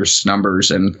subscribers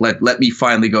numbers, and let me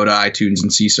finally go to iTunes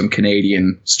and see some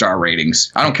Canadian star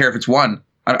ratings. I don't care if it's 1.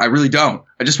 I really don't.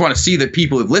 I just want to see that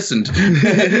people have listened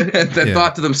and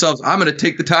thought to themselves, I'm going to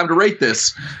take the time to rate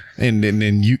this. And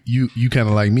then you kind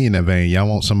of like me in that vein. Y'all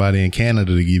want somebody in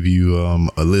Canada to give you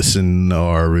a listen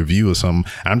or a review or something.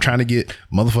 I'm trying to get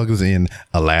motherfuckers in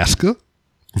Alaska,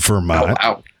 Vermont,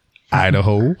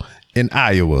 Idaho, in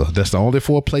Iowa. That's the only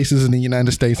 4 places in the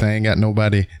United States I ain't got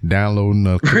nobody downloading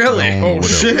a really? Oh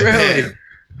shit! Really?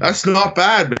 That's not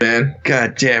bad, man.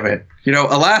 God damn it!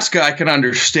 Alaska I can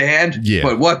understand,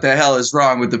 but what the hell is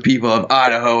wrong with the people of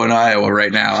Idaho and Iowa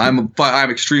right now? I'm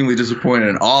extremely disappointed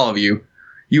in all of you.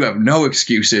 You have no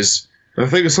excuses. I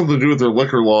think it's something to do with their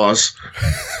liquor laws.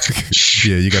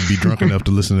 Yeah, you got to be drunk enough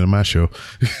to listen to my show.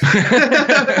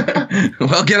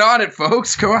 Well, get on it,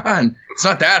 folks. Come on. It's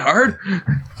not that hard.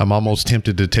 I'm almost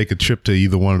tempted to take a trip to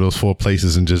either one of those 4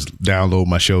 places and just download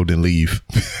my show, then leave.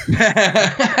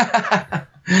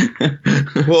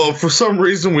 Well, if for some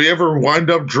reason we ever wind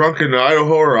up drunk in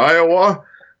Idaho or Iowa,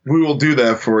 we will do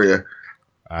that for you.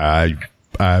 I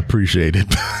appreciate it.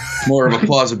 More of a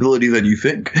plausibility than you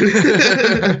think.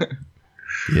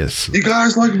 Yes. You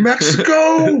guys like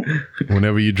Mexico?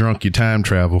 Whenever you're drunk, you time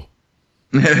travel.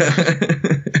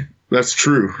 That's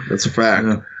true. That's a fact.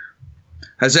 Yeah.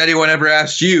 Has anyone ever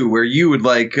asked you where you would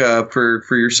like for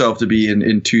yourself to be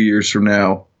in 2 years from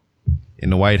now? In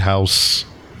the White House.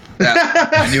 Yeah,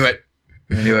 I knew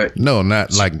it. No, not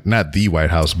the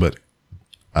White House, but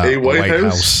a White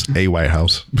House. A White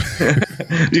House.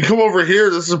 You come over here.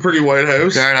 This is a pretty White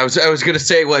House. Darn, I was going to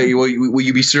say, will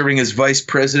you be serving as vice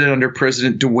president under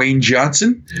President Dwayne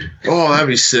Johnson? Oh, that'd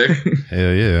be sick.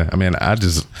 Hell yeah! I mean,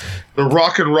 the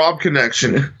Rock and Rob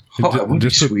connection. Oh, that would be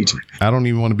sweet. I don't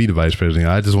even want to be the vice president.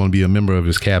 I just want to be a member of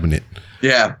his cabinet.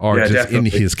 Yeah, or just definitely.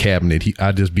 in his cabinet.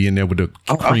 I'd just be in there with the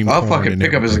cream. I'll fucking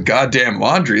pick up his goddamn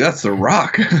laundry. That's the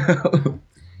Rock.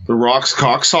 The Rock's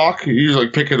cock sock. You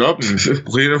just pick it up and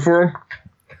clean it for him.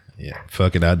 Yeah,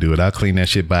 fuck it. I'll do it. I'll clean that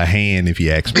shit by hand if you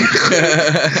ask me.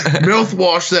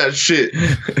 Mouthwash that shit.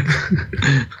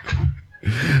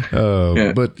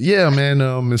 But yeah, man,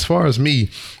 as far as me,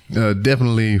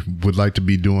 definitely would like to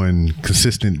be doing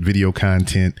consistent video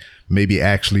content, maybe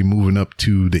actually moving up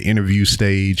to the interview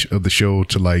stage of the show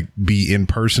to be in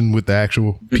person with the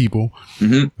actual people.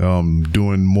 Mm-hmm.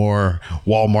 Doing more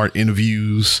Walmart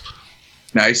interviews.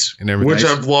 Nice. And everything. Which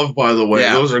I've loved, by the way.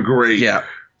 Yeah. Those are great. Yeah.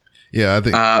 Yeah, I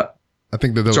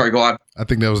think that sorry, go on. I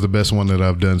think that was the best one that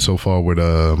I've done so far with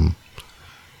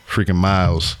freaking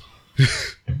Miles.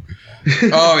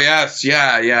 Oh yes,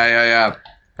 yeah.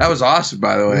 That was awesome,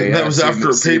 by the way. That was after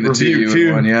a pay-per-view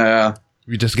too. One. Yeah.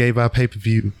 We just gave our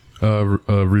pay-per-view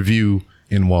review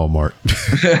in Walmart.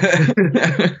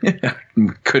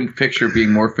 Couldn't picture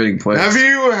being more fitting place. Have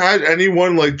you had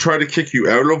anyone try to kick you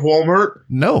out of Walmart?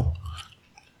 No.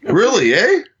 Really,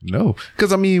 eh? No,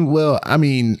 because I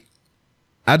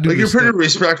do. You're pretty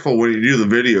respectful when you do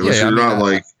the videos. Yeah, you're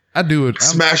not I do it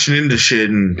smashing into shit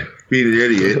and being an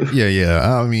idiot.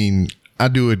 Yeah. I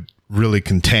do it really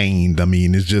contained.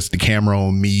 It's just the camera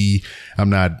on me. I'm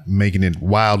not making it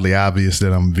wildly obvious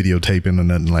that I'm videotaping or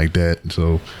nothing like that.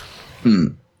 So,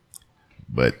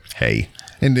 But hey,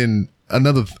 and then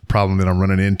another problem that I'm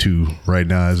running into right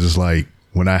now is just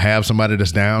when I have somebody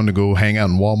that's down to go hang out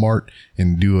in Walmart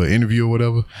and do an interview or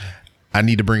whatever, I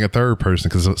need to bring a third person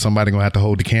because somebody gonna have to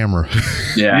hold the camera.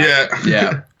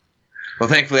 Yeah. Well,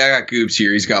 thankfully, I got Goobs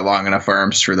here. He's got long enough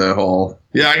arms for the whole.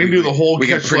 Yeah, I can do the whole. We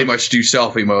can pretty much do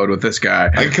selfie mode with this guy.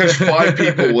 I can catch 5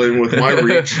 people in with my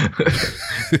reach.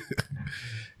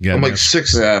 Yeah, I'm like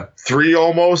 6'3"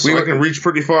 almost. So I can reach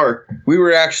pretty far. We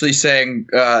were actually saying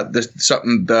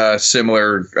something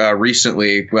similar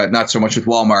recently, but not so much with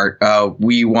Walmart.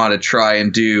 We want to try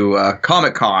and do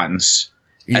Comic Cons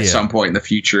at some point in the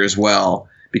future as well,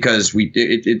 because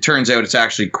it turns out it's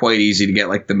actually quite easy to get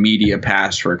like the media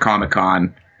pass for a Comic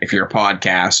Con if you're a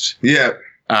podcast. Yeah.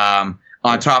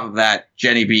 On top of that,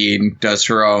 Jenny Bean does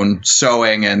her own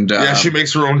sewing and she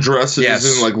makes her own dresses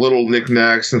and like little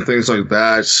knickknacks and things like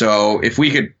that. So if we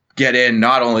could get in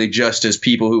not only just as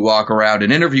people who walk around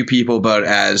and interview people, but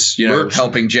as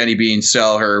helping Jenny Bean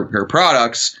sell her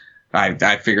products,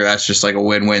 I figure that's just like a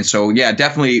win-win. So yeah,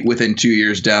 definitely within 2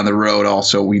 years down the road.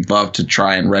 Also, we'd love to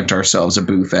try and rent ourselves a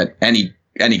booth at any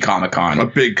Comic-Con. A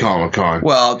big Comic-Con.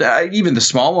 Well, even the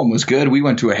small one was good. We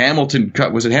went to a Hamilton.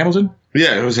 Was it Hamilton?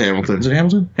 Yeah, it was Hamilton. Was it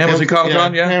Hamilton? Hamilton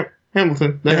Comic-Con, yeah.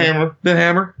 Hamilton. The Hammer. The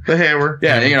Hammer. The Hammer.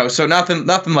 Yeah, so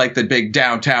nothing like the big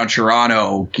downtown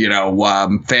Toronto,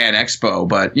 fan expo,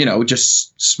 but,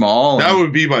 just small. That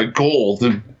would be my goal.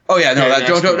 Don't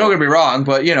get me wrong,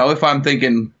 but, if I'm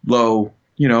thinking low,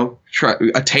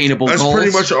 attainable That's goals.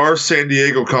 pretty much our San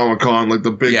Diego Comic-Con, like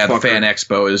the big the fan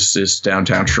expo is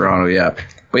downtown Toronto, yeah.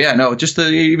 But yeah, no, just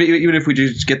even if we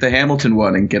just get the Hamilton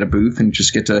one and get a booth and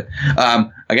just get to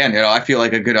again, I feel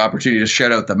like a good opportunity to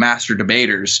shout out the Master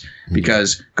Debaters,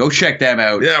 because go check them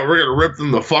out. Yeah, we're gonna rip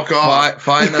them the fuck off.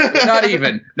 Find them. Not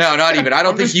even. I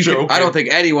don't think you could, I don't think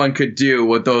anyone could do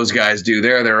what those guys do.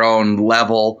 They're their own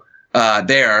level.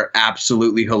 They are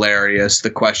absolutely hilarious.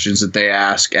 The questions that they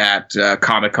ask at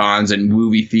Comic Cons and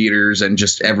movie theaters and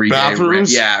just everyday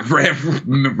bathrooms.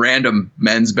 Random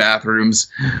men's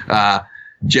bathrooms.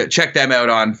 Check them out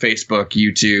on Facebook,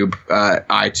 YouTube,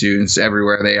 iTunes,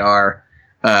 everywhere they are.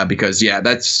 Because we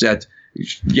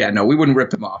wouldn't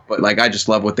rip them off, but like I just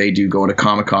love what they do going to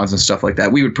Comic Cons and stuff like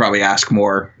that. We would probably ask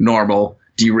more normal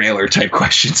derailer type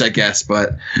questions, I guess,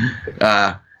 but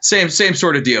same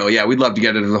sort of deal. Yeah, we'd love to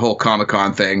get into the whole Comic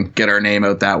Con thing, get our name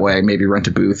out that way, maybe rent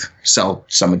a booth, sell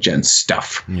some of Jen's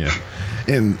stuff. Yeah,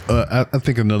 and I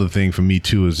think another thing for me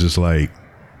too is just like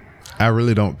I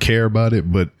really don't care about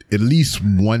it, but at least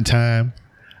one time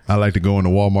I like to go into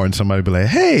Walmart and somebody be like,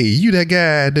 "Hey, you that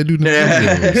guy that do the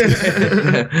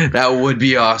videos?" That would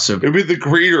be awesome. It'd be the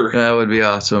greeter. That would be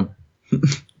awesome.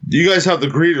 You guys have the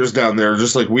greeters down there,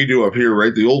 just like we do up here,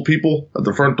 right? The old people at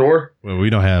the front door. Well, we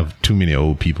don't have too many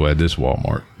old people at this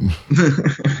Walmart.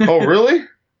 Oh, really?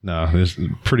 No, there's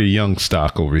pretty young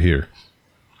stock over here.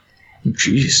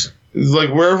 Jeez. It's like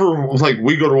wherever like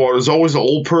we go to Walmart, there's always an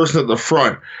old person at the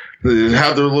front. They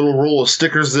have their little roll of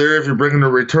stickers there if you're bringing a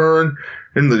return,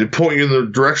 and they point you in the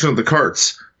direction of the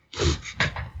carts.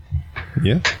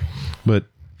 Yeah, but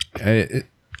it's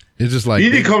just like you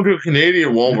need to come to a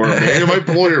Canadian Walmart, man. It might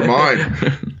blow your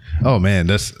mind. Oh man,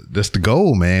 that's the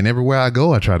goal, man. Everywhere I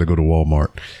go, I try to go to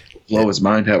Walmart. Blow his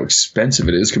mind how expensive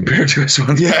it is compared to his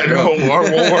one. Yeah, no, our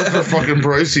Walmarts are fucking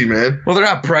pricey, man. Well, they're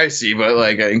not pricey, but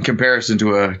like in comparison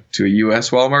to a U.S.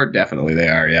 Walmart, definitely they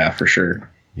are. Yeah, for sure.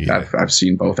 Yeah. I've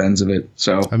seen both ends of it.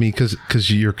 So I mean,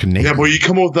 because you're Canadian. Yeah, but you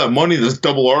come up with that money that's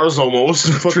double ours almost.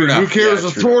 Fucking who cares?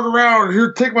 Just throw it around.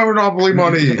 Here, take my Monopoly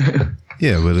money.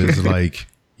 Yeah, but it's like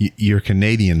your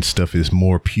Canadian stuff is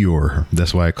more pure.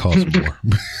 That's why it costs more.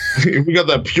 We got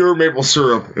that pure maple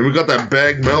syrup, and we got that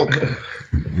bag milk.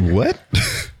 What?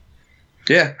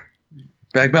 Yeah,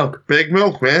 bag milk. Bag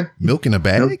milk, man. Milk in a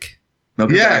bag?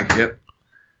 Milk in a bag. Yep.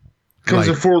 Comes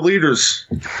in 4 liters.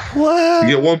 What?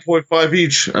 You get 1.5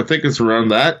 each. I think it's around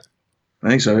that. I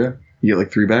think so, yeah. You get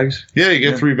like 3 bags? Yeah, you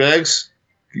get 3 bags.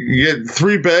 You get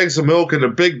 3 bags of milk and a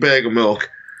big bag of milk.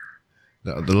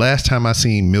 The last time I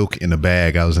seen milk in a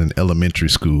bag, I was in elementary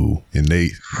school, and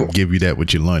they give you that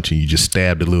with your lunch, and you just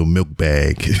stab the little milk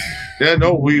bag. Yeah,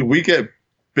 no, we get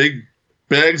big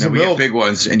bags of milk. Get big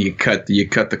ones, and you cut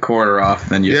the quarter off.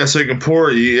 Then so you can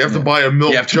pour it. You have to buy a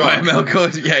milk. You have to buy a milk.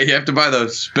 Yeah, you have to buy the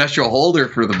special holder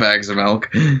for the bags of milk.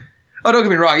 Oh, don't get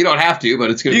me wrong, you don't have to,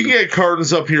 but it's good. You can get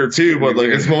cartons up here too, but like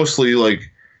it's mostly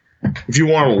like if you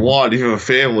want a lot, if you have a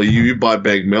family, you buy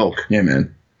bagged milk. Yeah,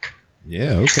 man.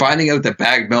 Yeah. Okay. Finding out that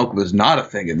bagged milk was not a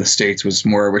thing in the States was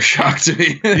more of a shock to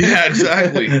me. Yeah,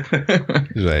 exactly.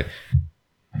 He's like,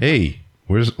 hey.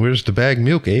 Where's the bagged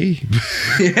milk, eh?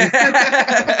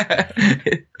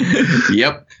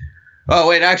 Yep. Oh,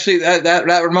 wait, actually,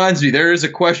 that reminds me. There is a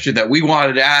question that we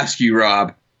wanted to ask you,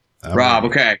 Rob. Rob,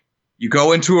 okay. You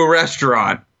go into a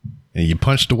restaurant. And you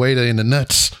punch the waiter in the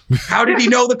nuts. How did he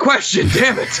know the question?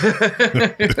 Damn it.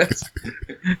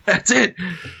 That's it.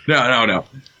 No.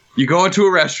 You go into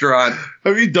a restaurant.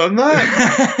 Have you done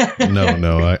that?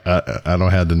 No, I don't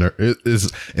have the nerve.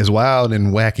 It's as wild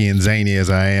and wacky and zany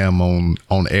as I am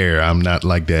on air. I'm not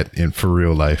like that for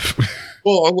real life.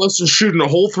 Well, unless you're shooting a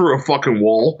hole through a fucking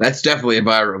wall. That's definitely a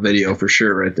viral video for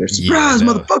sure right there. Surprise,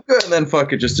 no. motherfucker! And then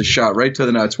fucking just a shot right to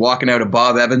the nuts. Walking out of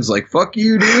Bob Evans like, fuck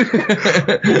you, dude.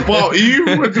 Well, you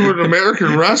went to an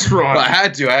American restaurant. I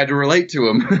had to relate to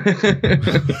him.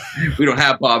 We don't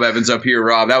have Bob Evans up here,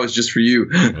 Rob. That was just for you.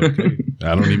 Okay.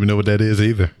 I don't even know what that is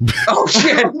either. Oh,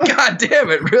 shit. God damn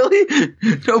it. Really?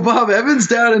 No Bob Evans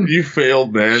down in... You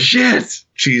failed, man. Shit.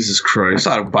 Jesus I Christ.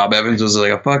 thought Bob Evans was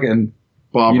like a fucking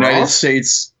Bob United Ross?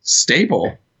 States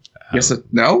staple. Yes,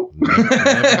 no? Never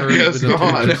heard Yes, of it until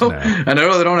no, just No. now. I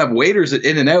know they don't have waiters at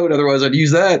In-N-Out, otherwise I'd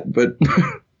use that, but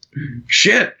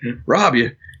shit, Rob,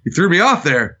 you threw me off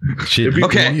there. Shit,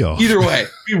 Okay, me off. either way.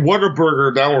 Be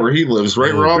Whataburger down where he lives,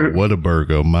 right, Rob? What a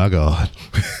burger, my God.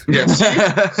 Yes.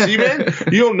 See, man?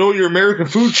 You don't know your American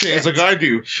food chains like I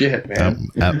do. Shit, man.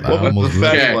 I Welcome almost to the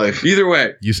left. family Okay, life. either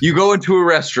way, You- you go into a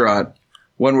restaurant,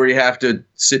 one where you have to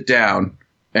sit down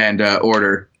and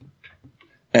order,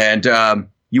 and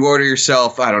you order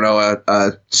yourself, I don't know,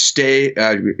 a steak.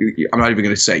 I'm not even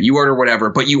going to say. You order whatever,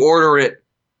 but you order it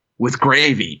with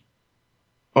gravy.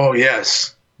 Oh,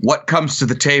 yes. What comes to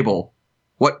the table?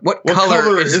 What What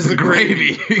color is the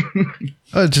gravy?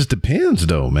 It just depends,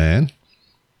 though, man.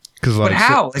 Because But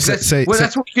how? Like,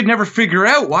 that's what we could never figure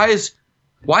out. Why is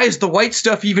the white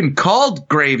stuff even called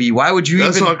gravy? Why would you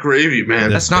That's even? not gravy,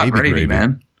 man. That's not baby gravy, gravy.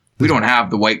 man. We don't have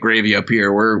the white gravy up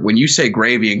here. When you say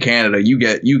gravy in Canada, you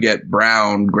get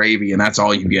brown gravy, and that's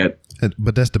all you get.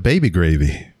 But that's the baby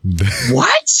gravy.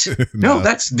 What? No,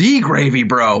 that's the gravy,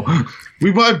 bro.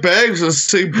 We buy bags that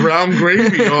say brown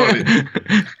gravy on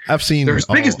it. I've seen They're as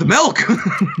big as the milk.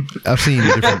 I've seen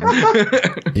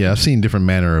different. Yeah, I've seen different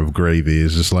manner of gravy.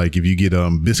 It's just like if you get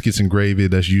biscuits and gravy,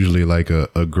 that's usually like a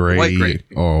gray White gravy.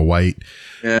 or a white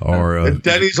Yeah. or And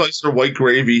Denny's likes their white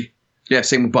gravy. Yeah,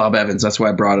 same with Bob Evans. That's why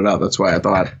I brought it up. That's why I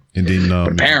thought. and then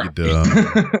Apparently.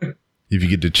 if you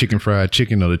get the chicken fried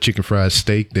chicken or the chicken fried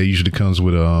steak, that usually comes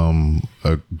with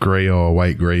a gray or a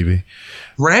white gravy.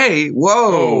 Ray,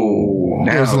 whoa.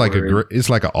 Now It's like we're- it's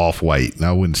like an off white.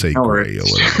 I wouldn't say Now we're- gray or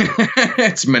whatever.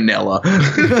 It's Manila.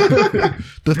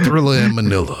 The Thriller in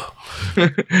Manila.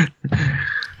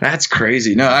 That's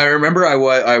crazy. No, I remember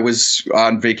I was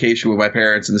on vacation with my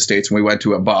parents in the States and we went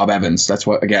to a Bob Evans. That's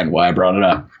why I brought it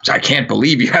up. I can't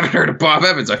believe you haven't heard of Bob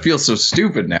Evans. I feel so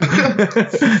stupid now.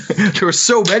 There were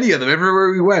so many of them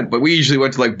everywhere we went, but we usually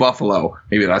went to like Buffalo.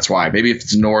 Maybe that's why. Maybe if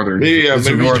it's northern, Maybe, yeah, it's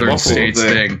a maybe it's northern Buffalo states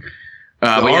thing. thing.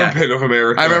 The But yeah, armpit of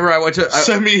America. I remember I went to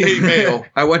Send me hate mail.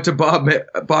 I went to Bob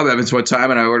Evans one time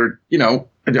and I ordered, I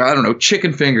don't know,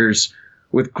 chicken fingers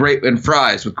with and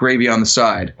fries with gravy on the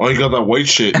side. Oh, you got that white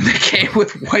shit. And they came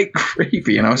with white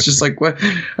gravy, and I was just like, "What?"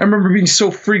 I remember being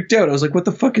so freaked out. I was like, "What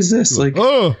the fuck is this?" Like,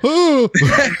 Oh.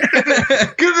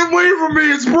 Get away from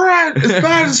me! It's bad. It's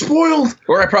bad. It's spoiled.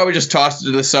 or I probably just tossed it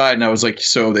to the side, and I was like,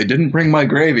 "So they didn't bring my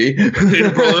gravy."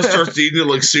 Your brother starts eating it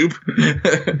like soup.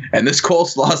 And this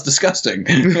coleslaw is disgusting.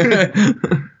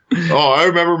 Oh, I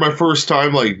remember my first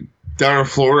time like down in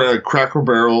Florida at Cracker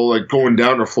Barrel, like going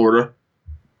down to Florida,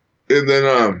 and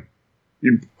then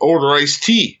you order iced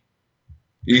tea.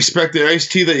 You expect the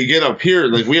iced tea that you get up here.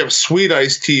 Like we have sweet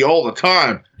iced tea all the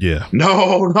time. Yeah.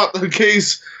 No, not the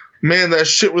case. Man, that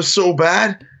shit was so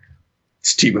bad.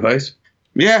 It's tea with ice.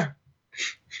 Yeah.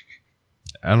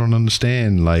 I don't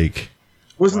understand. Like,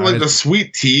 It wasn't Why like the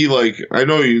sweet tea. Like I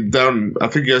know I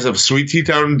think you guys have sweet tea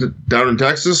down in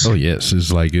Texas. oh yes,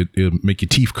 it's like it'll make your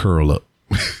teeth curl up.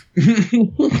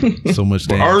 So much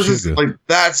But damn ours sugar. is like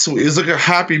that sweet. It's like a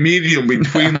happy medium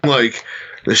between like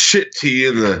the shit tea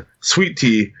and the sweet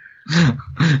tea.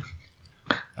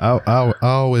 I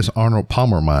always Arnold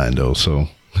Palmer mine though. So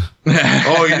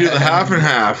Oh, you do the half and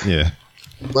half. yeah,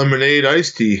 Lemonade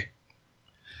iced tea.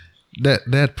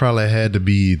 that probably had to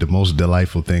be the most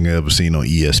delightful thing I ever seen on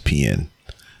ESPN.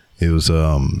 It was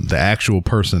the actual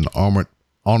person, Arnold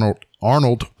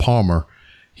Palmer.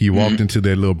 He walked into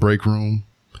their little break room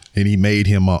and he made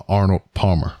him Arnold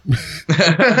Palmer.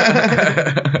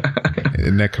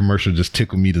 And that commercial just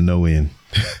tickled me to no end.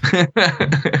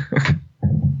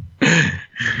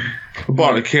 I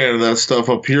bought a can of that stuff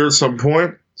up here at some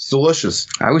point. It's delicious.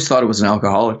 I always thought it was an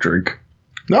alcoholic drink.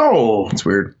 No, That's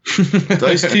weird. it's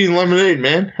iced tea and lemonade,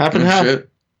 man. Half and half. Shit.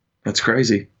 That's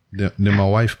crazy. Then my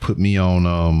wife put me on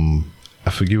I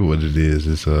forget what it is.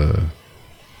 It's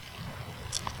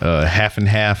half and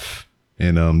half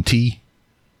and tea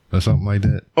or something like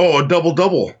that. Oh, a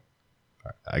double.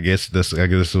 I guess that's what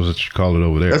you call it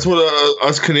over there. That's what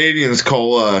us Canadians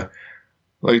call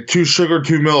Like 2 sugar,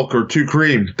 2 milk, or 2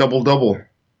 cream, double.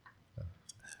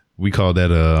 We call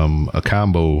that a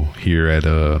combo here at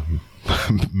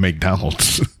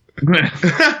McDonald's. Can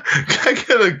I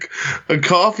get a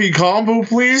coffee combo,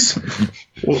 please?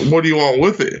 What do you want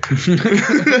with it?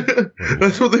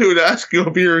 That's what they would ask you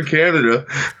up here in Canada.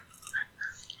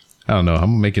 I don't know. I'm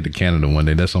gonna make it to Canada one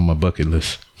day. That's on my bucket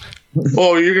list.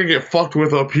 Oh, you're gonna get fucked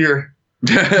with up here.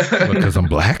 Because I'm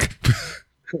black?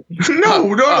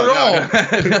 No, not at all.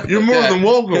 You're more than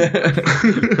welcome.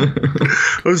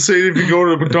 I was saying if you go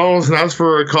to McDonald's and ask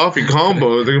for a coffee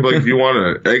combo, they're gonna be like, do you want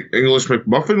an English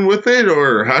McMuffin with it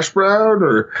or hash brown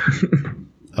or?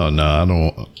 Oh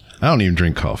no, I don't even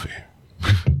drink coffee.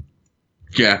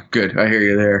 Yeah, good. I hear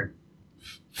you there.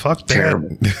 Fuck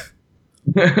that.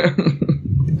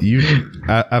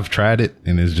 I've tried it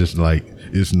and it's just like,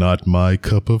 it's not my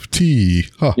cup of tea.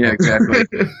 Yeah, exactly.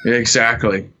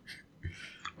 Exactly.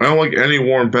 I don't like any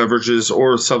warm beverages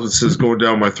or substances going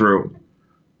down my throat.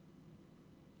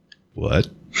 What?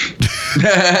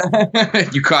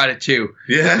 You caught it too.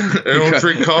 Yeah, I don't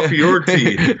drink coffee or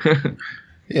tea.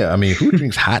 Yeah, I mean, who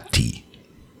drinks hot tea?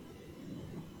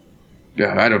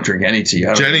 Yeah, I don't drink any tea.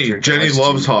 Jenny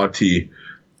loves hot tea.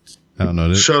 I don't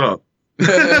know. Shut up.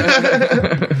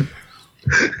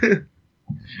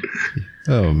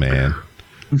 Oh, man.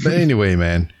 But anyway,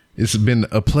 man, it's been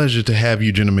a pleasure to have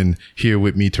you gentlemen here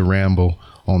with me to ramble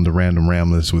on the Random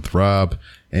Ramblers with Rob.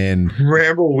 And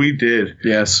ramble we did.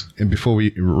 Yes. And before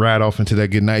we ride off into that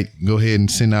good night, go ahead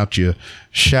and send out your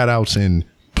shout outs and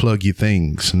plug your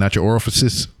things. Not your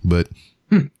orifices, but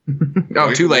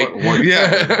oh, too late. What?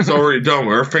 Yeah, it's already done.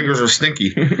 Our fingers are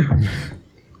stinky.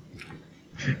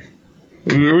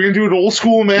 We're going to do it old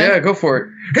school, man? Yeah, go for it.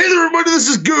 Hey there, everybody, this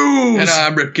is Goose. And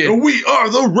I'm Ripkin. And we are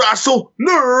the Wrestle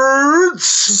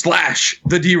Nerds. /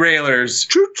 the Derailers.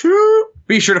 Choo-choo.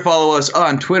 Be sure to follow us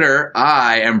on Twitter.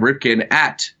 I am Ripkin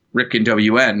at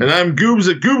RipkinWN. And I'm Goobs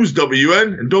at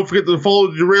GoobsWN. And don't forget to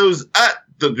follow the Derailers at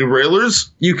the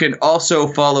Derailers. You can also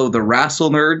follow the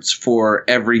Wrestle Nerds for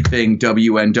everything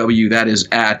WNW. That is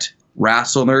at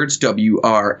Wrestle Nerds,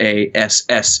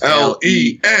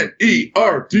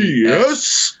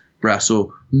 WRASSLENERDS.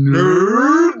 Wrestle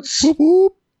Nerds. Whoop,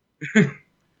 whoop.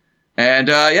 And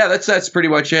yeah, that's pretty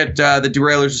much it. The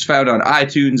Derailers is found on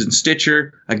iTunes and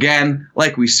Stitcher. Again,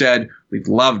 like we said, we'd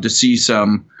love to see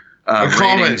some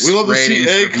comment. We love to see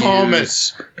a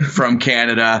comment from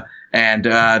Canada. And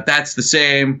that's the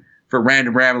same for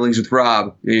Random Ramblings with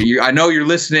Rob. I know you're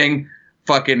listening,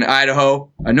 fucking Idaho.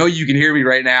 I know you can hear me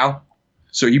right now.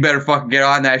 So you better fucking get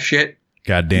on that shit.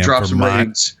 Goddamn. Drop some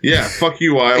ratings. Yeah, fuck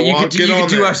you, Iowa. You can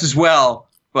do us as well.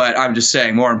 But I'm just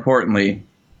saying, more importantly,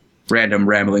 Random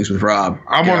Ramblings with Rob.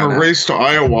 I'm on a race to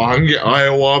Iowa. I can get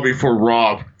Iowa before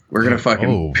Rob. We're gonna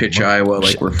fucking pitch Iowa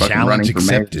like we're fucking running for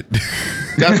mayor.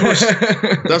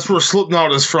 That's where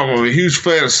Slipknot is from. I'm a huge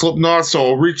fan of Slipknot, so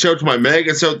I'll reach out to my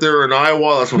maggots out there in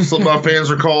Iowa. That's what Slipknot fans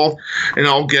are called, and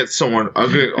I'll get someone. I'll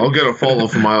get a follow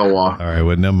from Iowa. All right,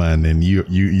 well, never mind. Then you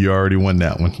already won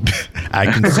that one. I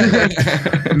can see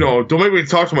that. No, don't make me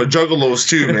talk to my juggalos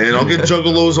too, man. I'll get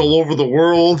juggalos all over the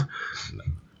world.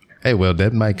 Hey, well,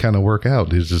 that might kind of work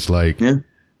out. It's just like. Yeah.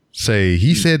 Say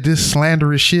he said this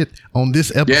slanderous shit on this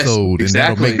episode, yes, exactly. And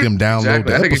that'll make them download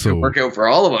the I think episode. it could work out for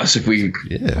all of us if we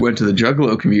went to the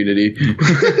Juggalo community.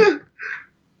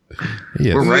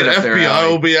 Yes. We're right up there. FBI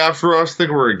will be after us.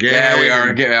 Think we're a gang. Yeah, we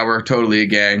are. Yeah, we're totally a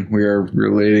gang. We are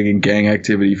relating in gang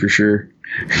activity for sure.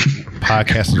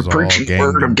 Podcasters are all gang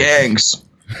word of gangs.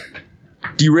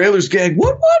 Derailers gang.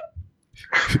 What?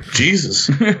 Jesus.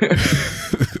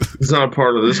 He's not a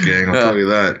part of this gang, I'll tell you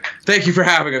that. Thank you for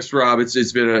having us, Rob. It's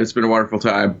been a wonderful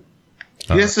time.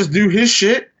 He has to do his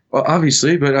shit. Well,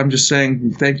 obviously, but I'm just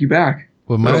saying thank you back.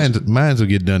 Well, mine's will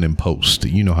get done in post.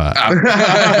 You know how.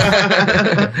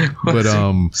 But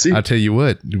I tell you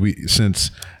what, since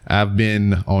I've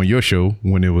been on your show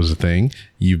when it was a thing,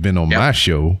 you've been on my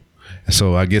show,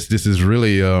 so I guess this is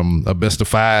really a best of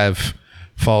 5.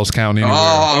 Falls Count Anywhere.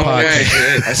 Oh,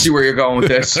 okay. I see where you're going with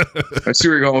this.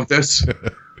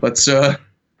 Let's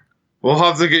we'll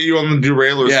have to get you on the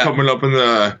Derailers coming up in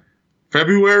the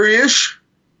February-ish.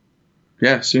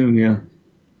 Yeah, soon, yeah.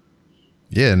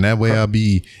 Yeah, and that way I'll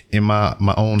be in my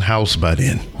own house by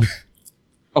then.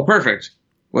 Oh, perfect.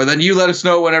 Well, then you let us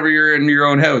know whenever you're in your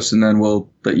own house, and then we'll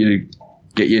get you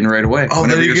in right away. Oh,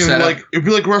 then you can it'd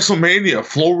be like WrestleMania.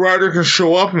 Flow Rider can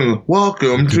show up and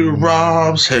welcome to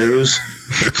Rob's house.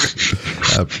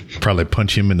 I'll probably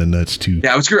punch him in the nuts too.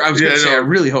 Yeah, I was gonna say I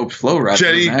really hope Flow Rider.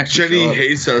 Jenny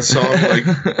hates that song. Like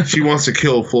she wants to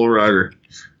kill Flow Rider.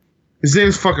 His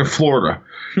name's fucking Florida.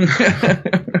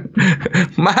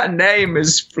 My name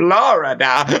is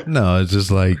Florida. No, it's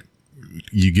just like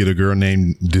you get a girl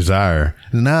named Desire.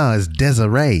 No, it's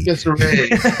Desiree.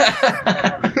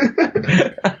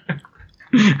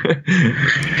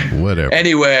 Whatever.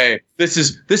 Anyway, this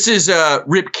is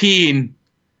Rip Keen.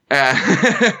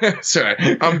 Sorry,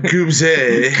 I'm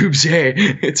Goobsay.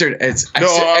 Goobsay. It's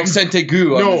accent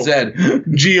aigu on the Z.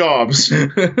 Geobs.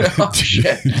 Oh,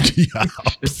 shit.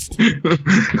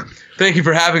 Thank you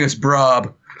for having us,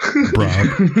 Brob. Brob.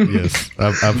 Yes,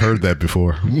 I've heard that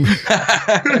before.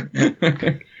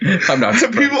 I'm not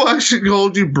surprised. People actually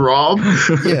called you Brob?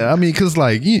 Yeah, I mean, because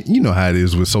like you know how it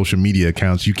is with social media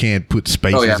accounts, you can't put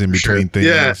spaces in between things.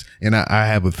 Yeah. And I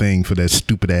have a thing for that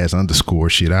stupid ass underscore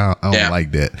shit. I don't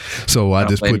like that, so I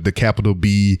just put the capital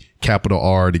B, capital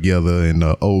R together and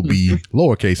the OB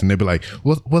lowercase, and they'd be like,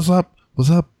 "What's up? What's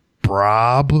up,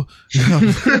 Brob?"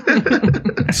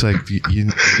 It's like you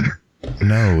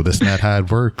no, that's not how it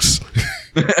works.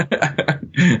 And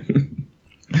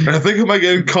I think I might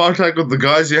get in contact with the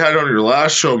guys you had on your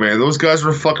last show, man. Those guys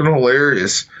were fucking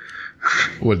hilarious.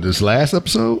 What, this last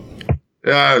episode?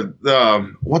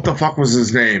 What the fuck was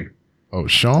his name? Oh,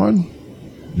 Sean?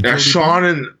 Yeah, Sean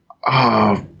and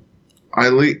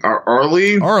Arlie,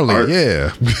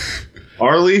 yeah.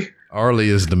 Arlie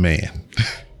is the man.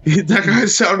 That guy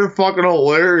sounded fucking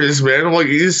hilarious, man. I'm like,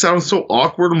 he just sounds so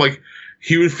awkward. I'm like,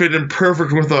 he would fit in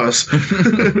perfect with us.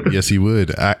 Yes, he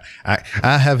would. I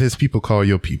have his people call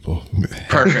your people.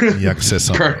 Perfect. Yeah, I can say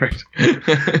something. Perfect.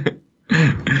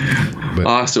 But,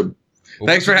 awesome.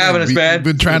 Thanks for having us, man. We've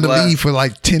been trying to leave for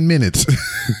like 10 minutes.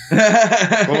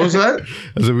 What was that?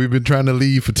 I said we've been trying to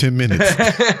leave for 10 minutes.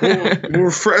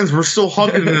 We're friends. We're still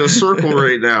hugging in a circle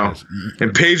right now.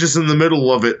 And Paige is in the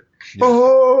middle of it. Yeah.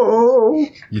 Oh.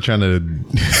 You're trying to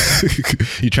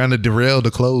derail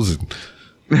the closing.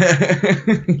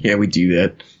 Yeah, we do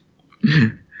that.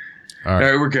 All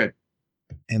right, we're good.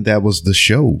 And that was the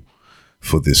show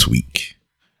for this week.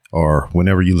 Or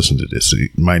whenever you listen to this.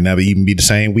 It might not even be the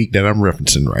same week that I'm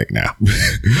referencing right now.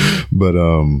 But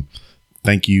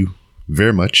thank you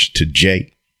very much to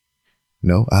Jay.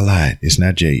 No, I lied. It's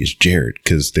not Jay. It's Jared.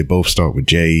 Because they both start with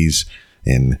J's.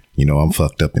 And, I'm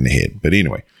fucked up in the head. But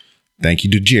anyway, thank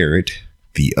you to Jared,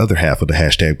 the other half of the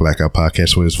hashtag Blackout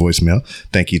Podcast, for his voicemail.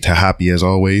 Thank you to Hoppy, as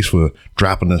always, for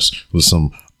dropping us with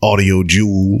some audio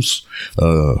jewels.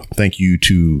 Thank you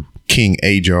to King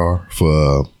Ajar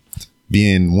for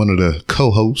being one of the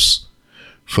co-hosts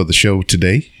for the show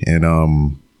today. And I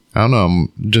don't know,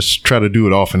 I'm just try to do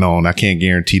it off and on. I can't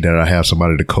guarantee that I have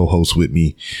somebody to co-host with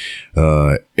me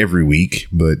every week,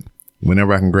 but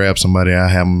whenever I can grab somebody, I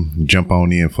have them jump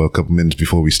on in for a couple minutes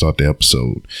before we start the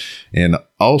episode. And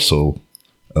also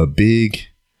a big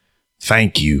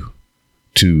thank you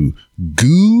to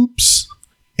Goobs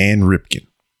and Ripken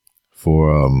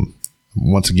for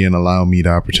once again allowing me the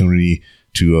opportunity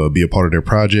to be a part of their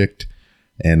project.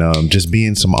 And just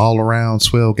being some all around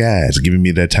swell guys, giving me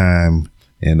that time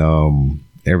and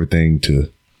everything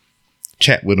to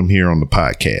chat with them here on the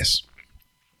podcast.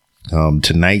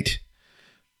 Tonight,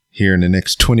 here in the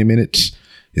next 20 minutes,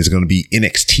 is going to be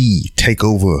NXT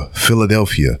TakeOver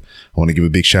Philadelphia. I want to give a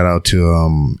big shout out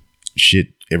to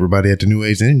everybody at the New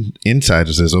Age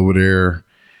Insiders that's over there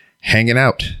hanging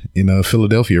out in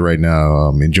Philadelphia right now,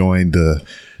 enjoying the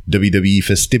WWE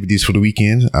festivities for the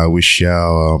weekend. I wish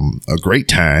y'all a great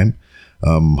time.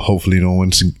 Hopefully no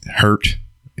one's hurt,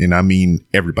 and I mean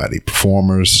everybody,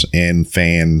 performers and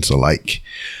fans alike.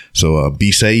 So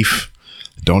be safe,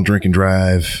 don't drink and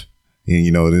drive.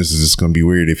 And this is just gonna be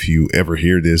weird if you ever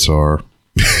hear this, or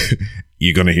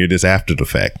you're gonna hear this after the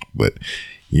fact, but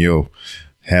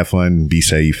have fun, be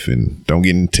safe, and don't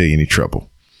get into any trouble.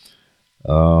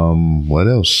 What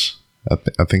else?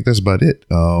 I think that's about it.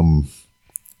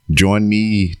 Join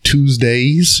me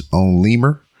Tuesdays on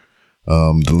Lemur,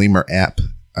 the Lemur app.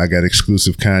 I got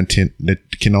exclusive content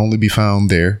that can only be found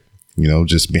there.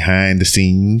 Just behind the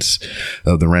scenes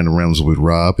of the Random Realms with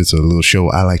Rob. It's a little show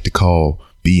I like to call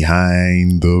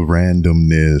Behind the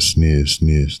Randomness.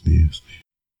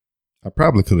 I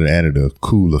probably could have added a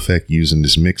cool effect using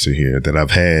this mixer here that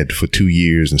I've had for 2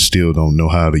 years and still don't know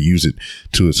how to use it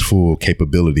to its full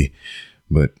capability.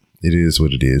 But it is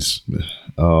what it is.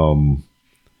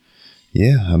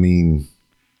 Yeah, I mean,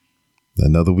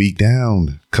 another week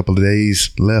down, a couple of days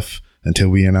left until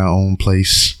we're in our own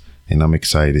place, and I'm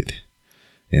excited.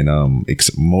 And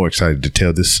more excited to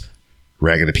tell this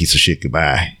raggedy piece of shit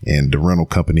goodbye, and the rental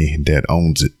company that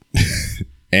owns it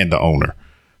and the owner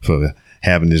for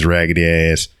having this raggedy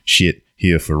ass shit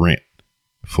here for rent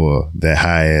for that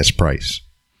high ass price.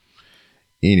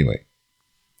 Anyway,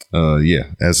 yeah,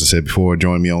 as I said before,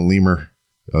 join me on Lemur.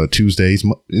 Tuesdays.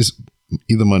 It's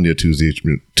either Monday or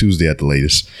Tuesday at the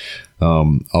latest.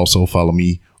 Also follow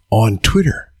me on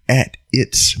Twitter at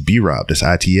It's B-Rob. That's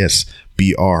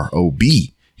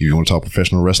ITSBROB. If you want to talk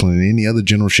professional wrestling and any other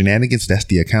general shenanigans, that's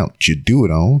the account you do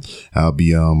it on. I'll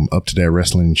be up to that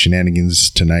wrestling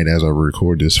shenanigans tonight as I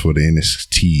record this for the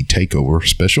NXT TakeOver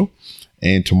special.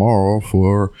 And tomorrow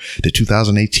for the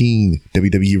 2018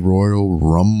 WWE Royal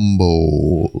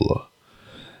Rumble.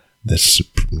 It's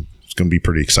going to be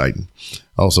pretty exciting.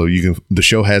 Also, the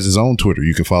show has its own Twitter.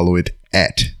 You can follow it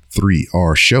at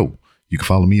 3R Show. You can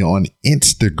follow me on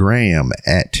Instagram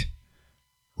at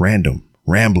Random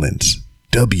Ramblings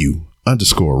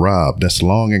W_Rob. That's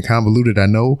long and convoluted, I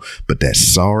know, but that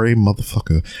sorry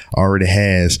motherfucker already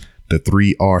has the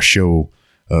 3R Show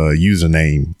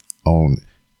username on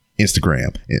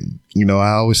Instagram. And you know,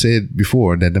 I always said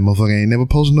before that the motherfucker ain't never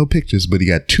posted no pictures, but he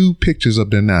got 2 pictures up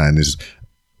there now, and there's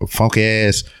a funky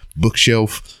ass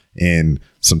bookshelf and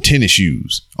some tennis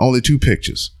shoes. Only 2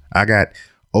 pictures. I got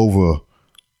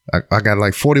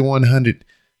like 4,100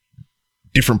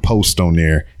 different posts on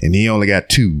there, and he only got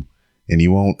 2, and he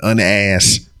won't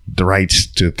unask the rights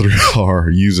to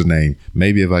 3R username.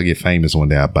 Maybe if I get famous one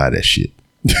day, I'll buy that shit.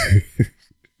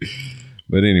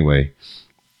 But anyway,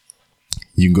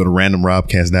 you can go to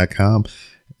randomrobcast.com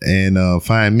and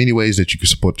find many ways that you can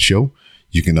support the show.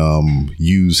 You can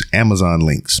use Amazon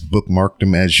links, bookmark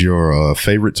them as your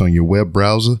favorites on your web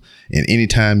browser. And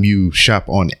anytime you shop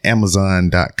on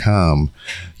Amazon.com,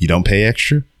 you don't pay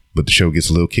extra, but the show gets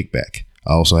a little kickback.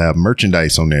 I also have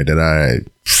merchandise on there that I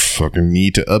fucking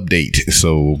need to update.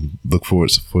 So look for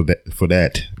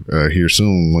that here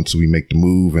soon once we make the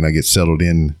move and I get settled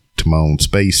in to my own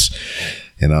space.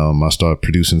 And I'll start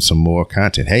producing some more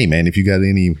content. Hey, man, if you got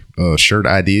any shirt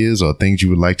ideas or things you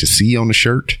would like to see on the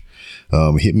shirt,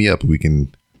 hit me up. We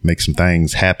can make some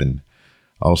things happen.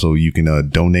 Also, you can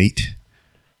donate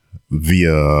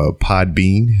via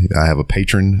Podbean. I have a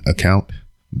Patreon account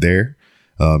there.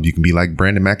 You can be like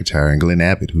Brandon McIntyre and Glenn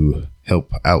Abbott, who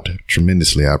help out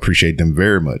tremendously. I appreciate them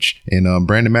very much. And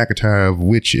Brandon McIntyre, of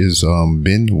which has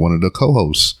been one of the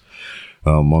co-hosts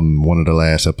on one of the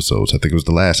last episodes. I think it was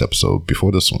the last episode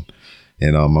before this one.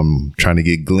 And I'm trying to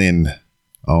get Glenn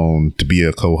on to be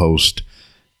a co-host,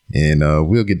 and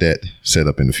we'll get that set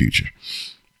up in the future.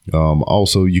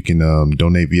 Also, you can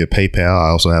donate via PayPal. I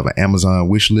also have an Amazon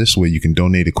wish list where you can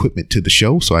donate equipment to the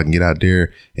show so I can get out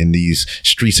there in these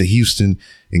streets of Houston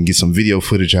and get some video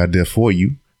footage out there for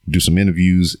you, do some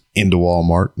interviews in the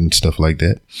Walmart and stuff like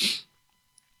that.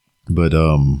 But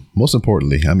most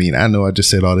importantly, I mean, I know I just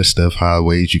said all this stuff, how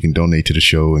ways you can donate to the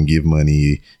show and give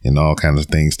money and all kinds of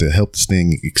things to help this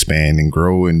thing expand and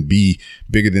grow and be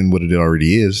bigger than what it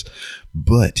already is.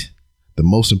 But the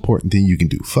most important thing you can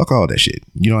do, fuck all that shit.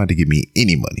 You don't have to give me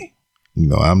any money. You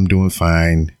know, I'm doing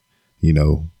fine, you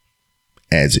know,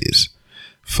 as is.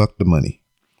 Fuck the money.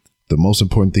 The most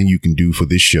important thing you can do for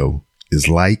this show is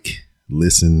like,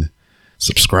 listen,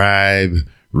 subscribe,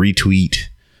 retweet,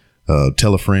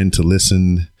 tell a friend to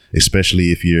listen,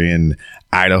 especially if you're in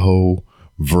Idaho,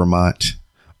 Vermont,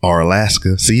 or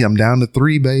Alaska. See, I'm down to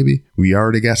 3, baby. We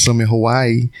already got some in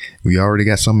Hawaii. We already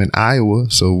got some in Iowa,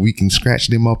 so we can scratch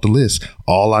them off the list.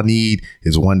 All I need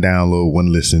is 1 download, 1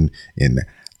 listen in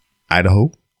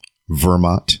Idaho,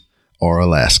 Vermont, or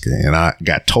Alaska. And I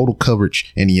got total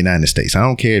coverage in the United States. I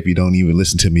don't care if you don't even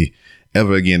listen to me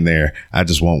ever again there. I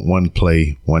just want 1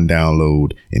 play, 1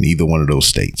 download in either one of those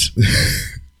states.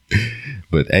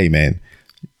 But hey, man,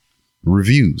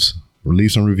 reviews.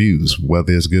 Leave some reviews,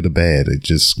 whether it's good or bad.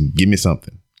 Just give me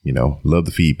something, you know, love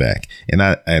the feedback. And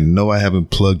I know I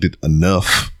haven't plugged it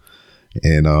enough.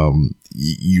 And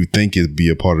you think it'd be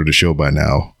a part of the show by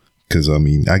now. Because, I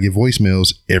mean, I get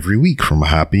voicemails every week from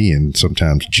Hoppy and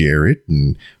sometimes Jared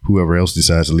and whoever else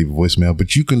decides to leave a voicemail.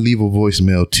 But you can leave a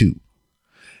voicemail too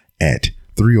at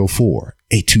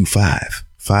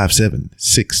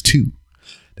 304-825-5762.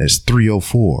 That's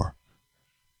 304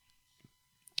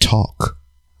 Talk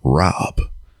Rob.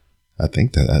 I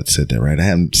think that I said that right. I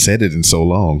haven't said it in so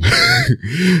long.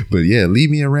 But yeah, leave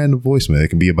me a random voicemail. It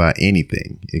can be about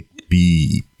anything. It could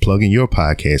be plugging your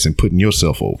podcast and putting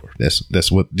yourself over.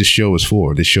 That's what this show is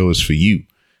for. This show is for you.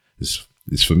 It's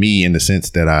for me in the sense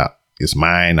that it's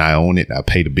mine. I own it. I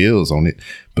pay the bills on it.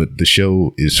 But the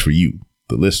show is for you,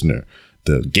 the listener,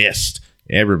 the guest,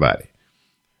 everybody.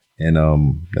 And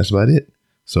that's about it.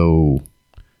 So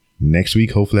next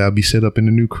week, hopefully I'll be set up in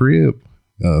the new crib.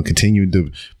 Continue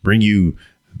to bring you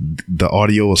the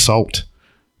audio assault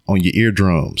on your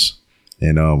eardrums.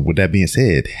 And with that being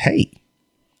said, hey,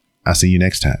 I'll see you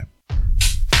next time.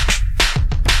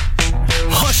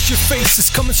 Hush Your Face is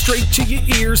coming straight to your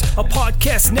ears. A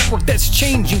podcast network that's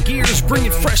changing gears, bringing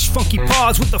fresh funky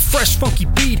pods with a fresh funky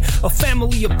beat. A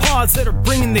family of pods that are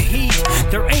bringing the heat.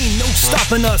 There ain't no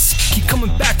stopping us. Keep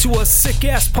coming back to us, sick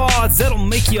ass pods that'll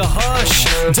make you hush.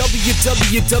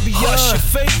 www Hush Your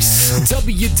Face.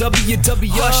 www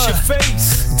Hush Your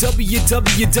Face.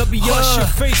 www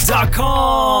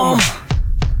HushYourFace.com.